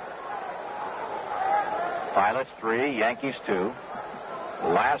Cressetti. Pilots 3, Yankees 2.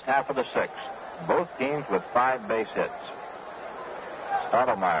 Last half of the 6th. Both teams with 5 base hits.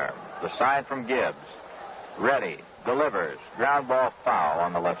 Stottlemyre, the sign from Gibbs. Ready, delivers, ground ball foul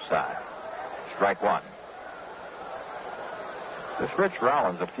on the left side. Strike 1. This Rich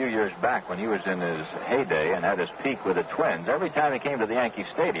Rollins, a few years back when he was in his heyday and at his peak with the Twins, every time he came to the Yankee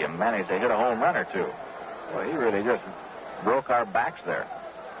Stadium, managed to hit a home run or two. Well, he really just broke our backs there.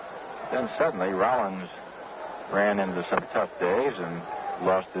 Then suddenly, Rollins ran into some tough days and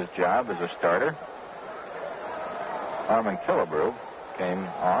lost his job as a starter. Harmon Killebrew came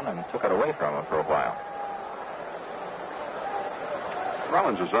on and took it away from him for a while.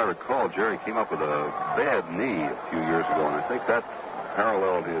 Rollins, as I recall, Jerry came up with a bad knee a few years ago, and I think that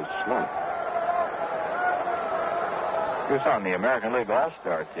paralleled his slump. He was on the American League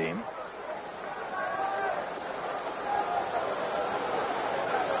All-Star team.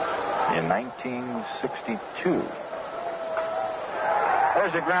 In 1962.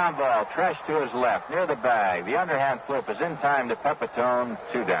 There's a ground ball, Tresh to his left, near the bag. The underhand flip is in time to Pepitone,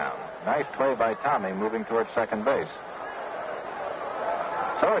 2 down. Nice play by Tommy, moving towards second base.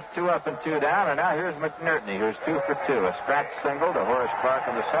 So it's 2 up and 2 down, and now here's McNertney, who's 2 for 2. A scratch single to Horace Clarke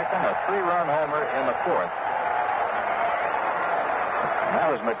in the second, a 3-run homer in the 4th. And that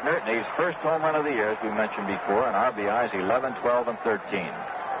was McNertney's first home run of the year, as we mentioned before, and RBIs 11, 12, and 13.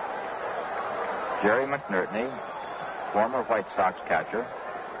 Jerry McNertney, former White Sox catcher.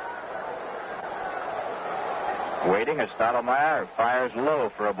 Waiting as Stottlemyre fires low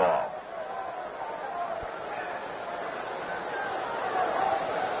for a ball.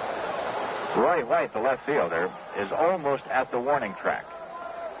 Roy White, the left fielder, is almost at the warning track.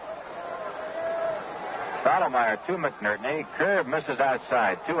 Stottlemyre to McNertney. Curve misses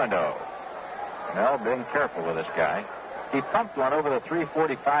outside. 2-0. Well, being careful with this guy. He pumped one over the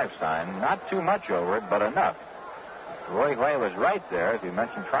 345 sign. Not too much over it, but enough. Roy White was right there, as we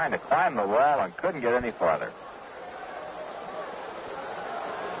mentioned, trying to climb the wall and couldn't get any farther.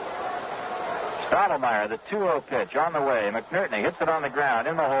 Stottlemyre, the 2-0 pitch on the way. McNertney hits it on the ground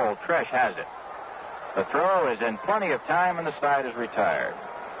in the hole. Tresh has it. The throw is in plenty of time, and the side is retired.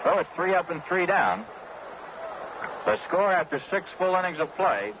 So it's 3 up and 3 down. The score after 6 full innings of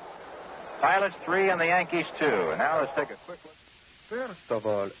play. Pilots 3 and the Yankees 2. And now let's take a quick look. First of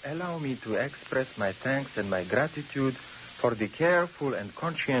all, allow me to express my thanks and my gratitude for the careful and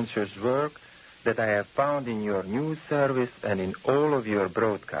conscientious work that I have found in your news service and in all of your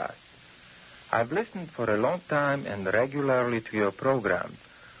broadcasts. I've listened for a long time and regularly to your programs.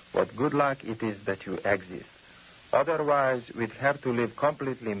 What good luck it is that you exist. Otherwise, we'd have to live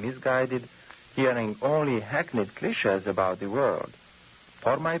completely misguided, hearing only hackneyed cliches about the world.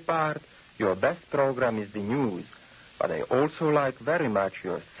 For my part, your best program is the news, but I also like very much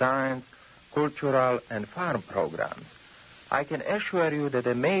your science, cultural, and farm programs. I can assure you that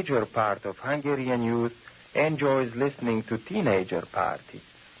a major part of Hungarian youth enjoys listening to Teenager Party.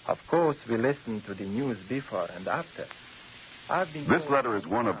 Of course, we listen to the news before and after. This letter is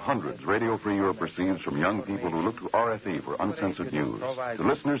one of hundreds Radio Free Europe receives from young people who look to RFE for uncensored news. To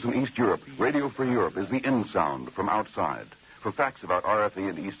listeners in East Europe, Radio Free Europe is the in sound from outside. For facts about RFE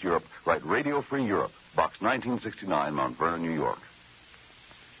in East Europe, write Radio Free Europe, Box 1969, Mount Vernon, New York.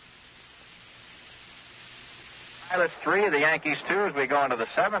 Pilots 3, the Yankees 2 as we go into the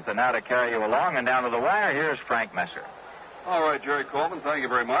 7th. And now to carry you along and down to the wire, here's Frank Messer. All right, Jerry Coleman, thank you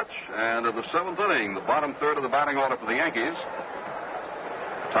very much. And in the 7th inning, the bottom third of the batting order for the Yankees,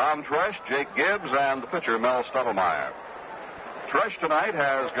 Tom Tresh, Jake Gibbs, and the pitcher, Mel Stottlemyre. Tresh tonight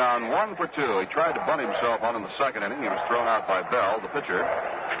has gone 1 for 2. He tried to bunt himself on in the 2nd inning. He was thrown out by Bell, the pitcher.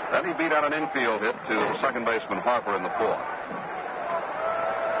 Then he beat out an infield hit to the second baseman Harper in the 4th.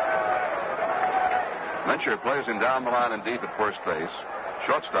 Mincher plays him down the line and deep at first base.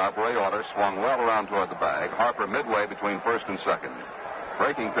 Shortstop Ray Order swung well around toward the bag. Harper midway between first and second.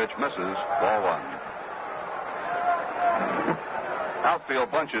 Breaking pitch misses. Ball 1. Outfield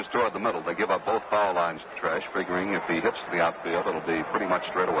bunches toward the middle. They give up both foul lines to Tresh, figuring if he hits the outfield, it'll be pretty much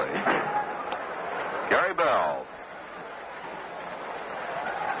straight away. Gary Bell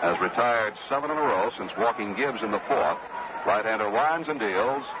has retired 7 in a row since walking Gibbs in the 4th. Right-hander winds and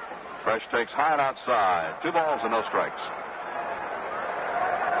deals. Tresh takes high and outside. 2 balls and no strikes.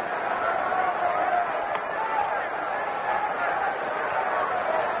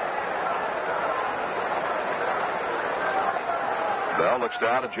 Bell looks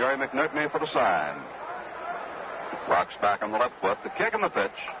down at Jerry McNerney for the sign. Rocks back on the left foot. The kick and the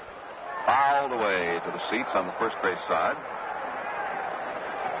pitch. Fouled away to the seats on the first base side.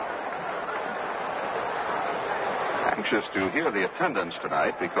 Anxious to hear the attendance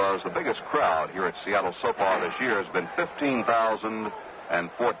tonight because the biggest crowd here at Seattle so far this year has been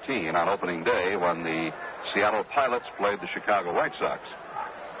 15,014 on opening day when the Seattle Pilots played the Chicago White Sox.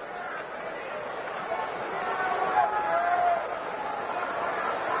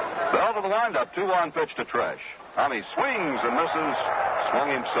 Bell to the windup, 2-1 pitch to Tresh. Tommy swings and misses, swung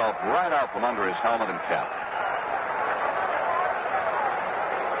himself right out from under his helmet and cap.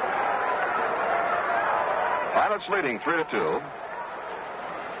 Pilots leading 3-2.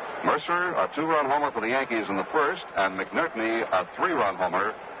 Mercer, a 2-run homer for the Yankees in the 1st, and McNerney, a 3-run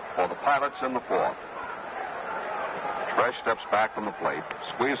homer for the Pilots in the 4th. Tresh steps back from the plate,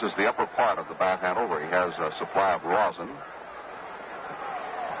 squeezes the upper part of the bat handle where he has a supply of rosin.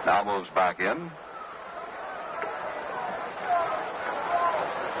 Now moves back in.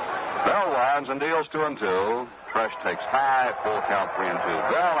 Bell winds and deals 2-2. Tresh takes high, full count 3-2.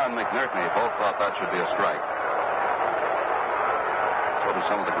 Bell and McNerney both thought that should be a strike. So do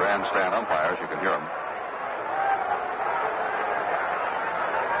some of the grandstand umpires. You can hear them.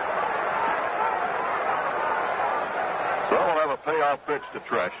 So we'll have a payoff pitch to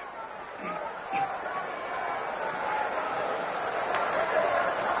Tresh.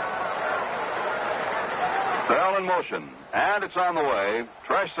 Bell in motion, and it's on the way.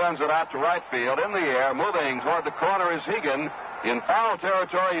 Tresh sends it out to right field in the air, moving toward the corner is Hegan. In foul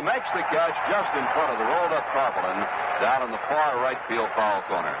territory, he makes the catch just in front of the rolled-up tarpaulin down in the far right field foul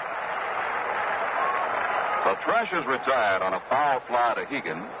corner. So Tresh is retired on a foul fly to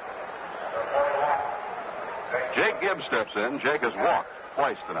Hegan. Jake Gibbs steps in. Jake has walked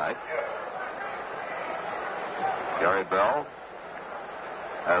twice tonight. Gary Bell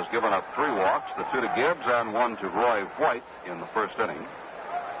has given up 3 walks, the 2 to Gibbs and 1 to Roy White in the 1st inning.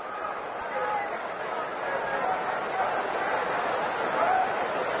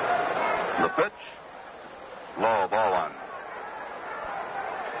 The pitch, low, ball 1.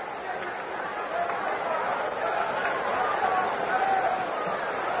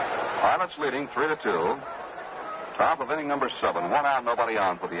 Pilots leading 3-2. Top of inning number 7. 1 out, nobody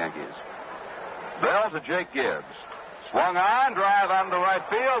on for the Yankees. Bell to Jake Gibbs. Swung on, drive onto right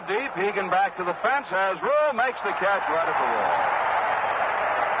field, deep. Hegan back to the fence, has room, makes the catch right at the wall.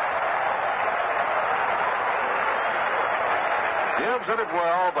 Gibbs hit it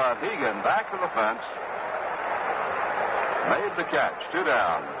well, but Hegan back to the fence. Made the catch, 2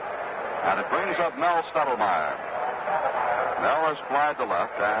 down. And it brings up Mel Stottlemyre. Mel has flied to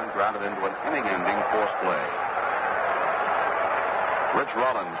left and grounded into an inning-ending forced play. Rich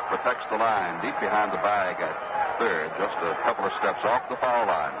Rollins protects the line deep behind the bag at third, just a couple of steps off the foul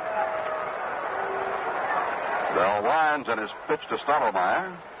line. Bell winds and is pitched to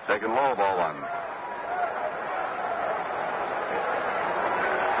Stottlemyre, taken low, ball 1.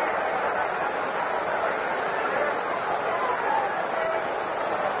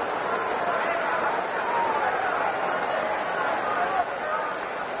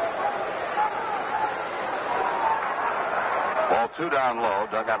 Ball 2 down low,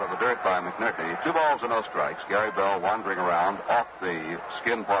 dug out of the dirt by McNerney. 2 balls and no strikes. Gary Bell wandering around off the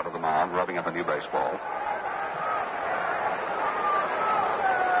skin part of the mound, rubbing up a new baseball.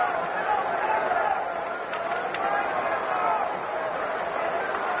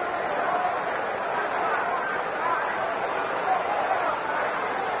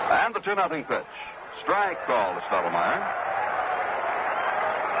 And the 2-0 pitch. Strike called to Stottlemyre.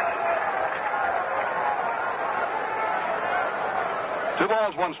 Two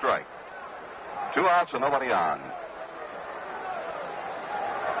balls, one strike. 2 outs and nobody on.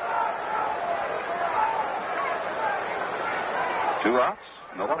 Two outs,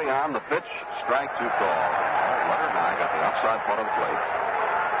 nobody on. The pitch, strike 2 call. Leonard and I got the outside part of the plate.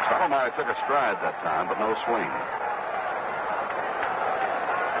 Stottlemyre took a stride that time, but no swing.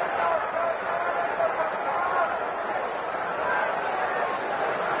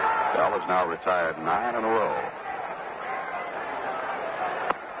 Bell is now retired 9 in a row.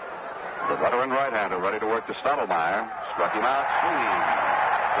 The veteran right-hander ready to work to Stottlemyre. Struck him out, swinging.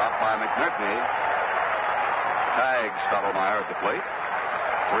 Dropped by McNerney. Tags Stottlemyre at the plate.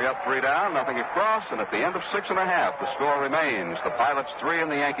 3 up, 3 down, nothing across, and at the end of 6 1/2, the score remains. The Pilots 3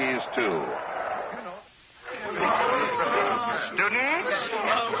 and the Yankees 2. Students,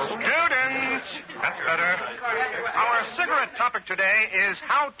 that's better. Our cigarette topic today is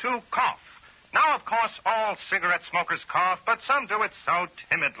how to cough. Now, of course, all cigarette smokers cough, but some do it so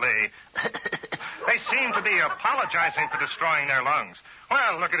timidly. They seem to be apologizing for destroying their lungs.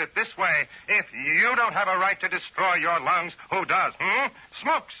 Well, look at it this way. If you don't have a right to destroy your lungs, who does,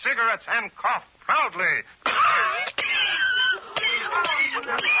 Smoke cigarettes and cough proudly.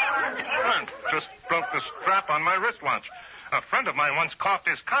 Just broke the strap on my wristwatch. A friend of mine once coughed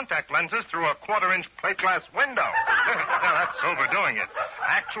his contact lenses through a 1/4-inch plate glass window. Now, that's overdoing it.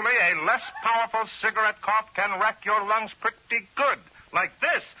 Actually, a less powerful cigarette cough can wreck your lungs pretty good. Like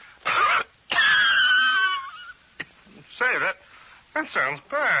this. Say, that sounds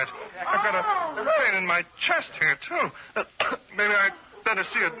bad. I've got a pain in my chest here, too. Maybe I'd better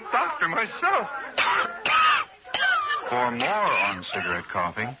see a doctor myself. For more on cigarette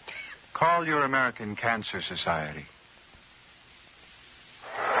coughing, call your American Cancer Society.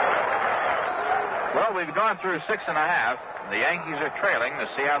 Well, we've gone through 6 1/2. The Yankees are trailing the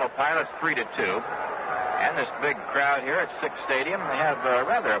Seattle Pilots 3-2. And this big crowd here at Sick Stadium, they have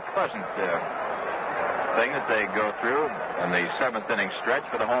rather a pleasant thing that they go through in the 7th inning stretch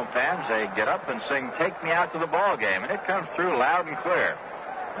for the home fans. They get up and sing "Take Me Out to the Ball Game," and it comes through loud and clear.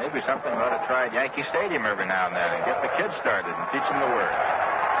 Maybe something about to try at Yankee Stadium every now and then and get the kids started and teach them the words.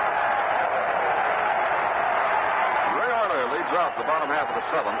 Ray Euler leads off the bottom half of the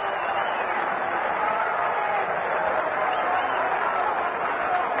 7th.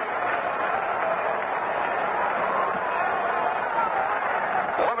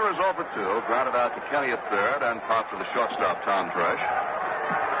 Euler is over 2, grounded out to Kenny at third and popped to the shortstop, Tom Tresh.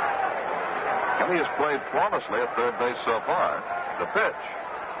 Kenny has played flawlessly at third base so far. The pitch.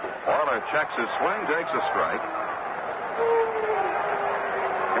 Euler checks his swing, takes a strike.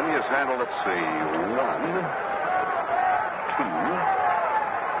 Kenny has handled, 1,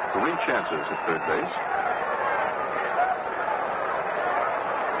 2, 3 chances at third base.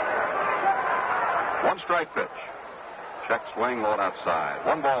 One strike pitch. Check swing, load outside.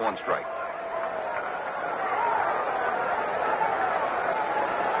 1 ball, 1 strike.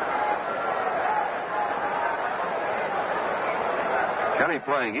 Kenny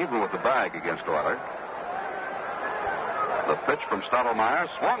playing even with the bag against Euler. The pitch from Stottlemyre,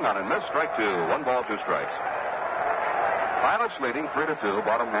 swung on and missed, strike 2. 1 ball, 2 strikes. Pilots leading 3-2,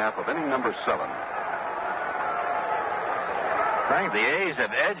 bottom half of inning number 7. Frank, the A's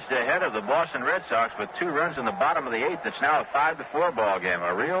have edged ahead of the Boston Red Sox with 2 runs in the bottom of the 8th. It's now a 5-4 ball game.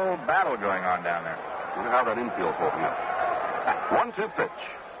 A real battle going on down there. Wonder how that infield's holding up. 1-2 pitch.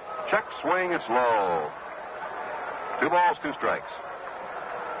 Check swing, it's low. 2 balls, 2 strikes.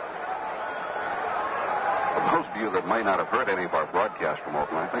 For those of you that may not have heard any of our broadcasts from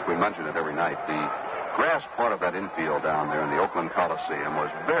Oakland, I think we mention it every night. The grass part of that infield down there in the Oakland Coliseum was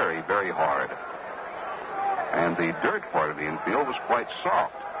very, very hard. And the dirt part of the infield was quite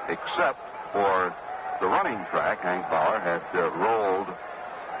soft, except for the running track. Hank Bauer had the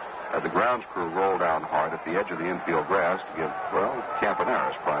grounds crew roll down hard at the edge of the infield grass to give,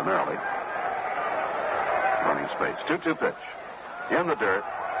 Campaneris primarily running space. 2-2 pitch. In the dirt.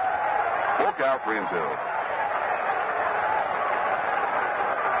 Full count, 3-2.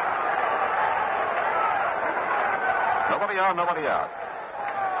 Nobody on, nobody out.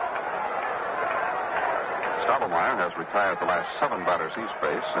 Stottlemyre has retired the last 7 batters he's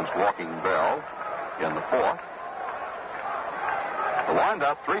faced since walking Bell in the 4th. The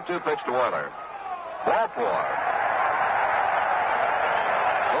wind-up, 3-2 pitch to Euler. Ball 4.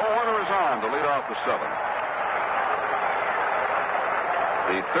 So Euler is on to lead off the 7th.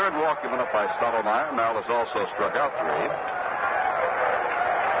 The third walk given up by Stottlemyre. Mal has also struck out 3.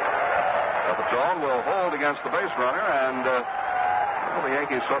 Capitone will hold against the base runner, and Well, the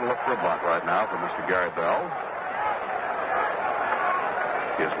Yankees sort of look for a bunt right now from Mr. Gary Bell.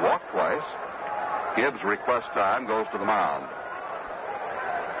 He has walked twice. Gibbs requests time, goes to the mound.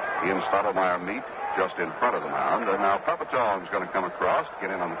 He and Stottlemyre meet just in front of the mound, and now Pepitone's going to come across, get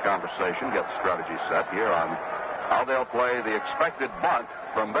in on the conversation, get the strategy set here on how they'll play the expected bunt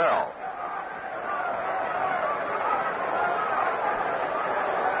from Bell.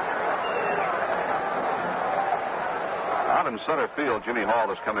 Out in center field, Jimmy Hall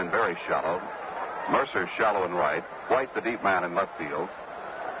has come in very shallow. Mercer shallow in right. White, the deep man, in left field.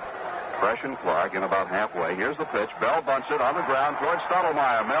 Fresh and Clark in about halfway. Here's the pitch. Bell bunts it on the ground towards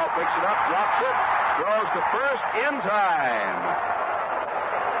Stottlemyre. Mel picks it up, drops it, throws to first in time.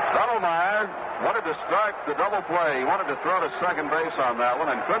 Stottlemyre wanted to start the double play. He wanted to throw to second base on that one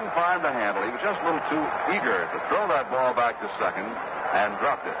and couldn't find the handle. He was just a little too eager to throw that ball back to second and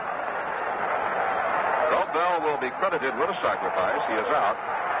dropped it. So Bell will be credited with a sacrifice. He is out.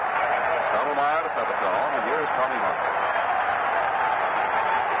 Stottlemyre to Pepitone, and here's Tommy Harper.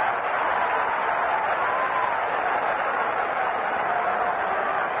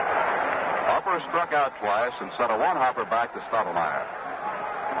 Struck out twice and sent a one-hopper back to Stottlemyre.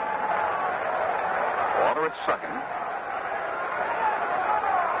 Walter at second.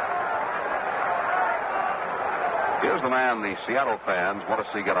 Here's the man the Seattle fans want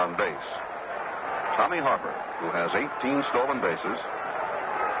to see get on base. Tommy Harper, who has 18 stolen bases.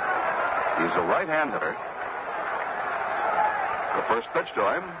 He's a right-hand hitter. The first pitch to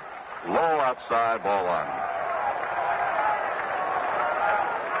him, low outside, ball one.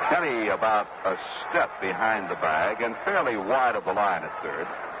 Kenny about a step behind the bag and fairly wide of the line at third.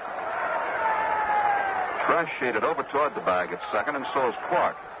 Tresh shaded over toward the bag at second, and so is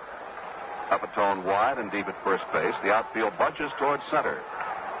Clark. Pepitone wide and deep at first base. The outfield bunches toward center.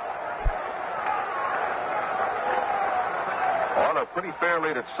 On a pretty fair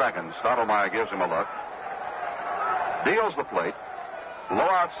lead at second, Stottlemyre gives him a look. Deals the plate. Low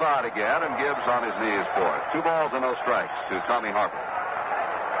outside again, and Gibbs on his knees for it. 2 balls and no strikes to Tommy Harper.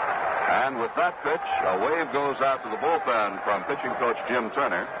 And with that pitch, a wave goes out to the bullpen from pitching coach Jim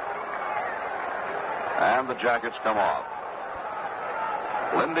Turner. And the Jackets come off.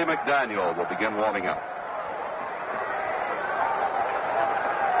 Lindy McDaniel will begin warming up.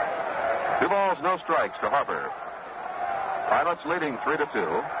 2 balls, no strikes to Harper. Pilots leading 3-2.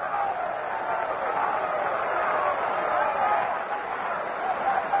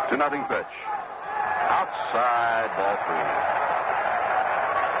 2-0 pitch. Outside, ball 3.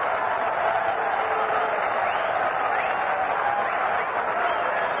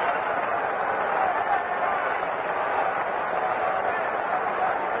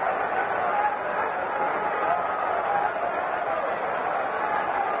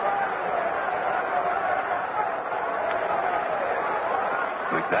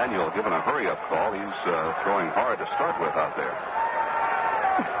 Daniel given a hurry-up call. He's throwing hard to start with out there.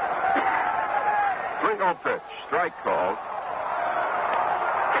 3-0 pitch. Strike called.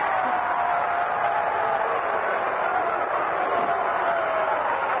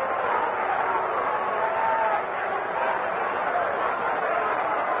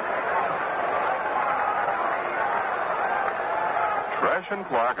 Tresh and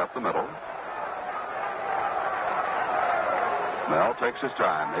Clark up the middle. Mel takes his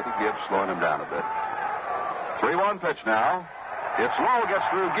time. Maybe Gibbs slowing him down a bit. 3-1 pitch now. It's low, gets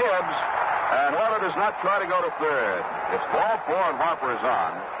through Gibbs, and Water does not try to go to third. It's ball 4, and Harper is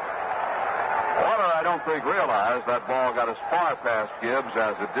on. Water, I don't think, realized that ball got as far past Gibbs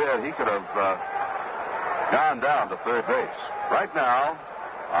as it did. He could have gone down to third base. Right now,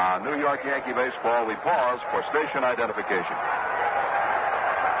 on New York Yankee baseball, we pause for station identification.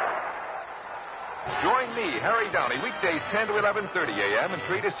 Join me, Harry Downey, weekdays 10 to 11:30 a.m. and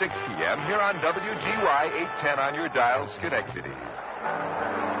 3 to 6 p.m. here on WGY 810 on your dial, Schenectady.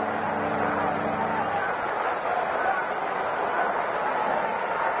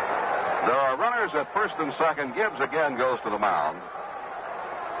 There are runners at first and second. Gibbs again goes to the mound.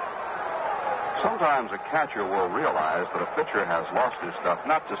 Sometimes a catcher will realize that a pitcher has lost his stuff.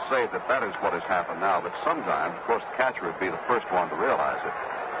 Not to say that that is what has happened now, but sometimes, of course, the catcher would be the first one to realize it.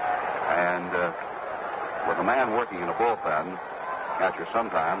 And with a man working in a bullpen, catcher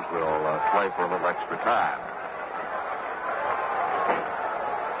sometimes will play for a little extra time.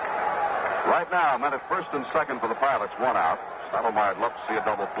 Right now, men at first and second for the Pilots, 1 out. Stottlemyre would love to see a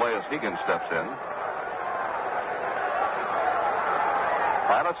double play as Higgins steps in.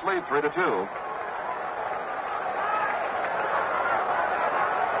 Pilots lead 3-2.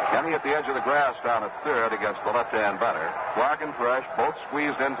 Kenny at the edge of the grass down at third against the left-hand batter. Clark and Fresh both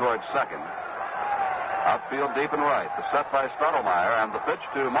squeezed in towards second. Outfield deep and right. The set by Stottlemyre, and the pitch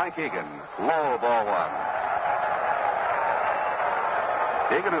to Mike Egan. Low, ball one.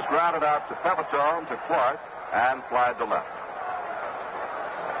 Egan is grounded out to Pepitone, to Clark, and flied to left.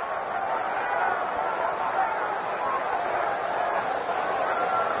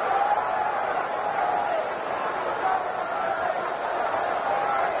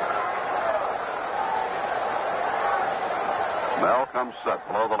 Mel comes set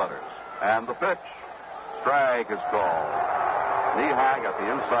below the letters. And the pitch. Strike is called. Knee high at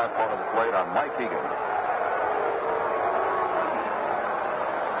the inside part of the plate on Mike Egan.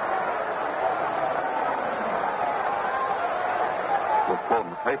 We're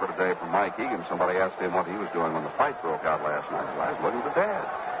quoting the paper today from Mike Egan. Somebody asked him what he was doing when the fight broke out last night. Well, I was looking for Dad.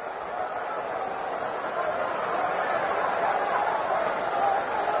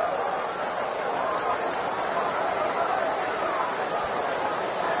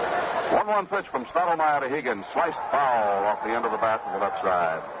 One pitch from Stottlemyre to Higgins. Sliced foul off the end of the bat to the left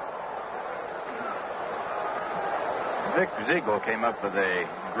side. Vic Ziegel came up with a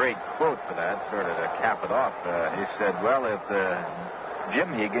great quote for that, sort of to cap it off. He said, well, if Jim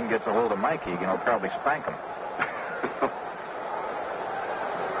Hegan gets a hold of Mike Hegan, he'll probably spank him.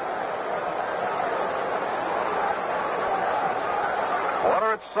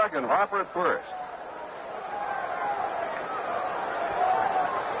 Water at second, Harper at first.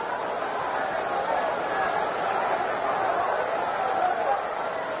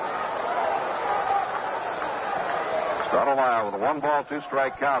 Stottlemyre with a 1-ball,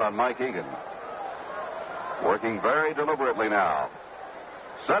 2-strike count on Mike Egan. Working very deliberately now.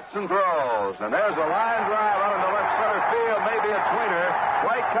 Sets and throws, and there's a line drive out into left center field, maybe a tweener.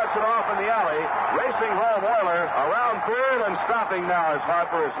 White cuts it off in the alley. Racing home Euler around third and stopping now as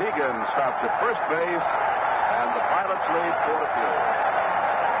Harper as Egan stops at first base, and the Pilots lead 4-2.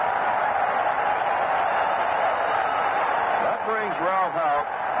 That brings Ralph Houk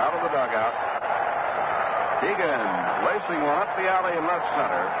out of the dugout. Egan lacing one up the alley in left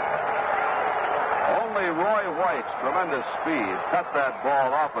center. Only Roy White's tremendous speed cut that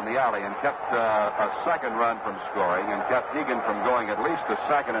ball off in the alley and kept a second run from scoring and kept Egan from going at least to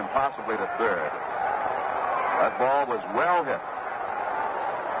second and possibly to third. That ball was well hit.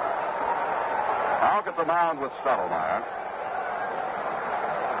 Houk at the mound with Stottlemyre.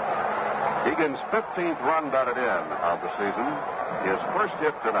 Egan's 15th run batted in of the season. His first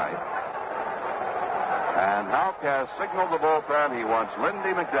hit tonight. And Houk has signaled the bullpen he wants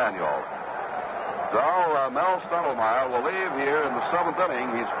Lindy McDaniel. So Mel Stottlemyre will leave here in the 7th inning.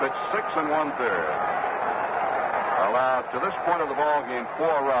 He's pitched 6 1/3. Allowed to this point of the ball game 4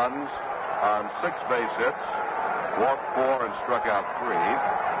 runs on 6 base hits, walked 4 and struck out 3.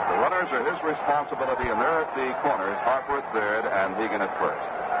 The runners are his responsibility, and they're at the corners. Harper at third and Egan at first.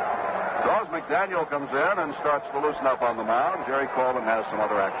 So as McDaniel comes in and starts to loosen up on the mound, Jerry Coleman has some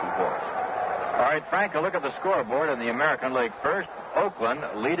other action for us. All right, Frank, a look at the scoreboard in the American League first. Oakland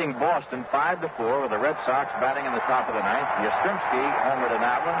leading Boston 5-4 with the Red Sox batting in the top of the ninth. Yastrzemski homered in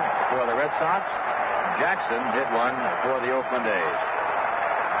that one for the Red Sox. Jackson hit one for the Oakland A's.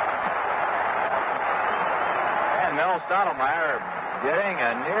 And Mel Stottlemyre getting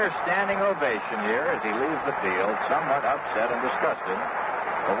a near standing ovation here as he leaves the field, somewhat upset and disgusted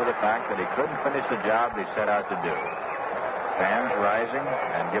over the fact that he couldn't finish the job he set out to do. Fans rising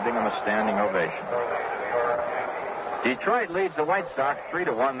and giving him a standing ovation. Detroit leads the White Sox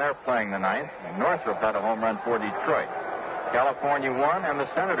 3-1. They're playing the ninth. Northrop had a home run for Detroit. California won, and the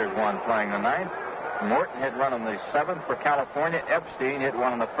Senators won playing the ninth. Morton hit one in the 7th for California. Epstein hit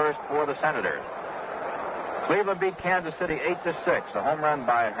one in the 1st for the Senators. Cleveland beat Kansas City 8-6. A home run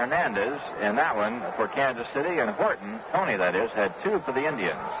by Hernandez in that one for Kansas City, and Horton, Tony that is, had 2 for the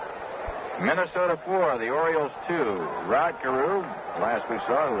Indians. Minnesota 4, the Orioles 2. Rod Carew, last we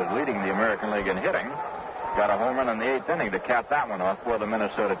saw, who was leading the American League in hitting, got a home run in the 8th inning to cap that one off for the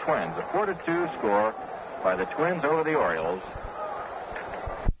Minnesota Twins. A 4-2 score by the Twins over the Orioles.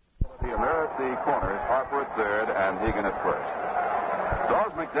 They're at the corners, Harper at third and Egan at first. So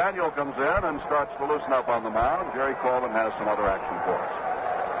as McDaniel comes in and starts to loosen up on the mound, Jerry Coleman has some other action for us.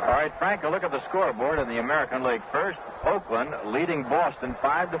 All right, Frank, a look at the scoreboard in the American League first. Oakland leading Boston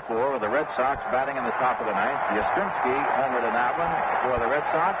 5-4 with the Red Sox batting in the top of the ninth. Yastrzemski homered in that one for the Red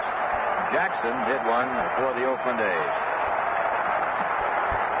Sox. Jackson hit one for the Oakland A's.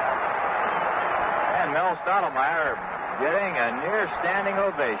 And Mel Stottlemyre getting a near standing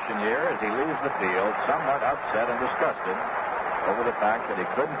ovation here as he leaves the field, somewhat upset and disgusted over the fact that he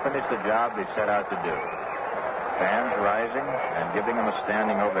couldn't finish the job he set out to do. Fans rising and giving him a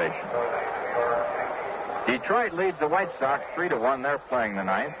standing ovation. Detroit leads the White Sox 3-1. They're playing the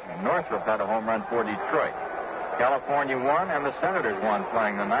ninth. Northrop had a home run for Detroit. California won, and the Senators won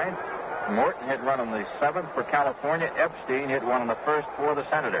playing the ninth. Morton hit one on the seventh for California. Epstein hit one on the first for the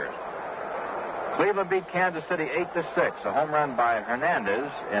Senators. Cleveland beat Kansas City 8-6. A home run by Hernandez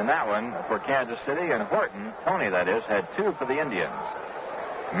in that one for Kansas City, and Horton, Tony that is, had two for the Indians.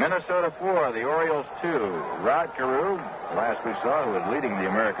 Minnesota 4, the Orioles 2. Rod Carew, last we saw, who was leading the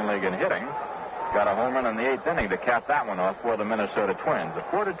American League in hitting, got a home run in the eighth inning to cap that one off for the Minnesota Twins. A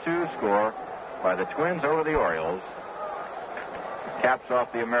 4-2 score by the Twins over the Orioles caps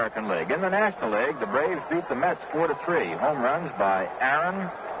off the American League. In the National League, the Braves beat the Mets 4-3. Home runs by Aaron,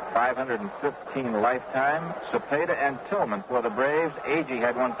 515 lifetime. Cepeda and Tillman for the Braves. Agee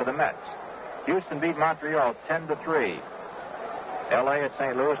had one for the Mets. Houston beat Montreal 10-3. L.A. at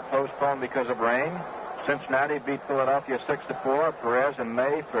St. Louis postponed because of rain. Cincinnati beat Philadelphia 6-4. Perez and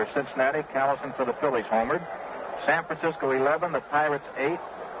May for Cincinnati. Callison for the Phillies homered. San Francisco 11. The Pirates 8.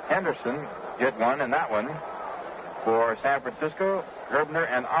 Henderson hit one in that one for San Francisco. Herbner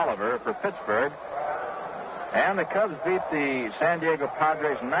and Oliver for Pittsburgh. And the Cubs beat the San Diego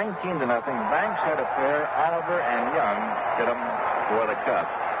Padres 19-0. Banks had a pair. Oliver and Young hit them for the Cubs.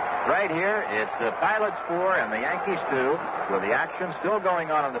 Right here, it's the Pilots 4 and the Yankees 2, with the action still going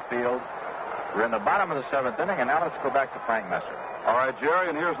on in the field. We're in the bottom of the seventh inning, and now let's go back to Frank Messer. All right, Jerry,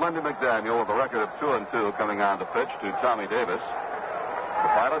 and here's Lindy McDaniel with a record of 2-2 coming on to pitch to Tommy Davis. The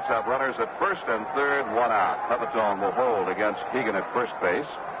Pilots have runners at first and third, one out. Pepitone will hold against Keegan at first base.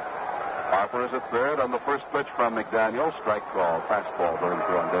 Harper is at third on the first pitch from McDaniel. Strike call, fastball burned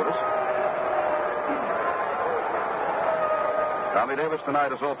through on Davis. Tommy Davis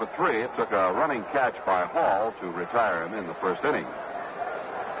tonight is 0 for 3. It took a running catch by Hall to retire him in the first inning.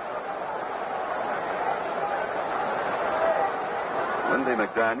 Lindy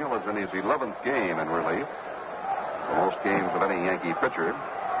McDaniel is in his 11th game in relief. The most games of any Yankee pitcher.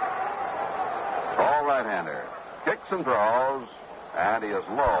 Tall right-hander. Kicks and throws, and he is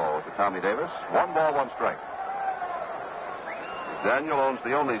low to Tommy Davis. 1 ball, 1 strike. McDaniel owns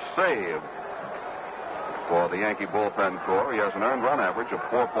the only save for the Yankee bullpen core. He has an earned run average of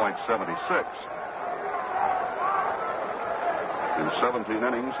 4.76. In 17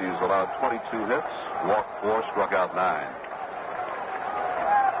 innings, he's allowed 22 hits, walked 4, struck out 9.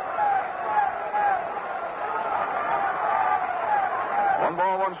 One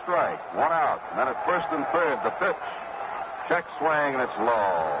ball, 1 strike, 1 out. And then at first and third, the pitch. Check swing, and it's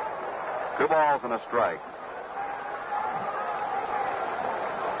low. 2 balls and a strike.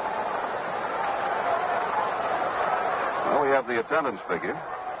 Well, we have the attendance figure.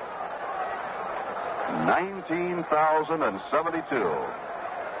 19,072.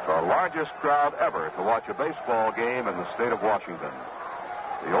 The largest crowd ever to watch a baseball game in the state of Washington.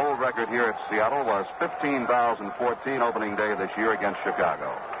 The old record here at Seattle was 15,014 opening day this year against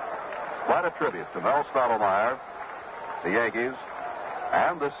Chicago. Quite a tribute to Mel Stottlemyre, the Yankees,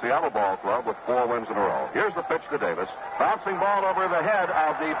 and the Seattle Ball Club with 4 wins in a row. Here's the pitch to Davis. Bouncing ball over the head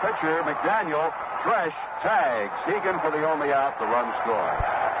of the pitcher, McDaniel. Fresh tags. Keegan for the only out. The run scored.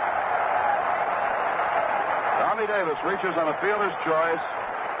 Tommy Davis reaches on a fielder's choice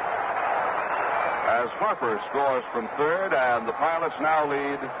as Harper scores from third, and the Pilots now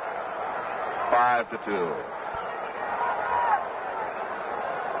lead 5-2.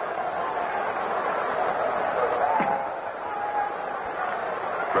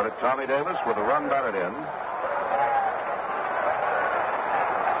 Credit Tommy Davis with a run batted in.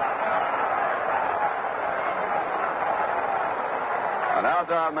 And now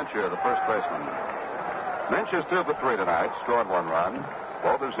Don Mincher, the first baseman. Minch is 2 for 3 tonight, scored 1 run.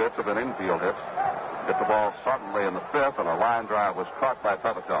 Both his hits have been infield hits. Hit the ball suddenly in the 5th, and a line drive was caught by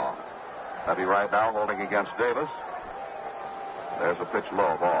Pepitone. Heavy right now holding against Davis. There's a pitch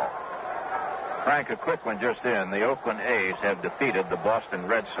low ball. Frank, a quick one just in. The Oakland A's have defeated the Boston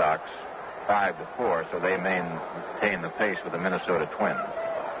Red Sox 5-4, so they maintain the pace with the Minnesota Twins.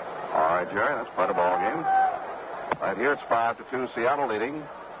 All right, Jerry, that's quite a ball game. Right here, it's 5-2, Seattle leading.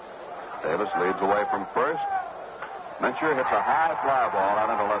 Davis leads away from first. Mincher hits a high fly ball out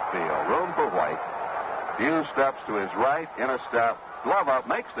into left field. Room for White. Few steps to his right, inner step, glove up,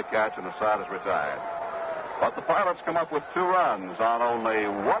 makes the catch, and the side is retired. But the Pilots come up with 2 runs on only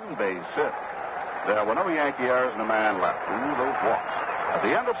 1 base hit. There were no Yankee errors and a man left. Ooh, those walks. At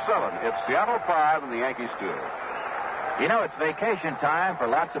the end of 7, it's Seattle 5 and the Yankees 2. You know, it's vacation time for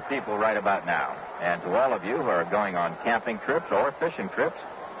lots of people right about now. And to all of you who are going on camping trips or fishing trips,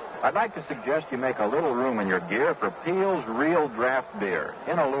 I'd like to suggest you make a little room in your gear for Peel's Real Draft Beer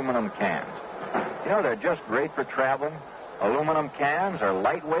in aluminum cans. You know, they're just great for traveling. Aluminum cans are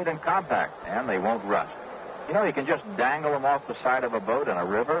lightweight and compact, and they won't rust. You know, you can just dangle them off the side of a boat in a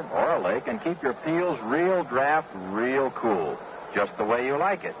river or a lake and keep your peels real draft, real cool, just the way you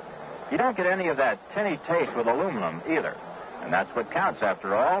like it. You don't get any of that tinny taste with aluminum either. And that's what counts,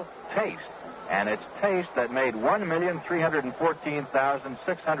 after all, taste. And it's taste that made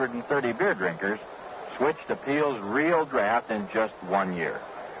 1,314,630 beer drinkers switch to Peel's Real Draft in just 1 year.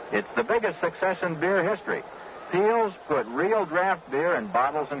 It's the biggest success in beer history. Peel's put real draft beer in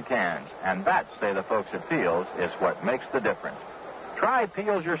bottles and cans, and that, say the folks at Peel's, is what makes the difference. Try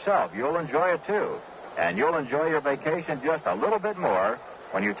Peel's yourself. You'll enjoy it, too. And you'll enjoy your vacation just a little bit more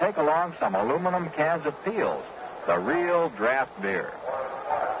when you take along some aluminum cans of Peel's, the real draft beer.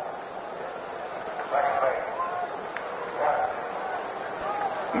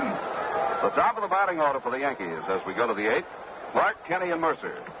 The top of the batting order for the Yankees as we go to the eighth. Clark, Kenny, and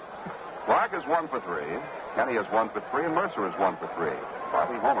Mercer. Clark is 1 for 3. Kenny is 1 for 3, and Mercer is 1 for 3.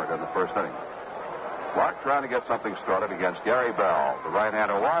 Bobby homered in the first inning. Clark trying to get something started against Gary Bell. The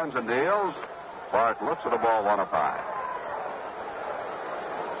right-hander winds and deals. Clark looks at a ball 1 up high.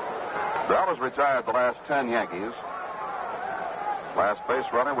 Bell has retired the last 10 Yankees. Last base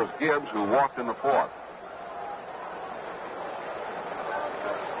runner was Gibbs, who walked in the fourth.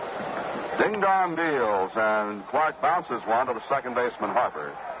 Ding-dong deals, and Clark bounces one to the second baseman,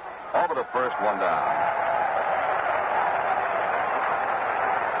 Harper. Over to first, 1 down.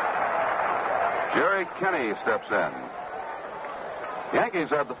 Jerry Kenny steps in. Yankees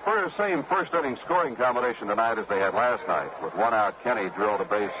had the same first inning scoring combination tonight as they had last night. With 1 out, Kenny drilled a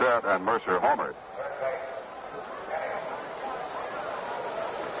base hit, and Mercer homered.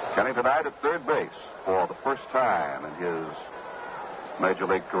 Kenny tonight at third base for the first time in his major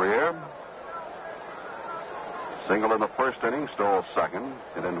league career. Single in the first inning, stole second,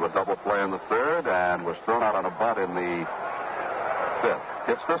 and into a double play in the third, and was thrown out on a bunt in the fifth.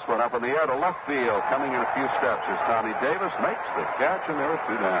 Hits this one up in the air to left field, coming in a few steps as Tommy Davis makes the catch, and there are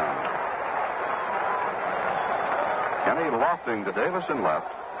 2 down. Kenny lofting to Davis in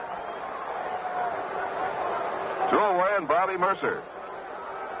left. 2 away, and Bobby Mercer.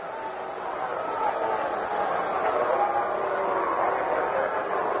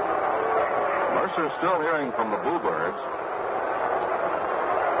 Mercer still hearing from the Bluebirds.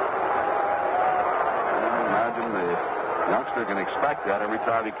 I imagine the youngster can expect that every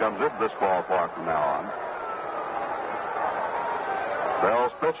time he comes into this ballpark from now on.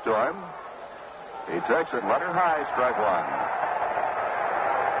 Bell's pitch to him. He takes it, letter high, strike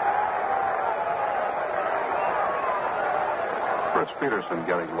 1. Fritz Peterson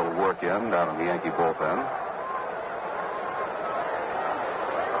getting a little work in down in the Yankee bullpen.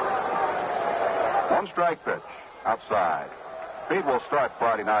 1 strike pitch outside. Speed will start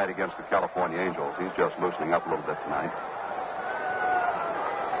Friday night against the California Angels. He's just loosening up a little bit tonight.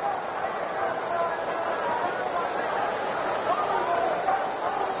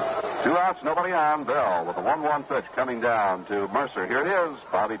 Two outs, nobody on. Bell with a 1-1 pitch coming down to Mercer. Here it is.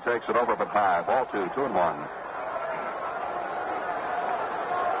 Bobby takes it over but high. Ball 2, 2-1.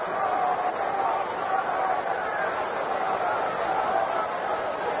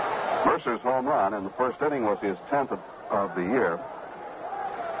 Mercer's home run in the first inning was his 10th of the year.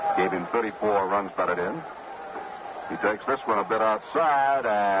 Gave him 34 runs batted in. He takes this one a bit outside,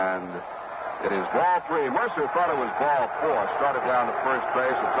 and it is ball 3. Mercer thought it was ball 4. Started down to first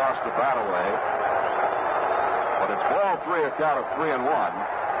base and tossed the bat away. But it's ball 3, a count of 3-1.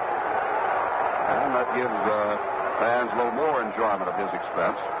 And that gives fans a little more enjoyment of his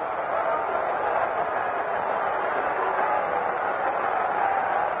expense.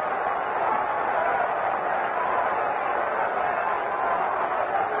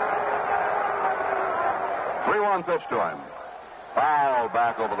 Pitch to him. Foul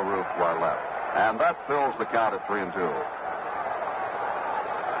back over the roof to our left. And that fills the count at 3-2.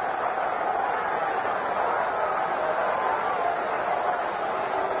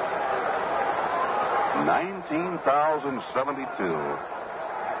 $19,072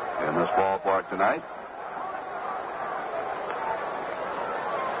 in this ballpark tonight.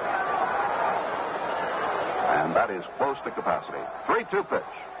 And that is close to capacity. 3-2 pitch.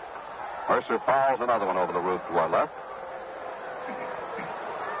 Mercer fouls another one over the roof to our left.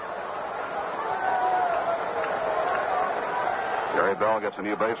 Gary Bell gets a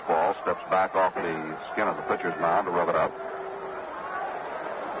new baseball, steps back off the skin of the pitcher's mound to rub it up.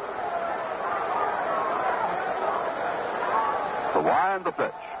 The wind, the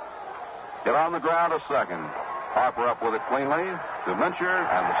pitch. Hit on the ground, a second. Harper up with it cleanly to Mincher,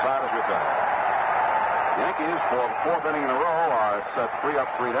 and the side is retired. Yankees, for the 4th inning in a row, are set 3 up,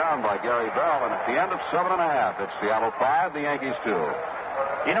 3 down by Gary Bell, and at the end of 7 1/2, it's Seattle 5, the Yankees 2.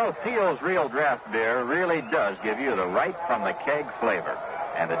 You know, Thiel's Real Draft Beer really does give you the right from the keg flavor.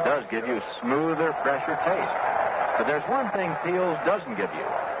 And it does give you smoother, fresher taste. But there's one thing Thiel's doesn't give you.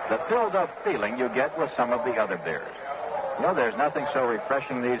 The filled-up feeling you get with some of the other beers. You know, there's nothing so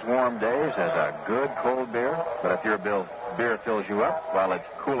refreshing these warm days as a good cold beer. But if your beer fills you up while it's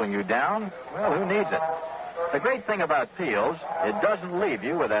cooling you down, well, who needs it? The great thing about Thiel's, it doesn't leave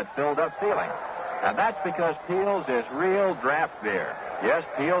you with that filled-up feeling. And that's because Thiel's is real draft beer. Yes,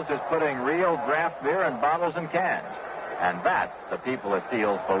 Thiel's is putting real draft beer in bottles and cans. And that, the people at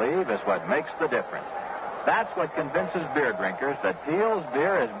Thiel's believe, is what makes the difference. That's what convinces beer drinkers that Thiel's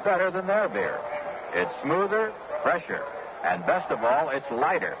beer is better than their beer. It's smoother, fresher, and best of all, it's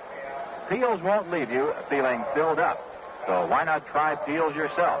lighter. Thiel's won't leave you feeling filled up. So why not try Thiel's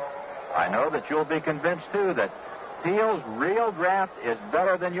yourself? I know that you'll be convinced, too, that Thiel's Real Draft is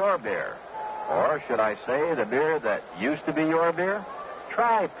better than your beer. Or should I say the beer that used to be your beer?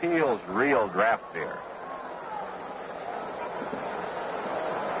 Try Thiel's Real Draft Beer.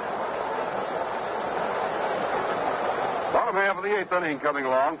 Bottom half of the eighth inning coming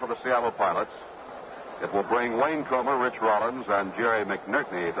along for the Seattle Pilots. It will bring Wayne Comer, Rich Rollins, and Jerry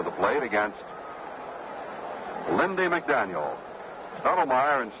McNerney to the plate against Lindy McDaniel.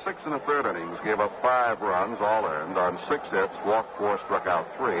 Stottlemyre in 6 1/3 innings gave up 5 runs, all earned, on 6 hits, walked 4, struck out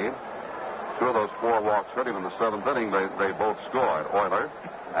 3. 2 of those 4 walks hit him in the 7th inning. They both scored, Euler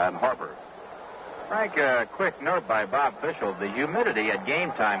and Harper. Frank, a quick note by Bob Fischel. The humidity at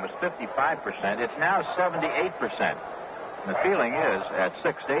game time was 55%. It's now 78%. And the feeling is, at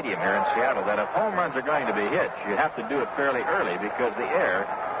Sick Stadium here in Seattle, that if home runs are going to be hit, you have to do it fairly early because the air,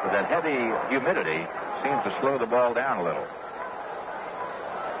 with that heavy humidity, seems to slow the ball down a little.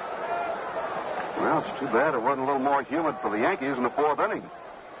 Well, it's too bad it wasn't a little more humid for the Yankees in the 4th inning.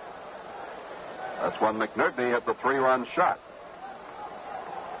 That's when McNerney hit the 3-run shot.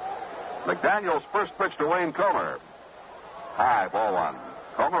 McDaniel's first pitch to Wayne Comer. High, ball 1.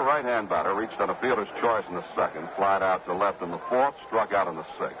 Comer, right-hand batter, reached on a fielder's choice in the 2nd, flied out to left in the 4th, struck out in the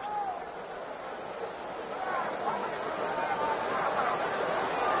 6th.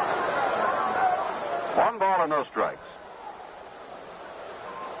 One ball and no strikes.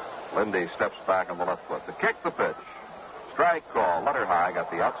 Lindy steps back on the left foot to kick the pitch. Strike call. Letter high,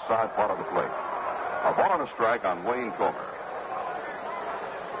 got the outside part of the plate. A ball and a strike on Wayne Comer.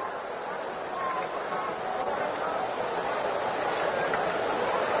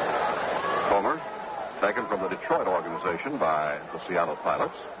 Comer, taken from the Detroit organization by the Seattle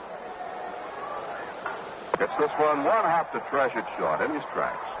Pilots. Gets this one hop to trash it short. In his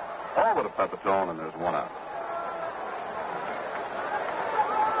tracks. All but a Pepitone, and there's 1 out.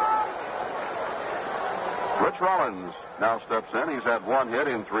 Rich Rollins now steps in. He's had 1 hit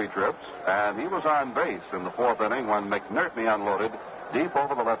in 3 trips, and he was on base in the 4th inning when McNerney unloaded deep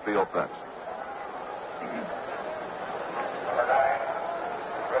over the left field fence.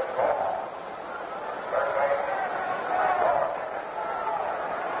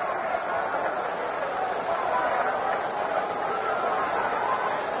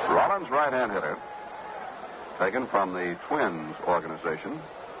 Rollins, right-hand hitter, taken from the Twins organization.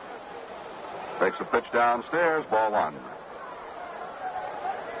 Takes a pitch downstairs, ball 1.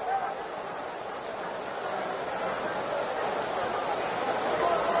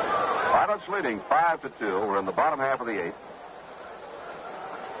 Pilots leading 5-2. We're in the bottom half of the 8th.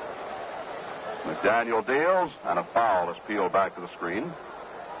 McDaniel deals, and a foul is peeled back to the screen.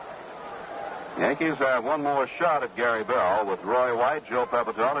 Yankees have 1 more shot at Gary Bell with Roy White, Joe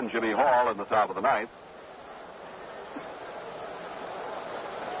Pepitone, and Jimmy Hall in the top of the 9th.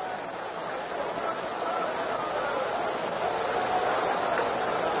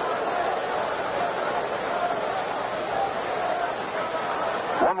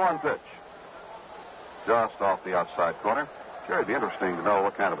 One pitch. Just off the outside corner. Sure, it'd be interesting to know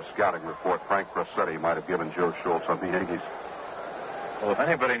what kind of a scouting report Frank Grassetti might have given Joe Schultz on the Yankees. Well, if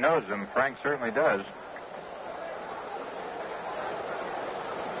anybody knows him, Frank certainly does.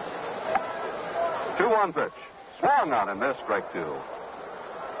 2-1 pitch. Swung on and missed, strike 2.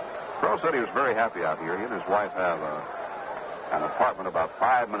 Crow said he was very happy out here. He and his wife have an apartment about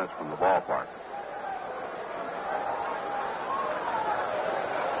 5 minutes from the ballpark.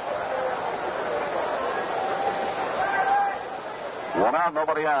 One out,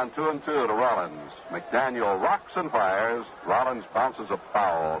 nobody on. 2-2 to Rollins. McDaniel rocks and fires. Rollins bounces a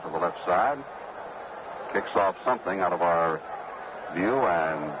foul to the left side. Kicks off something out of our view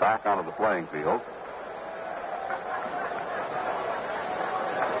and back onto the playing field.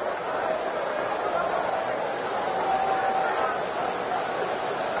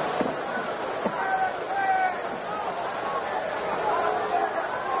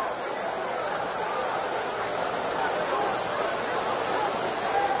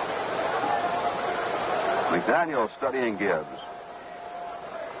 McDaniel studying Gibbs.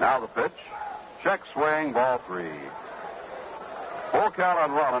 Now the pitch. Check swing, ball 3. Full count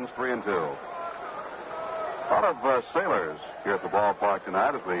on Rollins, 3-2. A lot of sailors here at the ballpark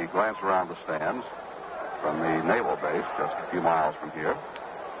tonight as we glance around the stands from the naval base just a few miles from here.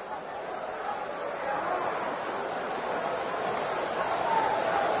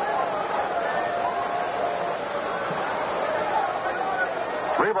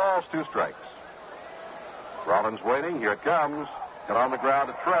 Three balls, 2 strikes. Rollins waiting. Here it comes. Got on the ground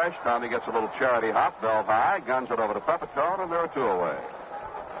to Tresh. Tommy gets a little charity hop. Bell high. Guns it over to Pepitone, and there are 2 away.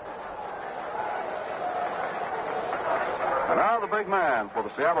 And now the big man for the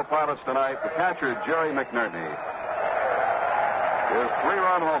Seattle Pilots tonight, the catcher, Jerry McNerney. His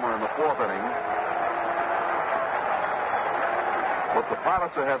 3-run homer in the 4th inning put the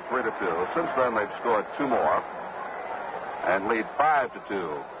Pilots ahead 3-2. Since then, they've scored 2 more and lead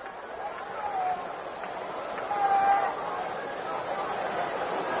 5-2.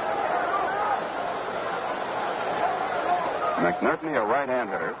 McNerney, a right-hand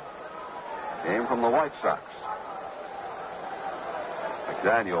hitter, came from the White Sox.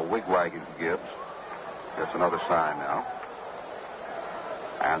 McDaniel wigwagging Gibbs. Gets another sign now.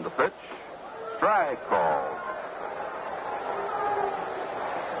 And the pitch. Strike called.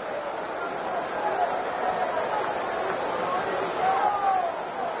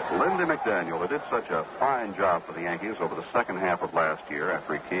 Lindy McDaniel, who did such a fine job for the Yankees over the second half of last year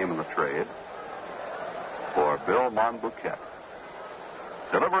after he came in the trade for Bill Monbouquet.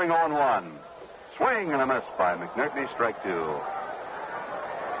 Delivering on 1. Swing and a miss by McNerney, strike 2.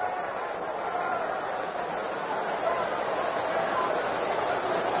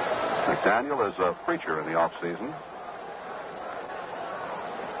 McDaniel is a preacher in the offseason.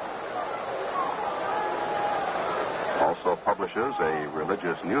 Also publishes a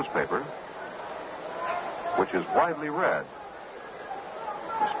religious newspaper, which is widely read,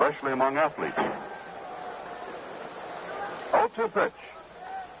 especially among athletes. 0-2 pitch.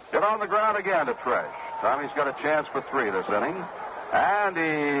 Hit on the ground again to Tresh. Tommy's got a chance for 3 this inning, and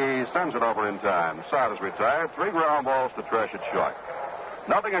he sends it over in time. The side is retired. 3 ground balls to Tresh at short.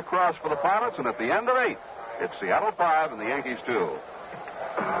 Nothing across for the Pilots, and at the end of 8, it's Seattle 5 and the Yankees 2.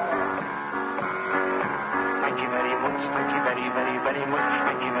 Thank you very much. Thank you very, very, very much.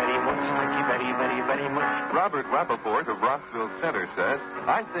 Thank you very much. Thank you very, very, very much. Robert Rappaport of Rockville Center says,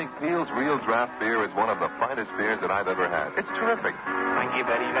 I think Peel's Real Draft Beer is one of the finest beers that I've ever had. It's terrific. Thank you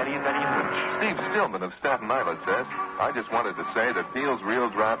very, very, very much. Steve Stillman of Staten Island says, I just wanted to say that Peel's Real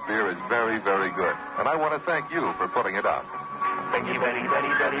Draft Beer is very, very good. And I want to thank you for putting it out. Thank you very,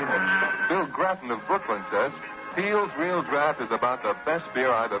 very, very much. Bill Gratton of Brooklyn says, Peel's Real Draft is about the best beer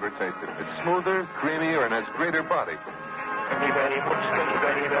I've ever tasted. It's smoother, creamier, and has greater body. Thank you very much. Thank you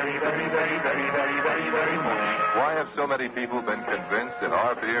very, very, very, very, very, very, very, very much. Why have so many people been convinced that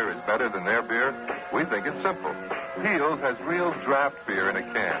our beer is better than their beer? We think it's simple. Peel's has real draft beer in a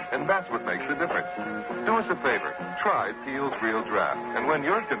can, and that's what makes the difference. Do us a favor. Try Peel's Real Draft. And when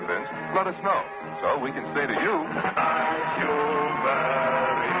you're convinced, let us know. So we can say to you, Thank you very,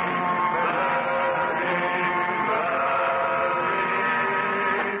 very,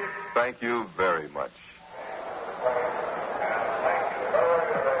 very. thank you very much.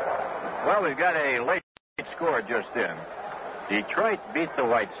 Well, we've got a late score just in. Detroit beat the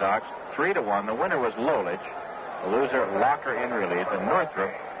White Sox 3-1. The winner was Lolich. The loser, Locker in relief. And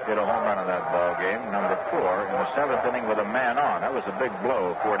Northrop hit a home run in that ball game, number 4, in the 7th inning with a man on. That was a big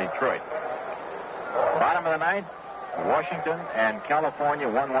blow for Detroit. Bottom of the 9th, Washington and California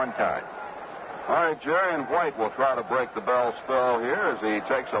 1-1 tied. All right, Jerry and White will try to break the Bell spell here as he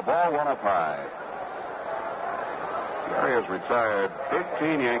takes a ball 1 up high. Jerry has retired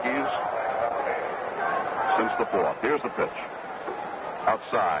 13 Yankees since the 4th. Here's the pitch.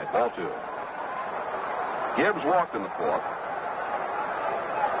 Outside, ball 2. Gibbs walked in the 4th.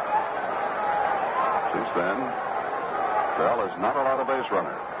 Since then, Bell has not allowed a base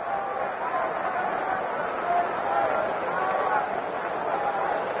runner.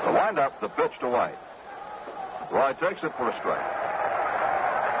 The windup, the pitch to White. Roy takes it for a strike.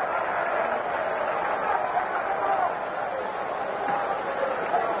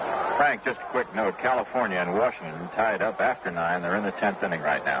 Frank, just a quick note. California and Washington tied up after 9. They're in the 10th inning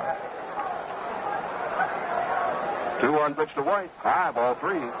right now. 2-1 pitch to White. High, ball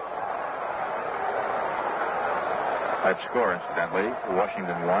 3. That score, incidentally,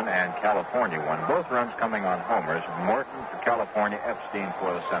 Washington 1 and California 1. Both runs coming on homers. Morton for California, Epstein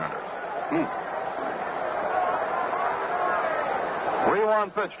for the Senators.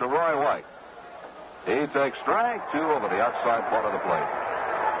 3-1 pitch to Roy White. He takes strike 2 over the outside part of the plate.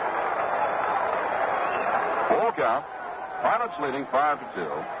 Full count. Pilots leading 5-2.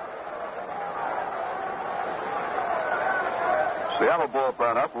 Seattle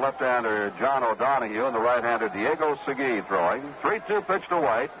bullpen up. Left-hander John O'Donohue and the right-hander Diego Segui throwing. 3-2 pitch to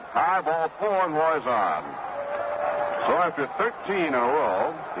White. High ball 4 and Roy's on. So after 13 in a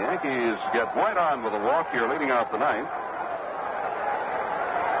row, the Yankees get White on with a walk here leading out the ninth.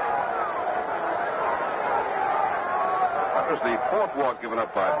 That was the fourth walk given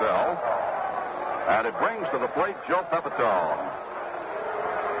up by Bell. And it brings to the plate Joe Pepitone.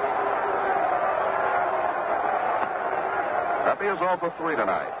 Pepe is 0 for 3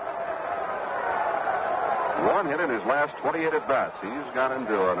 tonight. 1 hit in his last 28 at-bats. He's gone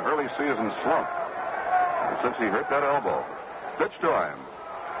into an early season slump since he hurt that elbow. Pitch to him.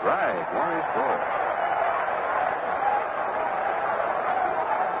 Right, wide ball.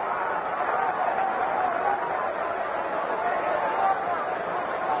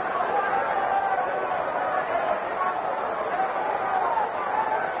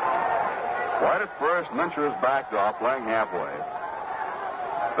 White at first, Mincher is backed off, playing halfway.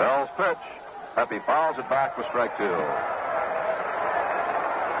 Bell's pitch. Pepe fouls it back for strike 2.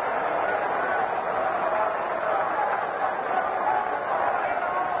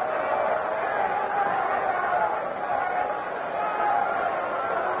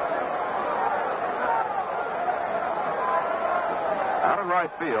 Right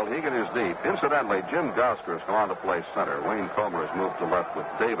field, Egan is deep. Incidentally, Jim Gosker has gone to play center. Wayne Comer has moved to left with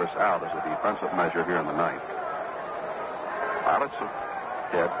Davis out as a defensive measure here in the ninth. Pilots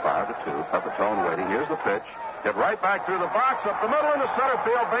dead 5-2. Pepitone waiting. Here's the pitch. Hit right back through the box, up the middle into center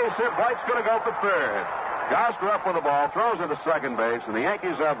field. Base hit. White's going to go for third. Gosker up with the ball, throws into second base, and the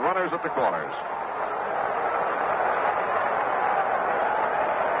Yankees have runners at the corners.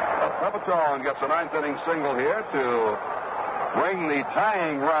 Pepitone gets a ninth inning single here to bring the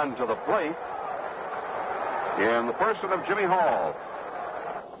tying run to the plate in the person of Jimmy Hall.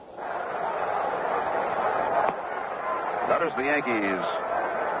 That is the Yankees'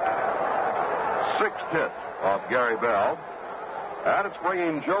 6th hit off Gary Bell. And it's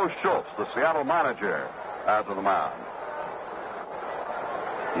bringing Joe Schultz, the Seattle manager, out to the mound.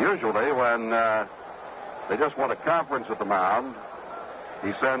 Usually when they just want a conference at the mound,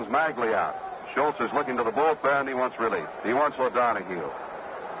 he sends Magley out. Schultz is looking to the bullpen. He wants relief. He wants O'Donohue.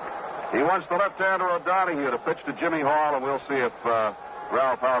 He wants the left-hander O'Donohue to pitch to Jimmy Hall, and we'll see if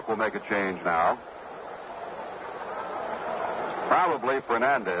Ralph Houck will make a change now. Probably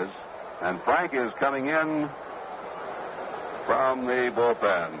Fernandez. And Frank is coming in from the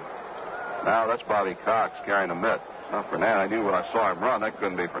bullpen. Now that's Bobby Cox carrying a mitt. It's not Fernandez. I knew when I saw him run, that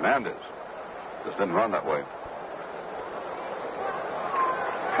couldn't be Fernandez. Just didn't run that way.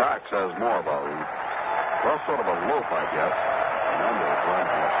 Cox has more of a, sort of a lope, I guess. Fernandez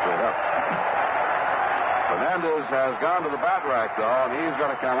runs straight up. Fernandez has gone to the bat rack, though, and he's going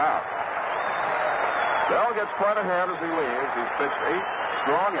to come out. Bell gets quite ahead as he leaves. He's pitched 8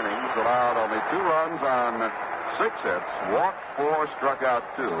 strong innings, allowed only 2 runs on 6 hits, walked 4, struck out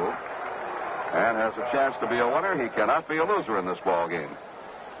 2, and has a chance to be a winner. He cannot be a loser in this ball game.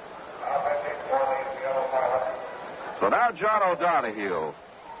 So now John O'Donohue.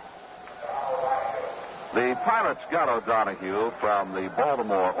 The Pilots got O'Donohue from the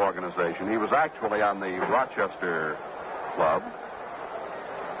Baltimore organization. He was actually on the Rochester club.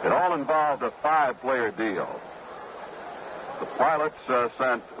 It all involved a 5-player deal. The Pilots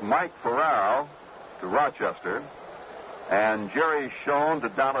sent Mike Ferraro to Rochester and Jerry Schoen to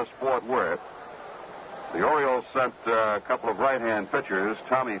Dallas-Fort Worth. The Orioles sent a couple of right-hand pitchers,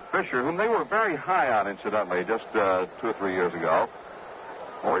 Tommy Fisher, whom they were very high on, incidentally, just 2 or 3 years ago.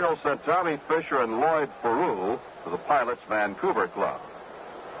 Orioles sent Tommy Fisher and Lloyd Ferrou to the Pilots' Vancouver club.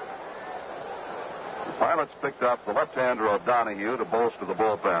 The Pilots picked up the left-hander O'Donohue to bolster the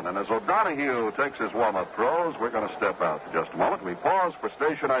bullpen. And as O'Donohue takes his warm-up throws, we're going to step out for just a moment. We pause for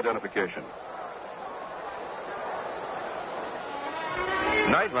station identification.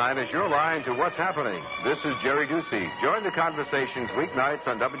 Nightline is your line to what's happening. This is Jerry Ducey. Join the conversations weeknights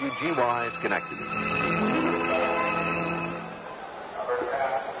on WGY Schenectady.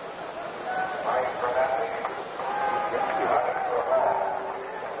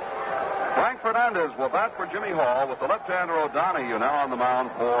 Fernandez will bat for Jimmy Hall with the left-hander O'Donohue now on the mound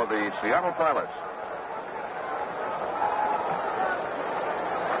for the Seattle Pilots.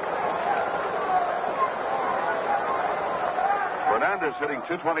 Fernandez hitting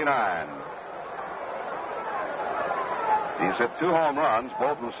 .229. He's hit 2 home runs,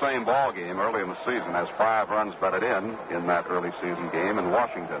 both in the same ball game early in the season. Has 5 runs batted in that early season game in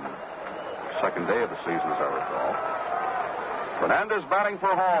Washington. Second day of the season, as I recall. Fernandez batting for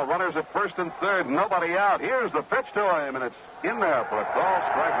Hall. Runners at first and third. Nobody out. Here's the pitch to him, and it's in there for a call.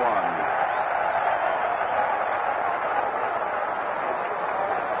 Strike one.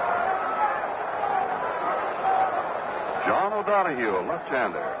 John O'Donohue, a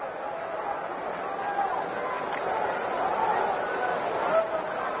left-hander.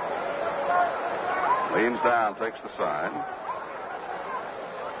 Leans down, takes the sign.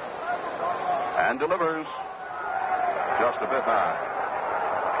 And delivers. Just a bit high.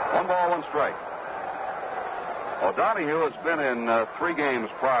 1 ball, 1 strike. O'Donohue has been in 3 games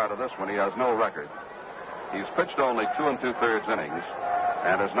prior to this one. He has no record. He's pitched only 2 2/3 innings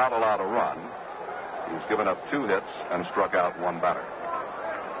and has not allowed a run. He's given up 2 hits and struck out 1 batter.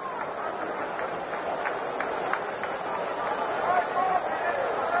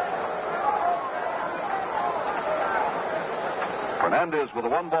 Fernandez with a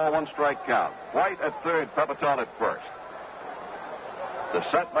 1 ball, 1 strike count. White at third, Pepitone at first. The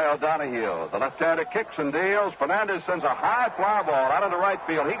set by O'Donohue. The left-hander kicks and deals. Fernandez sends a high fly ball out into right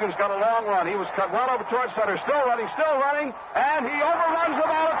field. Higgins got a long run. He was cut well over towards center. Still running, and he overruns the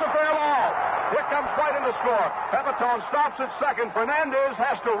ball. It's a fair ball. Here comes White in the score. Pepitone stops at second. Fernandez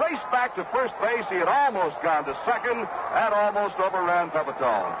has to race back to first base. He had almost gone to second and almost overran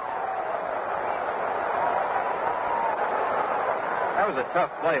Pepitone. That was a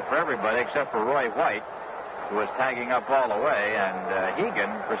tough play for everybody except for Roy White, who was tagging up all the way, and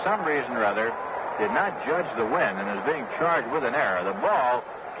Hegan, for some reason or other, did not judge the wind and is being charged with an error. The ball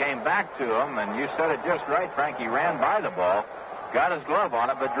came back to him, and you said it just right, Frank. He ran by the ball, got his glove on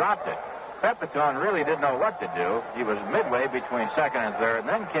it, but dropped it. Pepitone really didn't know what to do. He was midway between second and third, and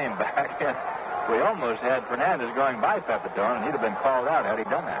then came back, and we almost had Fernandez going by Pepitone, and he'd have been called out had he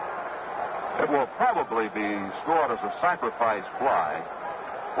done that. It will probably be scored as a sacrifice fly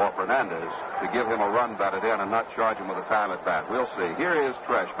for Fernandez to give him a run batted in and not charge him with a time at bat. We'll see. Here is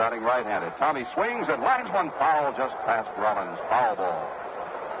Tresh batting right-handed. Tommy swings and lines one foul just past Rollins. Foul ball.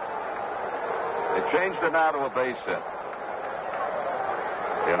 They changed it now to a base hit.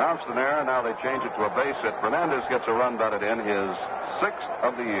 They announced an error. Now they change it to a base hit. Fernandez gets a run batted in, his 6th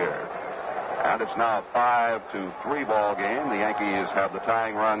of the year. And it's now a 5-3 ball game. The Yankees have the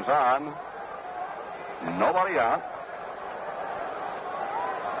tying runs on. Nobody out.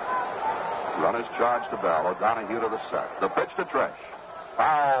 Runners charge to Bell. O'Donohue to the set. The pitch to Tresh.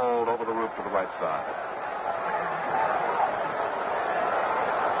 Fouled over the roof to the right side.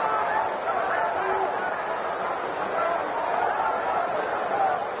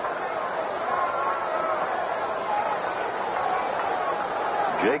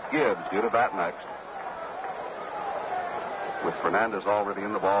 Jake Gibbs due to bat next. With Fernandez already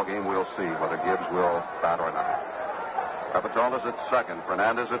in the ball game, we'll see whether Gibbs will bat or not. Pepitone is at second.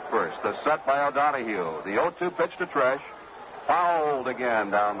 Fernandez at first. The set by O'Donohue. The 0-2 pitch to Tresh. Fouled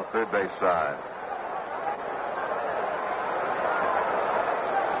again down the third base side.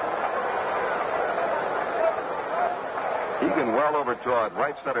 Egan well over toward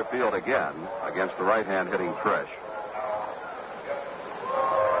right center field again against the right-hand hitting Tresh.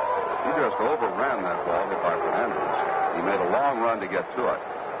 He just overran that ball hit by Fernandez. He made a long run to get to it.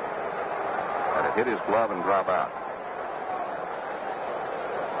 And it hit his glove and drop out.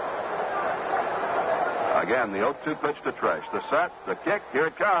 Again, the 0-2 pitch to Tresh. The set, the kick, here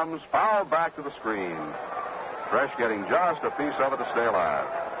it comes. Foul back to the screen. Tresh getting just a piece of it to stay alive.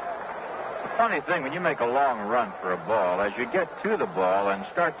 The funny thing, when you make a long run for a ball, as you get to the ball and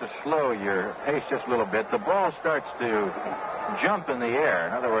start to slow your pace just a little bit, the ball starts to jump in the air.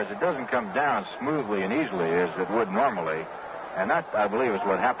 In other words, it doesn't come down smoothly and easily as it would normally. And that, I believe, is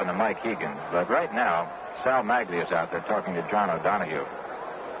what happened to Mike Higgins. But right now, Sal Maglia is out there talking to John O'Donohue.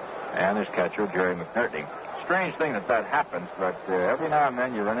 And his catcher, Jerry McNerney. Strange thing that happens, but every now and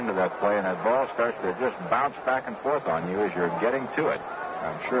then you run into that play and that ball starts to just bounce back and forth on you as you're getting to it.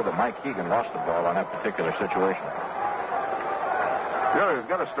 I'm sure that Mike Higgins lost the ball on that particular situation. Jerry, we've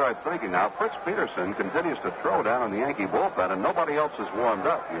got to start thinking now. Fritz Peterson continues to throw down in the Yankee bullpen, and nobody else is warmed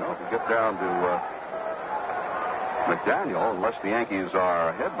up. You know, if you get down to McDaniel, unless the Yankees are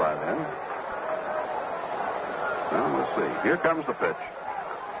ahead by then. Well, we'll see. Here comes the pitch.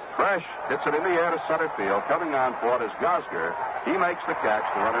 Tresh hits it in the air to center field. Coming on for it is Gosger. He makes the catch.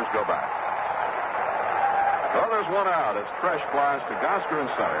 The runners go back. So there's one out as Tresh flies to Gosger in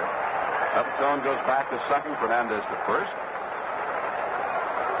center. Pepitone goes back to second. Fernandez to first.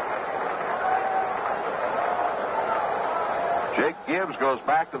 Jake Gibbs goes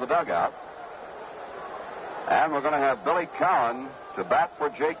back to the dugout. And we're going to have Billy Cowan to bat for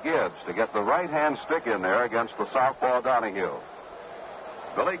Jake Gibbs to get the right-hand stick in there against the southpaw Donahue.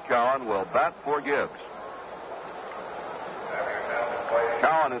 Billy Cowan will bat for Gibbs.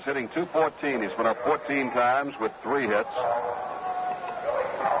 Cowan is hitting .214. He's been up 14 times with 3 hits.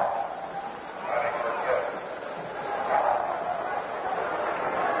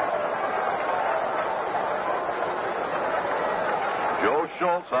 Joe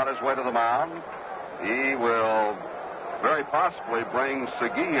Schultz on his way to the mound. He will very possibly bring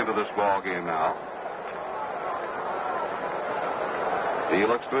Segui into this ball game now. He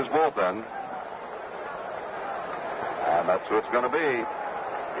looks to his bullpen. And that's who it's going to be.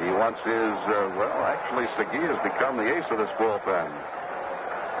 He wants his, actually, Segui has become the ace of this bullpen.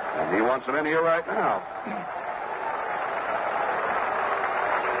 And he wants him in here right now.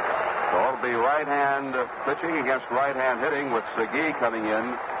 So it'll be right-hand pitching against right-hand hitting with Segui coming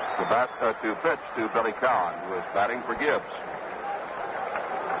in to pitch to Billy Cowan, who is batting for Gibbs.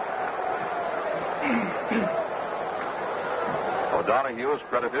 O'Donohue is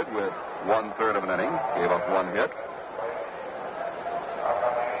credited with 1/3 of an inning, gave up 1 hit.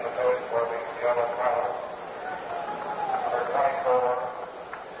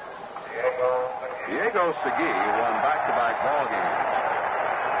 Diego Segui won back-to-back ball games,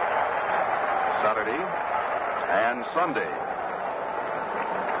 Saturday and Sunday,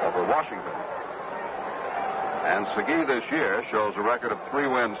 over Washington. And Segui this year shows a record of 3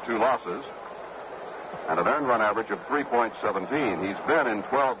 wins, 2 losses, and an earned run average of 3.17. He's been in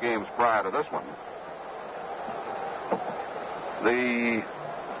 12 games prior to this one. The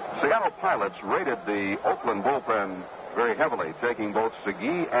Seattle Pilots rated the Oakland bullpen very heavily, taking both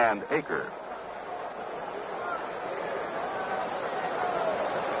Segui and Aker.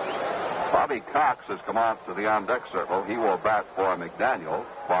 Bobby Cox has come out to the on-deck circle. He will bat for McDaniel,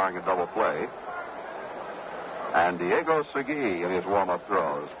 barring a double play. And Diego Segui in his warm-up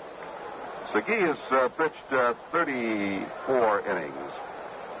throws. Segui has pitched 34 innings.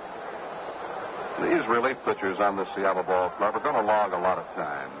 These relief pitchers on the Seattle Ball Club are going to log a lot of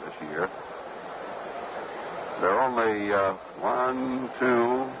time this year. There are only 1,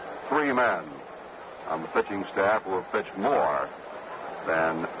 2, 3 men on the pitching staff who have pitched more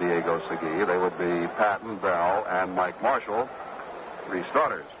than Diego Segui. They would be Patton, Bell, and Mike Marshall, 3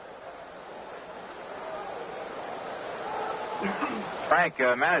 starters. Frank,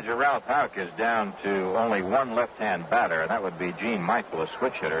 manager Ralph Houck is down to only 1 left-hand batter, and that would be Gene Michael, a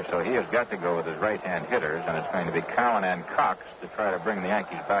switch hitter, so he has got to go with his right-hand hitters, and it's going to be Cowan and Cox to try to bring the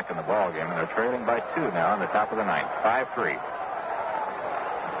Yankees back in the ballgame, and they're trailing by 2 now in the top of the 9th, 5-3.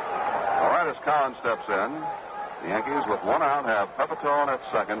 All right, as Cowan steps in, the Yankees with 1 out have Pepitone at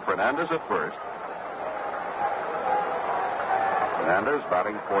second, Fernandez at first. Fernandez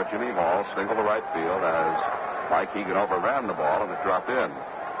batting for Jimmy Hall, single to right field as Mike Egan overran the ball and it dropped in.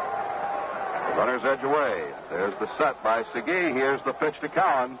 The runner's edge away. There's the set by Segui. Here's the pitch to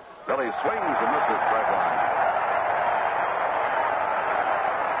Cowan. Billy swings and misses strike line.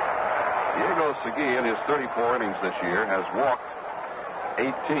 Diego Segui in his 34 innings this year has walked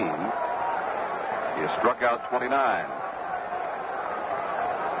 18. He has struck out 29.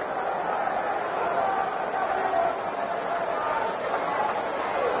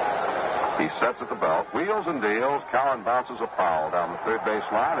 He sets at the belt, wheels and deals. Cowan bounces a foul down the third base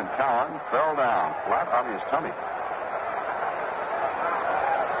line, and Cowan fell down flat on his tummy.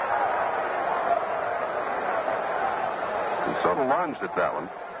 He sort of lunged at that one,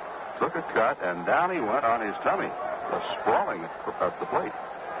 took a cut, and down he went on his tummy, just sprawling at the plate.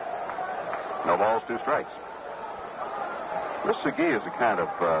 No balls, 2 strikes. This Segui is the kind of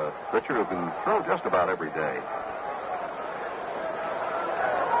pitcher who can throw just about every day.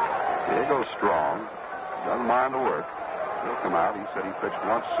 Diego's strong, doesn't mind the work. He'll come out. He said he pitched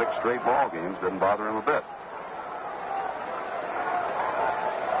once 6 straight ball games, didn't bother him a bit.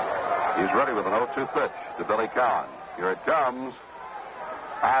 He's ready with an 0-2 pitch to Billy Cowan. Here it comes.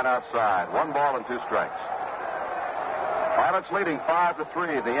 High and outside. 1 ball and 2 strikes. Pilots leading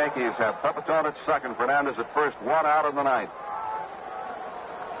 5-3. The Yankees have Pepitone at second, Fernandez at first, 1 out in the 9th.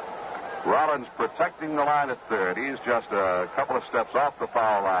 Rollins protecting the line at third. He's just a couple of steps off the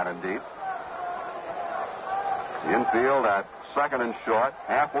foul line and deep. The infield at second and short,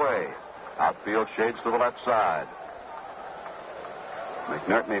 halfway. Outfield shades to the left side.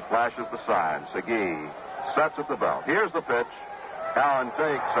 McNertney flashes the sign. Segui sets at the belt. Here's the pitch. Cowan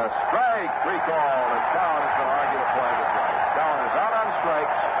takes a strike. 3 called, and Cowan is going to argue the point is right. Cowan is out on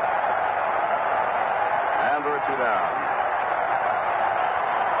strikes. And we're 2 down.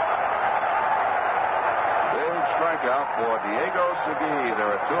 Strikeout for Diego Segui. There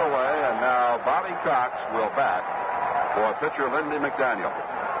are 2 away, and now Bobby Cox will bat for pitcher Lindy McDaniel.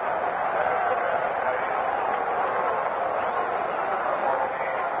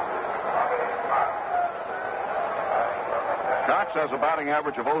 Cox Brooks has a batting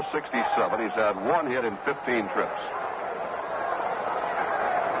average of .067. He's had 1 hit in 15 trips.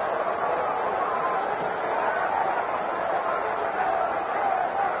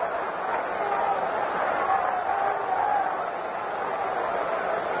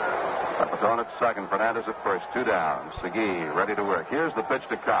 On at second, Fernandez at first, 2 down. Segui ready to work. Here's the pitch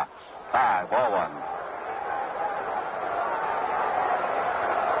to Cox. High, ball 1.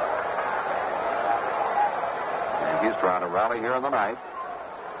 Yankees trying to rally here in the ninth.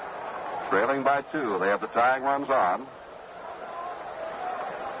 Trailing by 2. They have the tying runs on.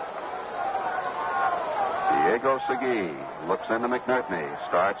 Diego Segui looks into McNerney.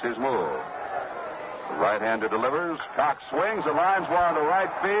 Starts his move. The right-hander delivers. Cox swings and lines one to right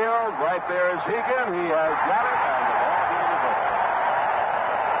field. Right there is Hegan. He has got it, and the ball game is over.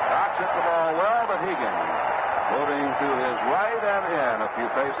 Cox hit the ball well, but Hegan, moving to his right and in a few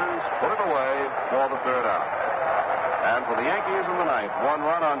paces, put it away for the 3rd out. And for the Yankees in the ninth, 1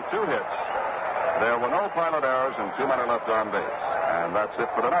 run on 2 hits. There were no pilot errors and 2 men are left on base. And that's it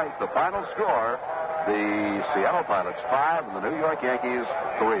for tonight. The final score, the Seattle Pilots 5 and the New York Yankees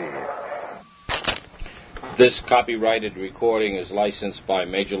 3. This copyrighted recording is licensed by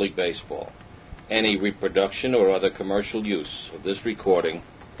Major League Baseball. Any reproduction or other commercial use of this recording,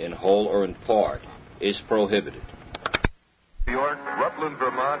 in whole or in part, is prohibited. New York, Rutland,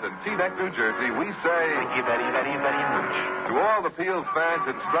 Vermont, and Teaneck, New Jersey, we say... Thank you very, very, very much. To all the Peels fans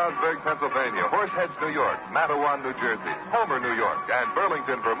in Stroudsburg, Pennsylvania, Horseheads, New York, Matawan, New Jersey, Homer, New York, and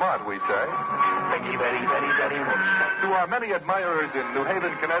Burlington, Vermont, we say... Thank you very, very, very much. To our many admirers in New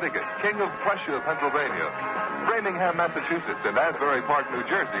Haven, Connecticut, King of Prussia, Pennsylvania, Framingham, Massachusetts, and Asbury Park, New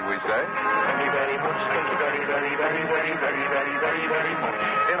Jersey, we say... Thank you very much. Thank you very, very, very, very, very, very, very, very much.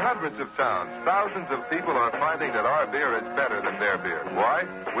 In hundreds of towns, thousands of people are finding that our beer is better than their beer. Why?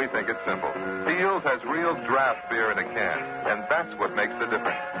 We think it's simple. Peels has real draft beer in a can, and that's what makes the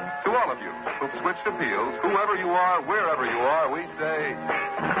difference. To all of you who've switched to Peels, whoever you are, wherever you are, we say...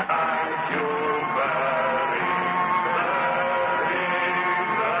 Thank you very, very,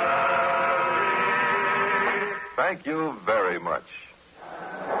 very... Thank you very much.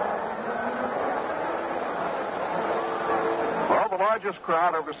 Well, the largest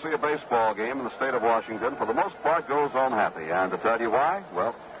crowd ever to see a baseball game in the state of Washington, for the most part, goes home happy. And to tell you why,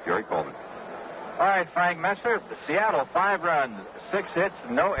 well, Jerry Coleman. All right, Frank Messer. Seattle, 5 runs, 6 hits,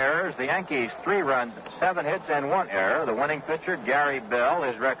 no errors. The Yankees, 3 runs, 7 hits, and 1 error. The winning pitcher, Gary Bell,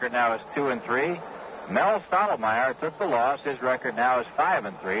 his record now is 2-3. Mel Stottlemyre took the loss. His record now is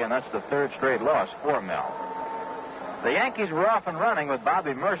 5-3, and that's the 3rd straight loss for Mel. The Yankees were off and running with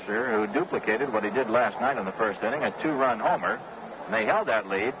Bobby Mercer, who duplicated what he did last night in the 1st inning, a 2-run homer. And they held that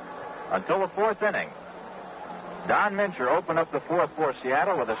lead until the 4th inning. Don Mincher opened up the 4th for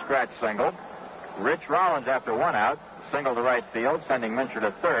Seattle with a scratch single. Rich Rollins, after 1 out, singled to right field, sending Mincher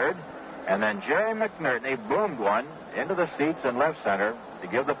to 3rd. And then Jerry McNerney boomed one into the seats in left center to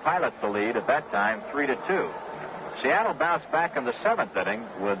give the Pilots the lead at that time, 3-2. Seattle bounced back in the 7th inning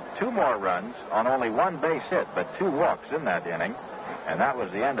with 2 more runs on only 1 base hit, but 2 walks in that inning. And that was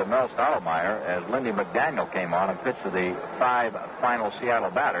the end of Mel Stottlemyre as Lindy McDaniel came on and pitched to the 5 final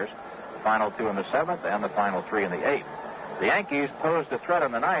Seattle batters, the final 2 in the 7th and the final 3 in the 8th. The Yankees posed a threat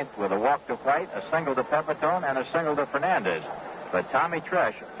in the 9th with a walk to White, a single to Pepitone, and a single to Fernandez. But Tommy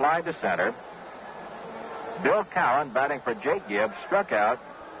Tresh flied to center. Bill Cowan, batting for Jake Gibbs, struck out.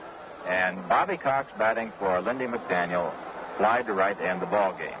 And Bobby Cox, batting for Lindy McDaniel, flied to right to end the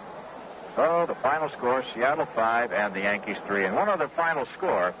ball game. So the final score, Seattle 5 and the Yankees 3. And one other final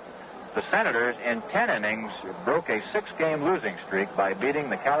score, the Senators in 10 innings broke a 6-game losing streak by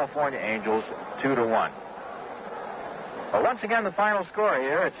beating the California Angels 2-1. Well, once again, the final score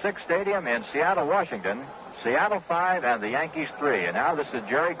here at Sick's Stadium in Seattle, Washington. Seattle 5 and the Yankees 3. And now this is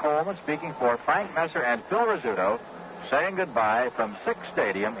Jerry Coleman speaking for Frank Messer and Phil Rizzuto, saying goodbye from Sick's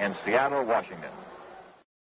Stadium in Seattle, Washington.